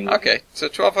across New England. Okay, so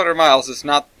 1,200 miles is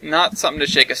not something to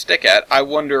shake a stick at. I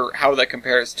wonder how that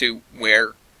compares to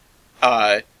where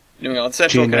New England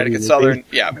Central, Connecticut Southern...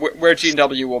 Yeah, where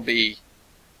G&W will be.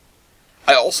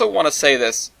 I also want to say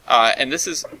this, and this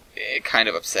is kind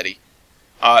of upsetty,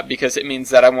 because it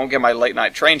means that I won't get my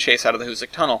late-night train chase out of the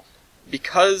Hoosick Tunnel.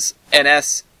 Because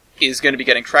NS is going to be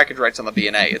getting trackage rights on the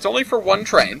B&A, it's only for one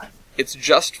train. It's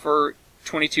just for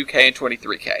 22K and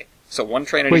 23K. So one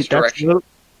train in each direction.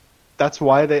 That's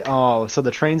why they... Oh, so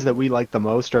the trains that we like the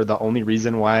most are the only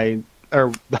reason why...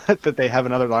 Or that they have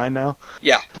another line now?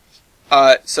 Yeah.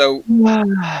 Yeah,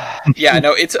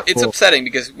 no, it's cool. Upsetting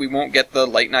because we won't get the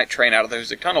late night train out of the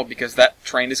Hoosick Tunnel because that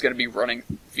train is going to be running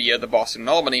via the Boston and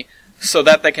Albany so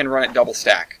that they can run it double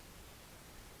stack.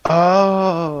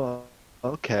 Oh,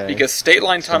 okay. Because State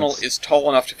Line Tunnel is tall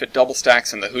enough to fit double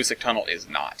stacks and the Hoosick Tunnel is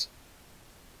not.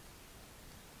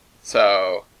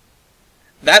 So,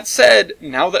 that said,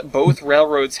 now that both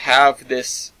railroads have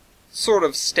this sort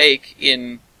of stake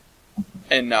in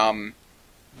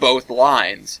both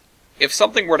lines, if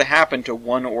something were to happen to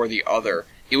one or the other,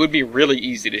 it would be really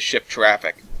easy to shift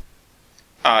traffic.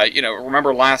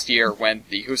 Remember last year when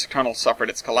the Hoosick Tunnel suffered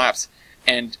its collapse,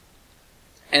 and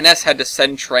NS had to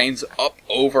send trains up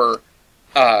over,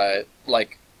 the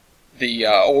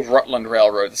old Rutland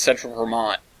Railroad, the Central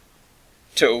Vermont,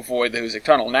 to avoid the Hoosick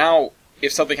Tunnel. Now,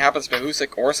 if something happens to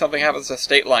Hoosick or something happens to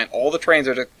State Line, all the trains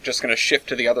are just going to shift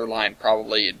to the other line,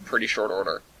 probably in pretty short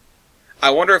order. I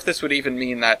wonder if this would even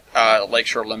mean that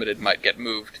Lakeshore Limited might get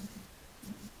moved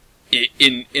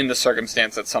in the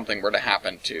circumstance that something were to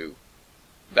happen to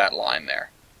that line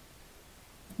there.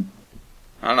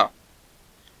 I don't know.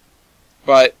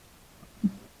 But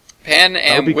Pan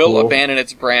Am will abandon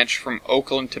its branch from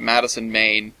Oakland to Madison,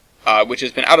 Maine, which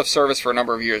has been out of service for a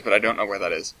number of years, but I don't know where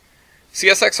that is.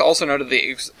 CSX also noted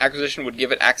the acquisition would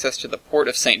give it access to the port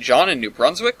of St. John in New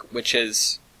Brunswick, which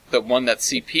is the one that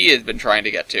CP has been trying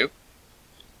to get to.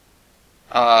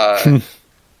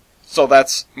 So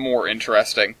that's more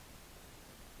interesting.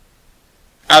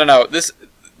 I don't know.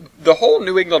 The whole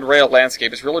New England rail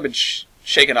landscape has really been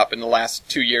shaken up in the last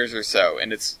 2 years or so,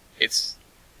 and it's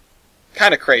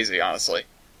kind of crazy, honestly.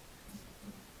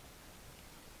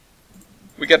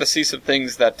 We got to see some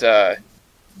things that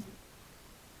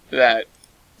that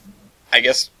I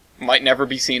guess might never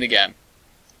be seen again.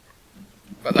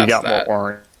 But that's You got that.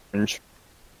 more orange.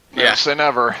 Yeah. Never say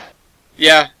never.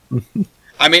 Yeah.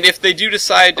 I mean, if they do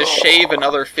decide to shave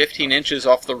another 15 inches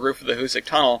off the roof of the Hoosick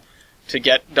Tunnel to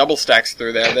get double stacks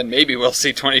through there, then maybe we'll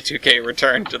see 22K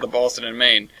return to the Boston and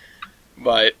Maine.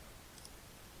 But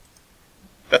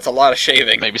that's a lot of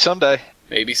shaving. Maybe someday.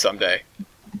 Maybe someday.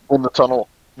 When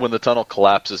the tunnel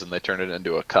collapses and they turn it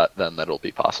into a cut, then that'll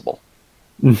be possible.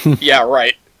 Yeah,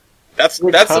 right. That's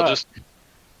They'll just.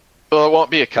 Well, it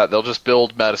won't be a cut. They'll just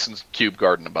build Madison's Cube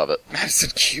Garden above it.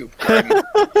 Madison Cube Garden.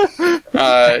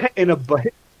 In a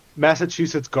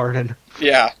Massachusetts garden.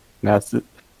 Yeah.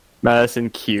 Madison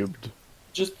cubed.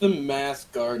 Just the mass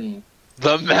garden.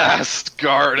 The Masked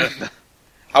Garden.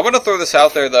 I want to throw this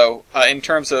out there, though, in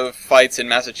terms of fights in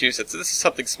Massachusetts. This is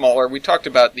something smaller. We talked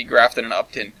about the Grafton and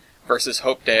Upton versus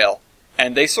Hopedale,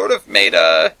 and they sort of made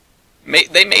an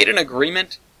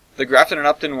agreement. The Grafton and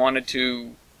Upton wanted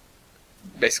to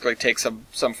basically take some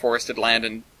forested land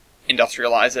and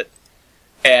industrialize it,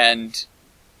 and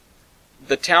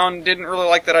the town didn't really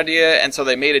like that idea, and so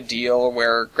they made a deal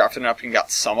where Grafton and Upton got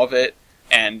some of it,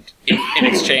 and in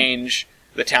exchange,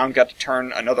 the town got to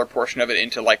turn another portion of it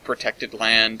into, like, protected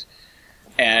land,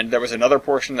 and there was another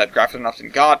portion that Grafton and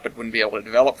Upton got, but wouldn't be able to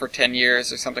develop for 10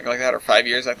 years or something like that, or 5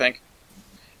 years, I think.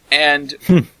 And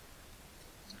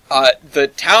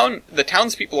the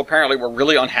townspeople apparently were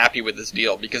really unhappy with this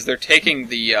deal, because they're taking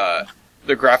the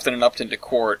Grafton and Upton to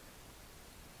court,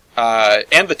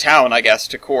 and the town, I guess,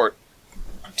 to court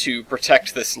to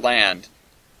protect this land.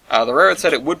 The railroad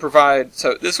said it would provide,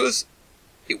 so it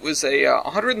was a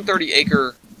 130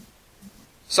 acres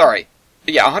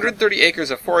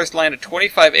of forest land and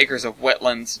 25 acres of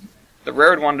wetlands. The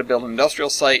railroad wanted to build an industrial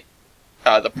site.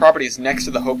 The property is next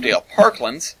to the Hopedale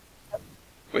Parklands,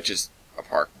 which is a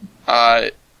park.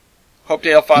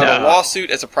 Hopedale filed a lawsuit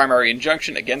as a primary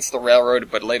injunction against the railroad,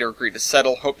 but later agreed to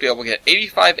settle. Hopedale will get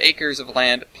 85 acres of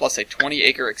land plus a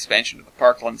 20-acre expansion of the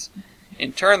Parklands.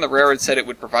 In turn, the railroad said it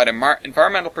would provide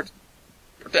environmental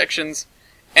protections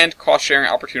and cost-sharing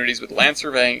opportunities with land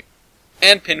surveying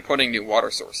and pinpointing new water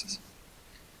sources.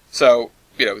 So,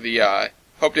 the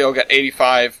Hopedale got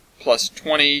 85 plus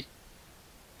 20,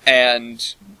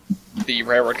 and the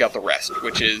railroad got the rest,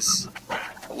 which is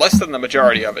less than the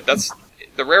majority of it.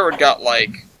 The railroad got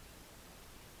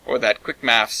quick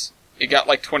maths, it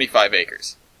got 25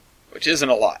 acres, which isn't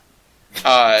a lot.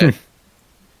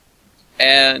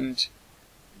 And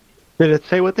did it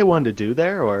say what they wanted to do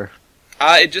there, or?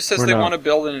 It just says they want to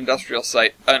build an industrial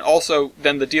site. And also,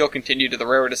 then the deal continued, and the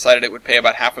railroad decided it would pay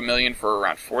about $500,000 for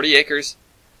around 40 acres.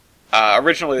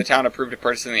 Originally, the town approved of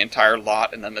purchasing the entire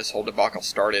lot, and then this whole debacle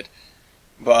started.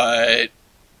 But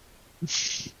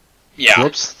yeah.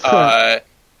 Whoops.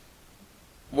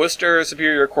 Worcester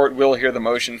Superior Court will hear the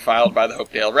motion filed by the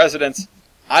Hopedale residents.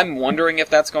 I'm wondering if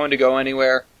that's going to go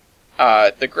anywhere.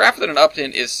 The Grafton and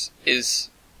Upton is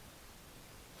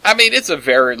I mean, it's a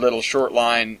very little short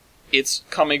line. It's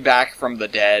coming back from the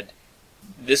dead.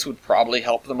 This would probably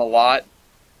help them a lot,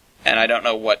 and I don't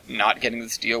know what not getting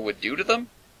this deal would do to them.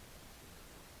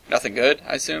 Nothing good,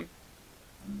 I assume.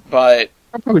 But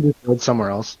I'll probably just build somewhere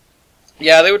else.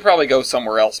 yeah, they would probably go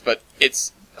somewhere else, but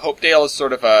Hopedale is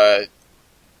sort of an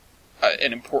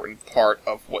important part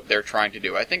of what they're trying to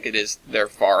do. I think it is their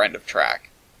far end of track.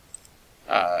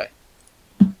 I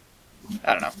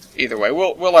don't know. Either way,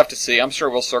 we'll have to see. I'm sure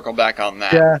we'll circle back on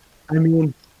that. Yeah, I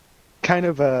mean, kind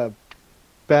of a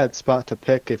bad spot to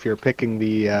pick if you're picking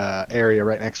the area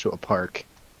right next to a park.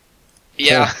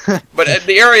 Yeah, but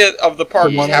the area of the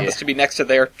park happens to be next to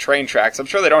their train tracks. I'm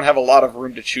sure they don't have a lot of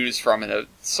room to choose from in a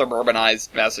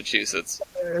suburbanized Massachusetts.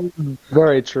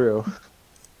 Very true.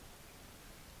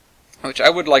 Which I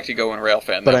would like to go and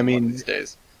railfan But them I mean, one of these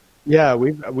days. Yeah,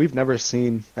 we've never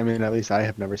seen. I mean, at least I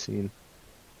have never seen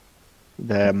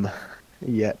them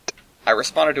yet. I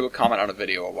responded to a comment on a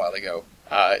video a while ago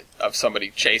of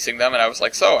somebody chasing them, and I was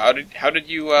like, "So, how do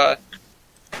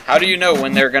you know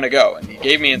when they're going to go?" And he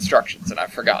gave me instructions, and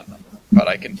I've forgotten them. But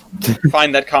I can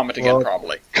find that comment again,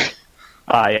 probably.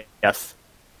 Yes.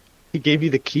 He gave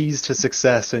you the keys to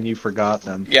success, and you forgot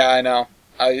them. Yeah, I know.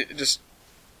 I just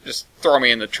throw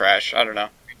me in the trash. I don't know.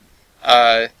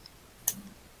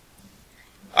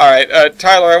 Alright,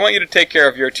 Tyler, I want you to take care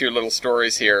of your two little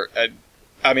stories here.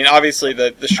 I mean, obviously,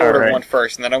 the shorter one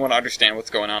first, and then I want to understand what's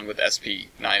going on with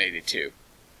SP-982.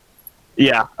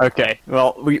 Yeah, okay.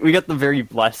 Well, we got the very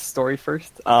blessed story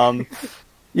first.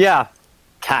 Yeah,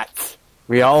 cats.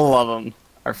 We all love them,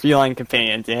 our feline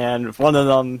companions, and one of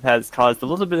them has caused a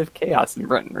little bit of chaos in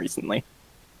Britain recently.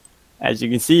 As you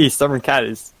can see, Stubborn Cat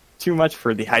is too much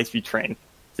for the high-speed train,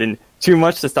 and too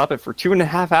much to stop it for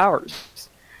 2.5 hours.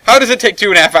 How does it take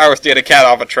 2.5 hours to get a cat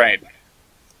off a train?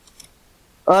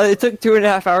 It took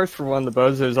 2.5 hours for one of the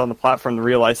bozos on the platform to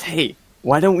realize, hey,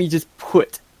 why don't we just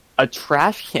put a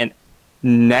trash can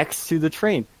next to the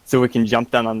train so it can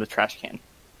jump down on the trash can,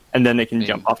 and then it can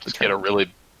jump off the train.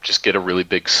 Just get a really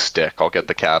big stick. I'll get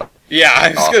the cat. Yeah, I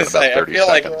was off gonna in about say. I 30 feel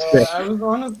like seconds. I was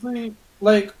honestly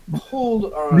like,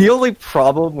 hold on. The only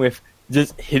problem with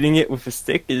just hitting it with a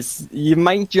stick is you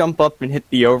might jump up and hit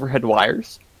the overhead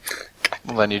wires.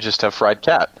 Well, then you just have fried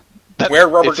cat. Wear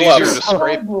rubber it's gloves. Easier to scrape,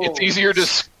 Horrible. it's easier to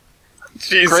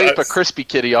Jesus. scrape a crispy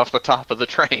kitty off the top of the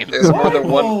train. There's more than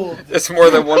one. Horrible. There's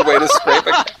more than one way to scrape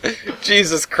a cat.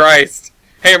 Jesus Christ!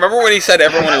 Hey, remember when he said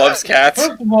everyone loves cats?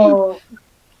 First of all,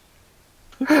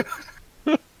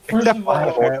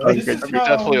 this You're is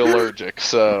definitely how, allergic,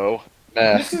 so...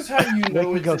 Nah. this is how you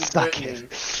know it's go in suck Britain.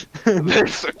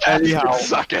 There's a cat Anyhow.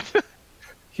 suck it.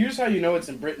 Here's how you know it's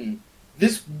in Britain.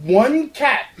 This one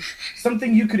cat,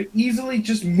 something you could easily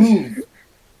just move,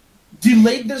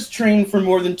 delayed this train for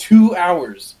more than 2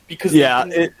 hours because Yeah,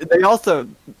 they also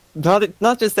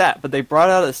not just that, but they brought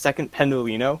out a second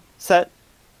Pendolino set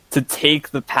to take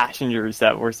the passengers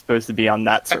that were supposed to be on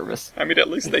that service. I mean, at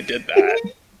least they did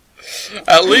that.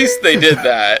 At least they did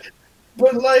that.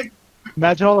 But like,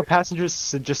 Imagine all the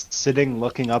passengers just sitting,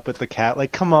 looking up at the cat,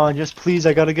 like, "Come on, just please,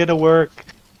 I gotta get to work."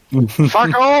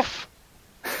 Fuck off!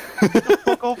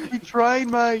 Fuck off the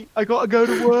train, mate. I gotta go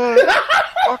to work.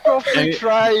 Fuck off the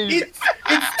train! it's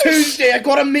Tuesday. I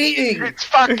got a meeting. It's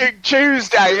fucking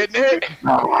Tuesday, isn't it?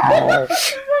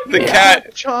 The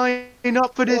cat. Chine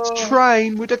up for this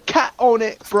train with a cat on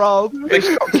it, bro. It's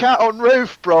got a cat on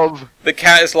roof, bruv. The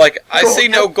cat is like, I see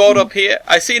no god up here.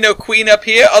 I see no queen up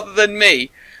here other than me.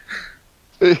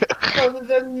 Other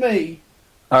than me.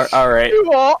 All right.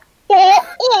 But,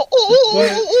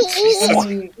 I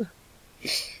mean,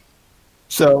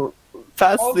 So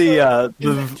past also, the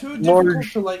is it too difficult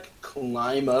large, to like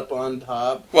climb up on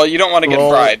top? Well, you don't want to get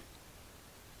Well- fried.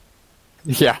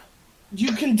 yeah.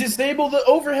 You can disable the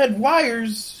overhead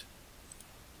wires.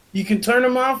 You can turn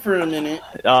them off for a minute.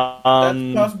 That's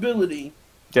a possibility.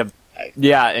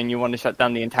 Yeah, and you want to shut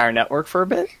down the entire network for a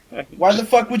bit? Why the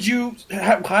fuck would you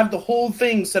have the whole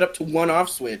thing set up to one off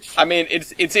switch? I mean,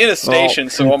 it's in a station,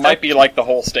 so it might be like the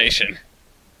whole station.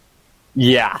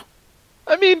 Yeah.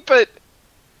 I mean, but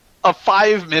a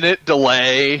 5-minute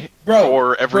delay Bro,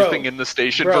 for everything bro, in the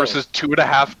station bro. versus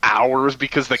 2.5 hours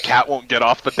because the cat won't get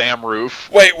off the damn roof.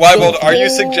 Wait, Wybold, The are you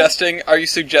whole-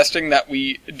 suggesting that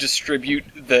we distribute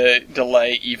the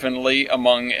delay evenly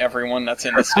among everyone that's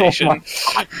in the station?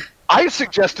 I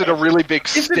suggested a really big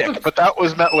it's stick, a- but that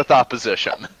was met with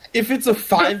opposition. If it's a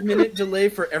 5-minute delay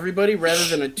for everybody rather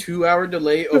than a 2-hour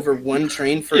delay over one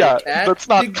train for Yeah, a cat, that's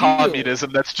not big deal.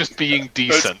 communism, that's just being It's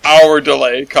decent. our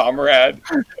delay, comrade.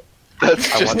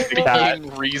 That's I just want the being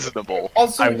cat. reasonable.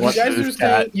 Also, I you want guys this are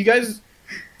saying, cat. you guys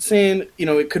saying,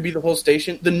 it could be the whole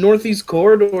station. The Northeast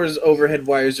Corridor's overhead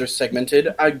wires are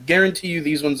segmented. I guarantee you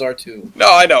these ones are too.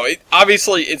 No, I know.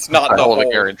 Obviously, it's not I the hold a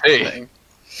whole guarantee. thing.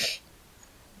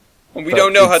 And we But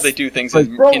don't know how it's- they do things but-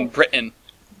 in Britain.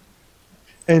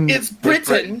 And It's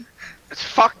Britain! It's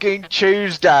fucking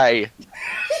Tuesday.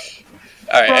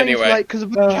 Alright, train's anyway. late because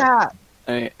of the cat.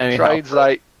 Anyhow, Train's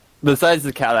late. besides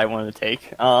the cat I want to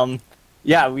take,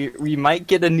 yeah, we might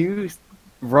get a new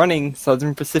running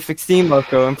Southern Pacific steam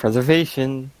loco in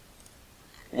preservation.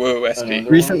 Whoa, SP.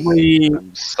 Another Recently,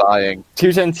 I'm sighing.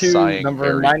 210 Sighing number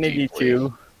very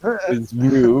 982 was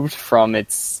moved from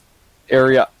its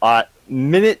area at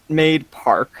Minute Maid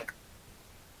Park.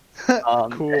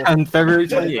 Cool. On February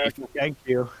 28th, Thank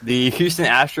you. the Houston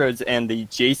Astros and the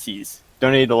Jaycees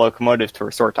donated the locomotive to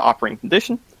restore it to operating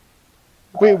condition.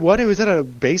 Wait, what? It was at a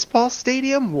baseball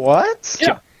stadium? What?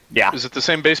 Yeah. Is it the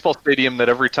same baseball stadium that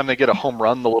every time they get a home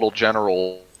run, the little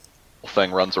general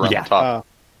thing runs around Yeah. the top?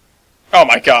 Oh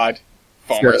my god.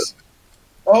 Foamers.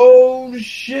 Oh,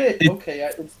 shit! Okay,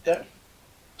 it's that.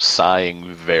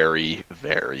 Sighing very,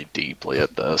 very deeply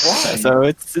at this. Why? So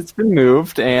it's been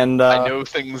moved, and I know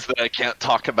things that I can't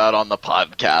talk about on the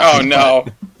podcast. Oh no.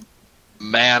 but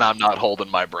man, I'm not holding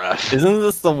my breath. isn't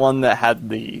this the one that had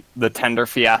the tender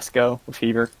fiasco with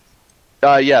Heber?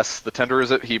 Yes, the tender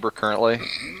is at Heber currently.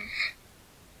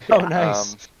 Oh,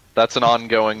 nice. That's an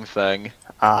ongoing thing.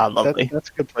 Lovely. That's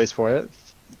a good place for it.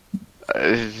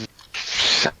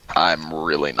 I'm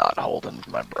really not holding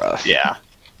my breath. Yeah.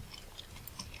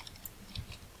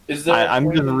 Is there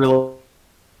I'm just really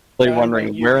really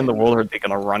wondering where in the world are they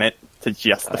going to run it to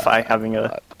justify having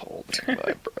a... Holding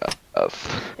my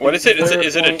breath. What is it? Is there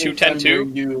it a point in time 210-2? where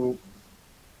you-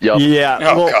 Yup. Yeah,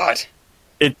 Oh, well, God.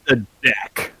 it's a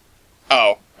deck.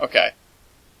 Oh, okay.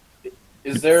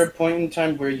 Is there a point in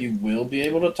time where you will be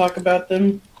able to talk about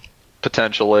them?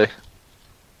 Potentially.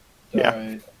 Yeah.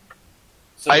 Alright.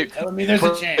 So I- you're telling me there's a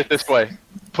Put chance. it this way.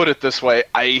 Put it this way.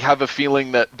 I have a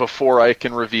feeling that before I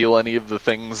can reveal any of the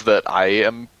things that I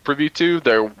am privy to,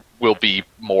 there will be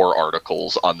more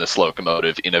articles on this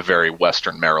locomotive in a very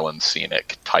Western Maryland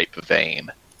scenic type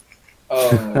vein. Oh,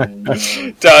 no.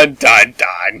 Dun, dun,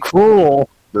 dun. Cool.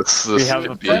 This We have a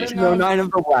could be, 1309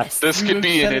 of the West. this could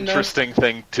be an Said enough. interesting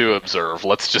thing to observe.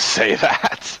 Let's just say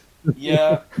that.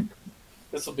 Yeah.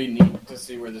 This will be neat to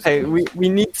see where this Hey, goes. we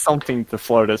need something to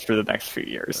float us for the next few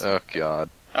years. Oh God.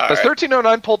 All Has right.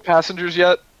 1309 pulled passengers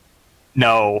yet?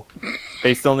 No.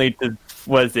 They still need to...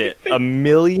 Was it 1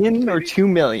 million or 2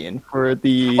 million for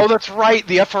the... Oh, that's right.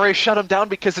 The FRA shut them down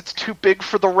because it's too big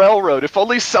for the railroad. If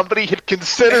only somebody had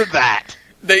considered that.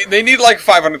 They need like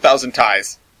 500,000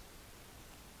 ties.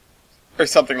 Or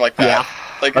something like that. Yeah.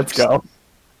 Like, Let's go.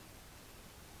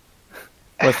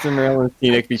 Western Maryland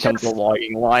Scenic becomes a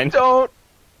logging line. Don't.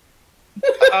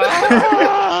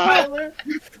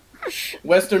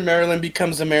 Western Maryland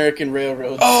becomes American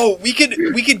Railroad. Oh, we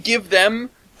could give them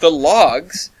the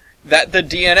logs that the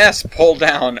DNS pulled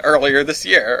down earlier this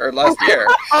year, or last year.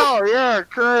 Oh yeah,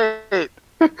 great.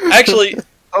 Actually,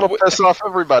 That'll piss off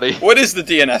everybody. what is the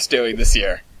DNS doing this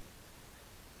year?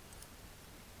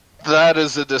 That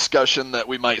is a discussion that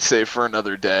we might save for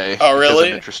another day. Oh, really? Because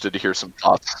I'm interested to hear some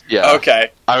thoughts. Yeah.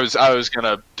 Okay. I was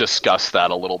gonna discuss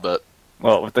that a little bit.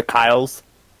 Well, with the Kyles.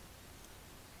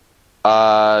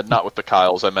 Not with the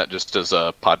Kyles. I meant just as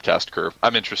a podcast crew.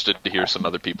 I'm interested to hear some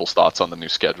other people's thoughts on the new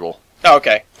schedule.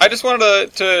 Okay. I just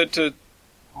wanted to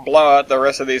blow out the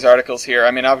rest of these articles here.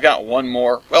 I mean, I've got one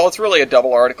more. Well, it's really a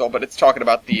double article, but it's talking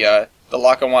about the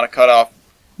Lackawanna cutoff.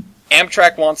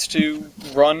 Amtrak wants to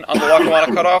run on the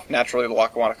Lackawanna cutoff. Naturally, the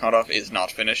Lackawanna cutoff is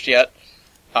not finished yet.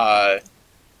 But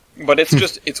it's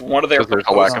just, it's one of their Because there's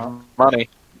a lack proposals. of money.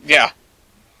 Yeah.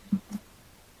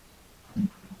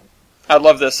 I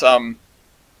love this. U.S.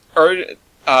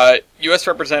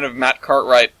 Representative Matt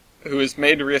Cartwright, who has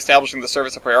made reestablishing the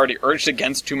service a priority, urged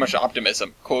against too much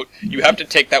optimism. Quote, "You have to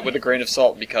take that with a grain of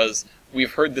salt because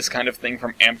we've heard this kind of thing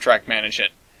from Amtrak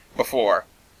management before."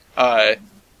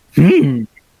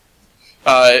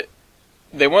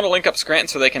 They want to link up Scranton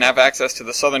so they can have access to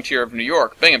the southern tier of New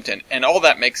York, Binghamton, and all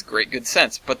that makes great good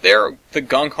sense. But they're the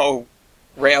gung-ho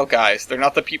rail guys. They're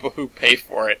not the people who pay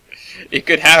for it. It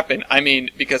could happen. I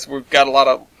mean, because we've got a lot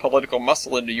of political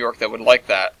muscle in New York that would like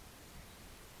that.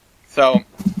 So,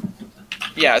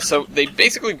 yeah, so they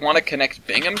basically want to connect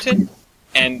Binghamton,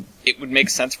 and it would make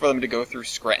sense for them to go through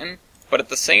Scranton. But at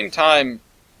the same time,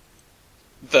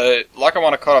 the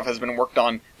Lackawanna Cutoff has been worked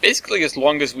on basically as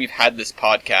long as we've had this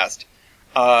podcast.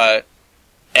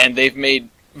 And they've made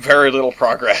very little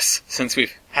progress since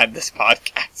we've had this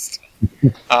podcast.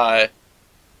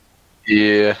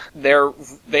 Yeah.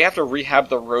 They have to rehab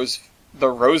the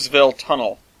Roseville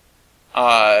Tunnel.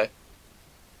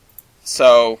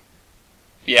 So,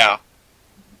 yeah.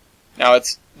 Now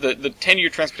it's the 10-year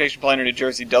transportation plan in New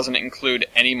Jersey doesn't include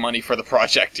any money for the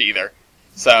project either.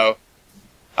 So,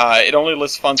 it only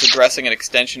lists funds addressing an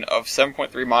extension of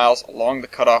 7.3 miles along the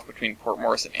cutoff between Port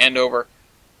Morris and Andover.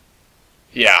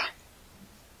 Yeah.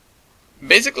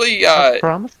 Basically,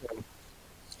 Promising.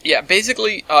 yeah,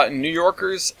 basically, New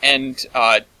Yorkers and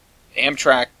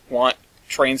Amtrak want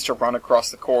trains to run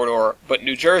across the corridor, but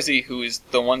New Jersey, who is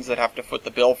the ones that have to foot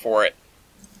the bill for it,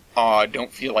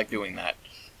 don't feel like doing that.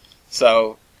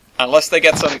 So, unless they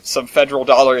get some federal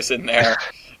dollars in there,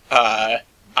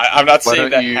 I'm not Why seeing don't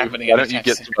that you, happening. why don't you anytime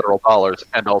get soon. some federal dollars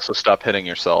and also stop hitting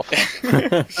yourself?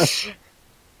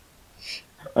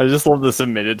 I just love the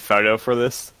submitted photo for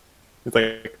this. It's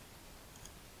like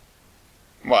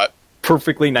What?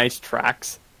 perfectly nice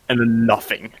tracks and then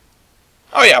nothing.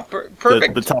 Oh yeah,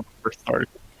 perfect. The top first start.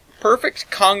 Perfect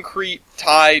concrete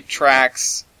tie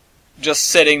tracks, just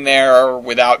sitting there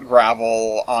without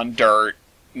gravel on dirt.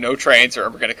 No trains are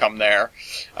ever going to come there.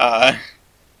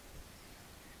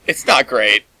 It's not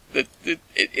great.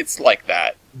 It's like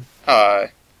that.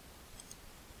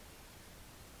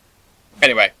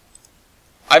 Anyway,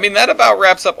 I mean that about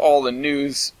wraps up all the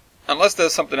news. Unless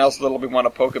there's something else little we want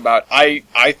to poke about, I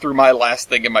threw my last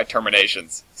thing in my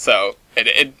terminations. So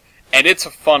and it's a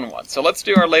fun one. So let's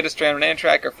do our latest Stranded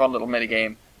Amtrak, our fun little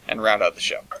minigame, and round out the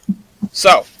show.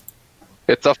 So,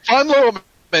 It's a fun little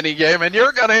mini game, and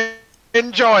you're gonna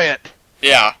enjoy it.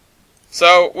 yeah.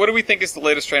 So, what do we think is the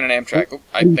latest train on Amtrak? Oh,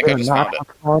 I think I just found it.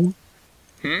 Fun.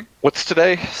 What's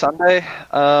today? Sunday?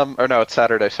 Or no, it's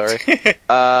Saturday. Sorry.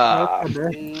 Oh, that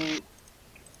one.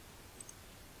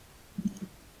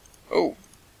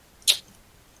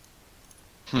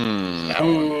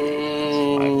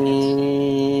 5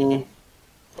 minutes.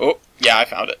 Oh, yeah, I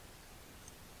found it.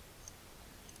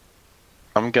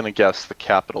 I'm gonna guess the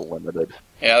Capital Limited.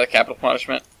 Yeah, the capital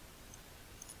punishment.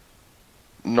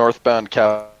 Northbound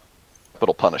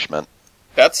Capital Punishment.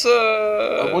 That's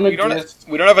wanna we don't guess-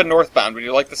 we don't have a northbound. Would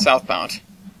you like the southbound?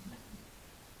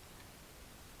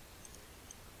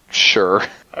 Sure.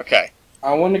 Okay.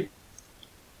 I want to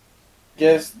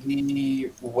guess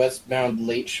the westbound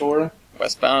Lake Shore.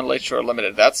 Westbound Lakeshore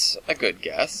Limited. That's a good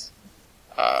guess.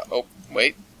 Oh,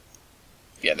 wait.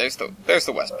 Yeah, there's the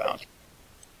westbound.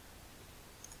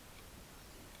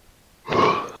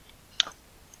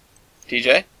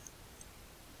 TJ?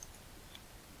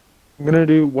 I'm gonna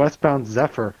do westbound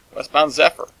Zephyr. Westbound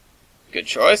Zephyr. Good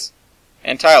choice.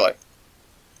 And Tyler?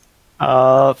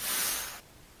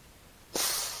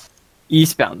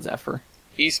 Eastbound Zephyr.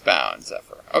 Eastbound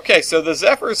Zephyr. Okay, so the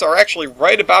Zephyrs are actually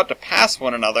right about to pass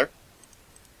one another.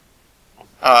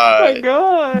 Oh my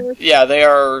god! Yeah, they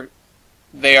are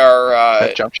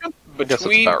That junction? I guess that's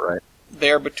between about right.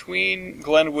 they are between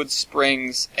Glenwood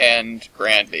Springs and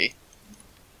Granby.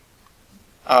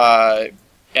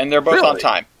 And they're both on Really?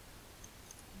 time.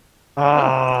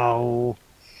 Oh.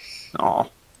 Aw.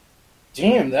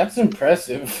 Damn, that's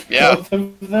impressive. Yeah. Both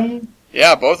of them?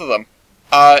 Yeah, both of them.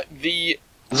 The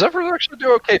Zephyrs actually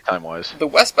do okay time-wise.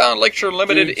 westbound Lakeshore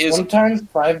Limited Dude, is sometimes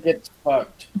 5 gets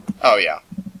fucked. oh yeah,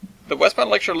 the westbound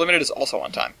Lakeshore Limited is also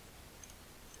on time.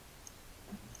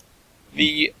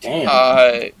 The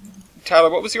Damn. Tyler,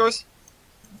 what was yours?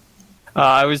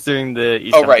 I was doing the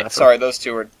Eastbound Oh right, Zephyr. sorry, those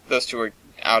two are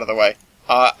out of the way.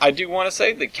 I do want to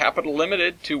say the Capital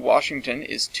Limited to Washington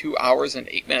is 2 hours and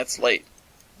 8 minutes late,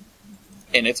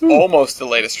 and it's almost the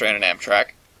latest train on Amtrak.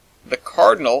 The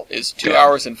Cardinal is 2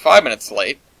 hours and 5 minutes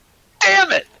late,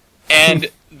 Damn it! and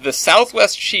the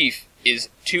Southwest Chief is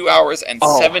 2 hours and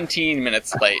 17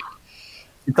 minutes late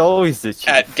It's always the chief.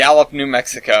 at Gallup, New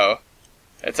Mexico.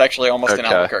 It's actually almost in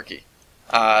Okay. Albuquerque.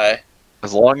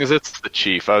 As long as it's the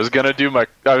Chief. I was gonna do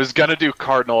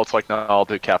Cardinal. It's like, no, I'll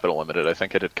do Capital Limited. I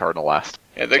think I did Cardinal last.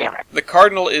 Yeah, the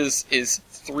Cardinal is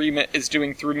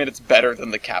doing 3 minutes better than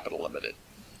the Capital Limited.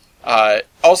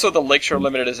 Also, the Lakeshore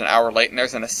Limited is an hour late, and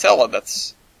there's an Acela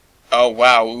that's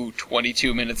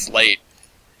 22 minutes late,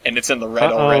 and it's in the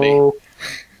red already.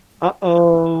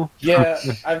 Uh-oh. Yeah,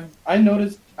 I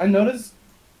noticed,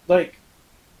 like,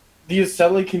 the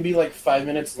Acela can be, like, 5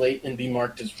 minutes late and be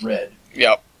marked as red.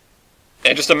 Yep.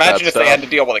 And just imagine if That's they had tough. to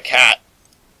deal with a cat.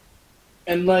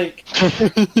 And, like,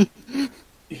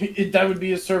 that would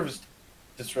be a service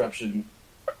disruption.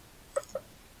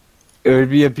 It would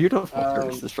be a beautiful Um,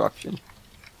 service disruption.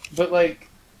 But, like,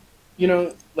 you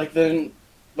know, like, then,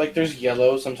 like, there's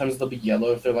yellow. Sometimes they'll be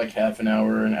yellow if they're, like, half an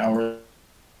hour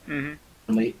Mm-hmm.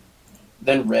 late.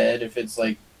 Then red if it's,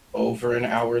 like, over an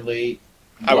hour late.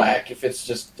 I would- Black if it's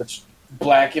just...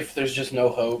 Black if there's just no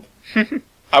hope.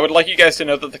 I would like you guys to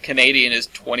know that the Canadian is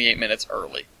 28 minutes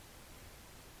early.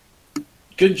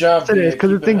 Good job, It is Vic.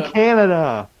 because it's in Keep it up.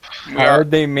 Canada. We How are,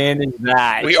 would they manage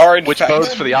that? we are in Which fact,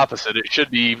 bodes for the opposite. It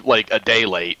should be like a day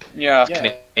late. yeah,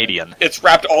 Yeah, Canadian. it's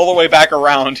wrapped all the way back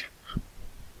around.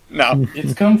 No.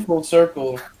 it's come full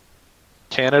circle.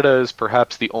 Canada is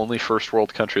perhaps the only first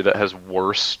world country that has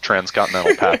worse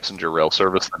transcontinental passenger rail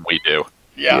service than we do.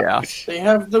 Yeah. They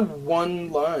have the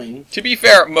one line. To be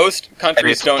fair, most And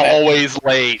countries it's don't. always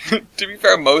late. To be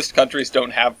fair, most countries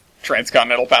don't have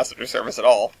transcontinental passenger service at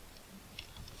all.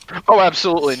 Oh,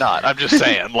 absolutely not. I'm just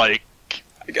saying, like,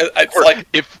 It's like,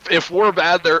 if we're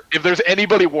bad there, if there's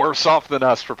anybody worse off than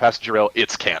us for passenger rail,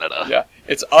 it's Canada. yeah,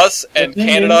 it's us and The thing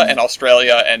Canada is- and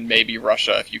Australia and maybe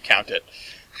Russia if you count it.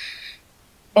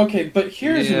 Okay, but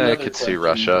here's Yeah, another I could see question.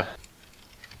 Russia.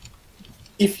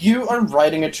 If you are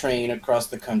riding a train across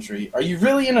the country, are you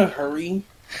really in a hurry?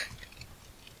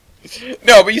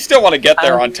 No, but you still want to get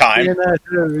there on time.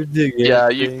 Yeah,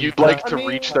 you'd like I to mean-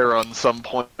 reach there on some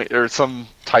point or some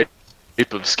type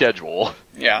of schedule.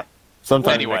 Yeah.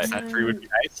 Sometimes Anyway. next country would be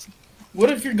nice. What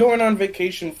if you're going on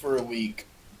vacation for a week?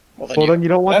 Well, then Well, you- then you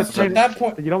don't want That's the train. at that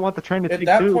point. You don't want the train to At take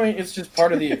that two. point, it's just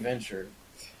part of the adventure.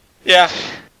 yeah,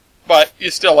 but you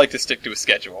still like to stick to a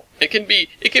schedule. It can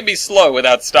be slow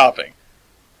without stopping.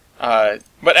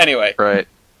 But anyway, Right.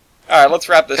 all right, let's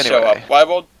wrap this show up. Anyway.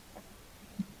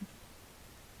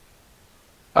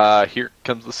 Weibold? Here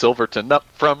comes the Silverton. Up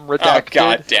from Oh, Redacted.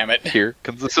 god damn it. Here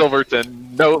comes the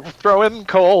Silverton. No throwing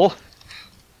coal.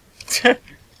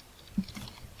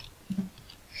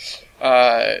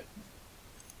 I'm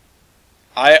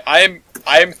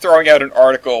throwing out an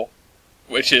article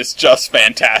which is just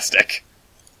fantastic.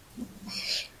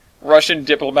 Russian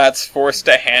diplomats forced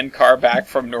to handcar back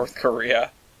from North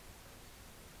Korea.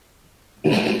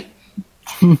 Wait,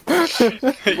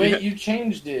 you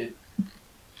changed it.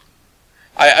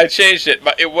 I changed it,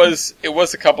 but it was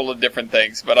a couple of different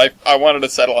things, but I wanted to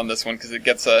settle on this one because it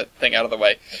gets a thing out of the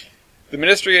way. The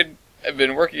ministry had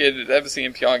been working at an embassy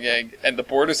in Pyongyang, and the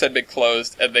borders had been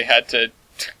closed, and they had to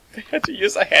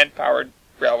use a hand-powered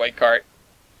railway cart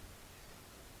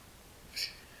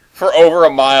for over a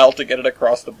mile to get it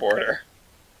across the border.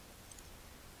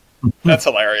 That's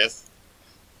hilarious.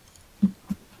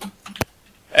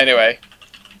 Anyway.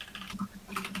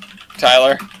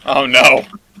 Tyler? Oh no.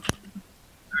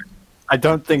 I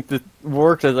don't think this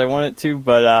worked as I want it to,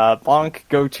 but Bonk,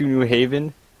 go to New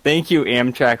Haven. Thank you,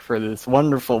 Amtrak, for this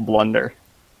wonderful blunder.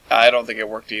 I don't think it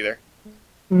worked either.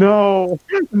 No,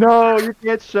 you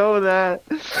can't show that.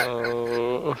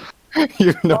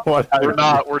 You know what? We're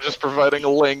not. We're just providing a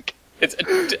link. It's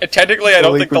technically, I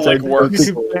don't think the link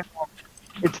works.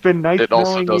 It's been nice It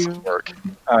also knowing doesn't you. work.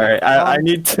 Alright, I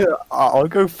need to... I'll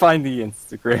go find the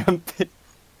Instagram.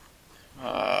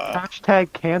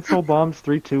 Hashtag cancel bombs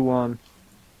 321.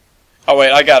 Oh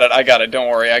wait, I got it. Don't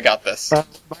worry, I got this.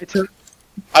 My turn.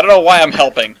 I don't know why I'm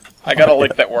helping. I got a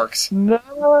link that works. No.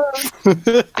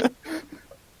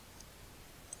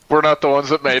 We're not the ones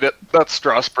that made it. That's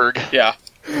Strasbourg. Yeah.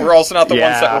 We're also not the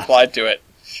ones that Yeah. replied to it.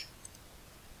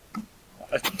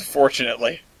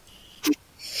 Fortunately.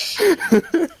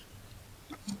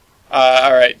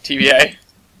 Alright, TVA.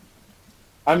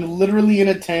 I'm literally in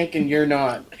a tank and you're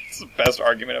not. It's the best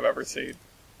argument I've ever seen.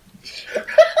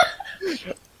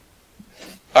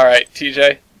 Alright,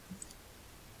 TJ.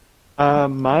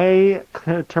 My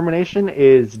termination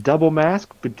is double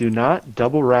mask, but do not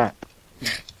double wrap.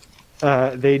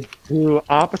 They do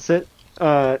opposite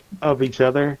of each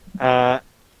other.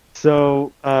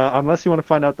 So unless you want to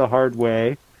find out the hard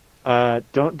way,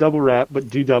 don't double wrap, but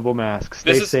do double mask.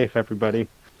 Stay safe, everybody.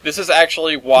 This is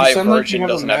actually why You sound like you Virgin have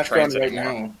a doesn't have mask trains on right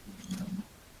anymore. now.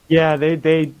 Yeah,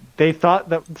 they thought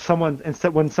that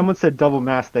when someone said double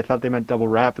mask, they thought they meant double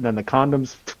wrap, and then the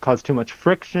condoms caused too much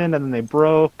friction, and then they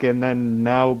broke, and then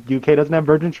now UK doesn't have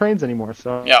Virgin trains anymore.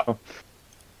 So Yeah.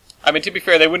 I mean, to be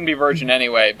fair, they wouldn't be Virgin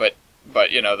anyway, but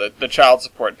you know, the child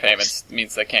support payments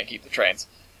means they can't keep the trains.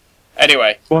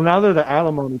 Anyway. Well, now they're the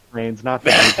alimony trains, not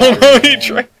the Alimony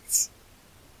trains.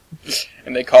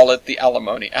 And they call it the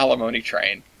alimony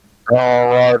train.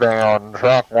 Arriving on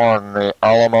track 1, the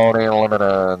Alimony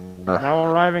Limited. Now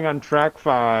arriving on track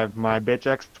 5, my bitch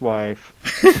ex-wife.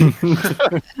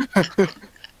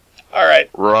 Alright.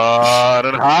 Run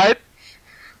and hide.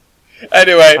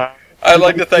 Anyway, I'd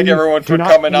like to thank do everyone for not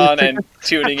coming use on and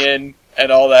tuning in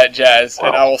and all that jazz,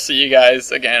 and I will see you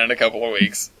guys again in a couple of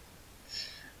weeks.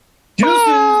 Deuces!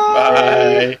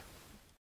 Bye.